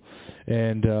potential?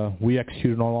 And we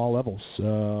executed on all levels,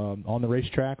 on the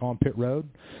racetrack, on pit road,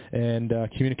 and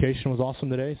communication was awesome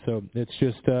today. So it's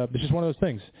just one of those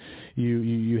things.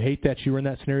 You hate that you were in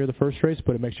that scenario the first race,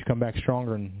 but it makes you come back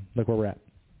stronger, and look where we're at.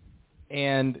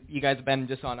 And you guys have been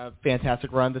just on a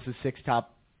fantastic run. This is 6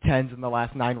 top 10s in the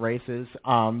last 9 races.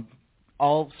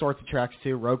 All sorts of tracks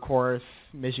too, road course,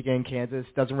 Michigan, Kansas,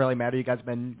 doesn't really matter. You guys have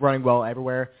been running well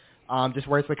everywhere. Just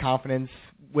where's the confidence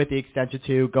with the extension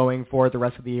too going for the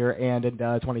rest of the year and in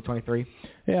 2023?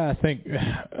 Yeah, I think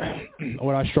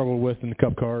what I struggled with in the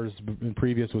Cup cars in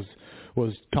previous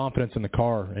was confidence in the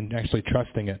car and actually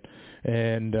trusting it.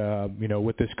 And,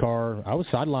 with this car, I was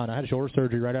sidelined. I had shoulder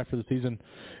surgery right after the season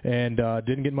and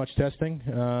didn't get much testing.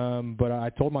 But I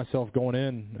told myself going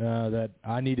in that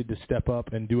I needed to step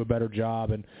up and do a better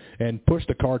job and push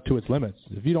the car to its limits.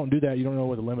 If you don't do that, you don't know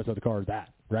where the limits of the car is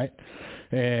at, right?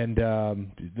 And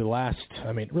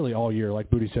really all year, like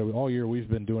Booty said, all year we've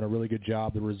been doing a really good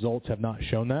job. The results have not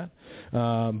shown that.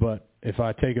 But if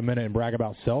I take a minute and brag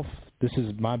about self, this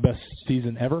is my best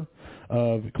season ever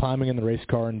of climbing in the race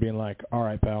car and being like, all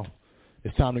right, pal,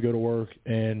 it's time to go to work,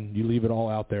 and you leave it all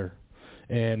out there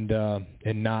and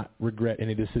not regret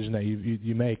any decision that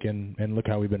you make, and look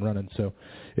how we've been running. So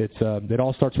it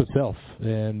all starts with self,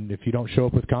 and if you don't show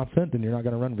up with confidence, then you're not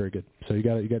going to run very good. So you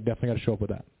definitely got to show up with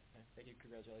that. Thank you.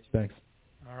 Congratulations. Thanks.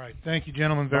 All right. Thank you,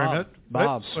 gentlemen, very much.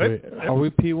 Bob, are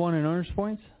we P1 in earners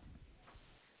points?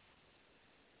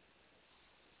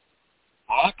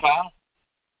 Hi, Kyle.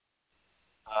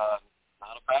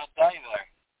 Not a bad day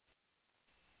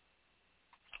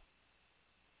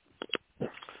there.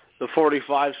 The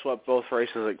 45 swept both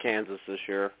races at Kansas this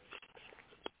year.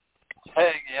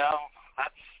 Hey,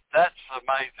 that's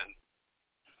amazing.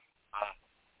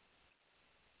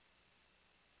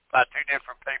 By 2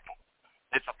 different people.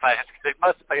 It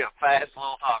must be a fast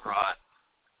little hot rod.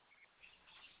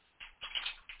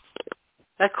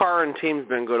 That car and team's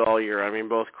been good all year. I mean,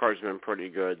 both cars have been pretty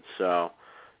good. So,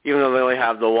 even though they only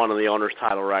have the one of the owner's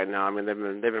title right now, I mean, they've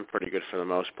been pretty good for the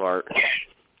most part.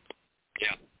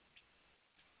 Yeah.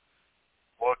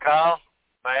 Well, Kyle,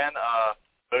 man,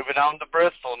 moving on to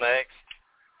Bristol next,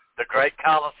 the Great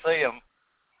Coliseum.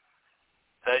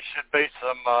 There should be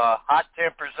some hot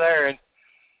tempers there, and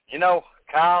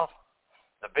Kyle,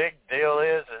 the big deal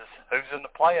is who's in the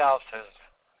playoffs is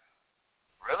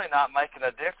really not making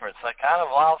a difference. They kind of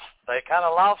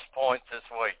lost points this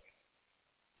week.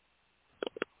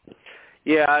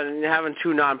 Yeah, and having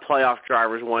two non-playoff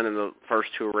drivers win in the first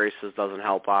two races doesn't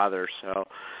help either, so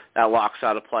that locks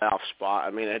out a playoff spot.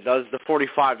 I mean, it does. The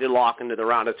 45 did lock into the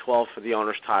round of 12 for the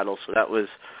owner's title, so that was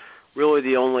really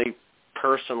the only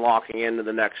person locking into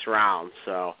the next round.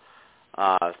 So,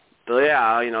 but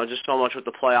yeah, just so much with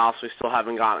the playoffs. We still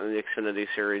haven't gotten the Xfinity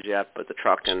Series yet, but the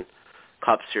Truck and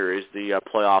Cup Series, the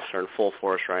playoffs are in full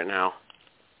force right now.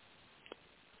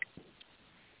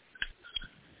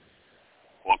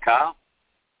 Well, Kyle,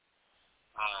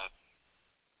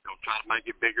 going to try to make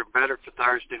it bigger and better for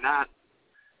Thursday night.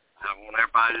 I want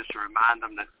everybody just to remind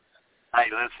them that, hey,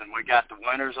 listen, we got the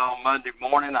winners on Monday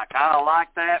morning. I kind of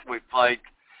like that. We played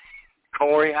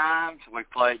Corey Himes. We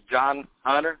played John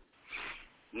Hunter,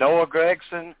 Noah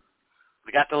Gregson.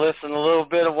 We got to listen a little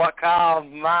bit of what Kyle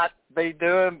might be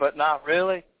doing, but not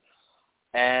really.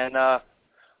 And Bubba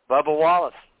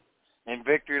Wallace in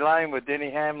Victory Lane with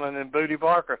Denny Hamlin and Booty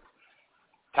Barker.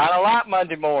 Kind of like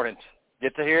Monday mornings.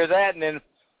 Get to hear that, and then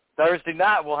Thursday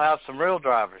night we'll have some real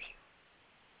drivers.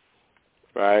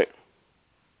 Right.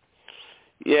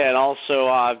 Yeah, and also,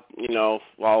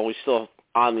 while we still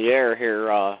on the air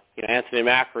here, Anthony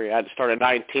Macri had to start at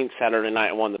 19th Saturday night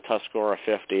and won the Tuscarora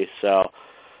 50. So,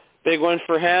 big win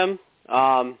for him.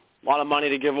 A lot of money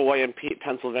to give away in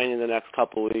Pennsylvania in the next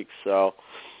couple of weeks. So,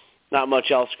 not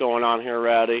much else going on here,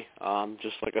 Rowdy.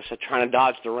 Just like I said, trying to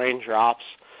dodge the raindrops.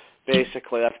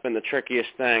 Basically, that's been the trickiest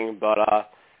thing. But,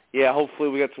 yeah, hopefully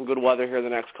we get some good weather here the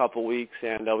next couple of weeks,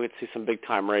 and we get to see some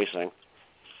big-time racing.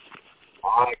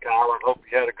 All right, Kyle, I hope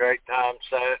you had a great time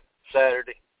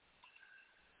Saturday.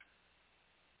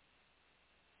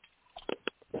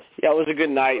 Yeah, it was a good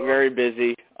night, very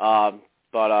busy. But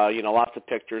lots of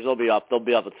pictures. They'll be up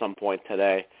at some point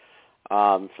today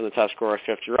from the Tuscarora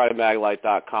 50.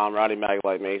 RowdyMaglite.com, Rowdy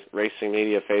Maglite Racing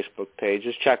Media Facebook page.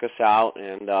 Just check us out,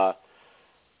 and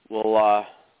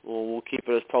we'll keep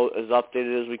it as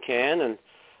updated as we can, and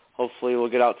hopefully we'll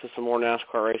get out to some more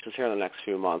NASCAR races here in the next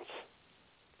few months.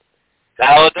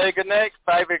 Talladega next,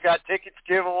 baby. Got tickets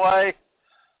giveaway.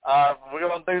 We're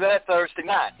going to do that Thursday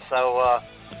night. So,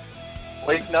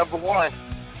 week number 1.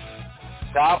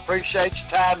 So I appreciate your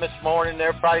time this morning.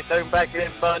 Everybody tune back in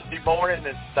Monday morning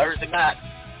and Thursday night,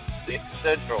 6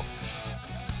 Central.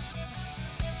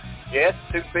 Yes,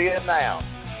 to be announced.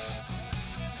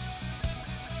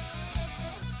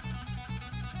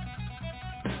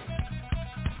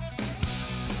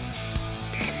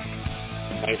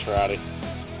 Thanks, Rowdy.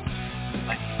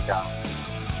 Thank you, John.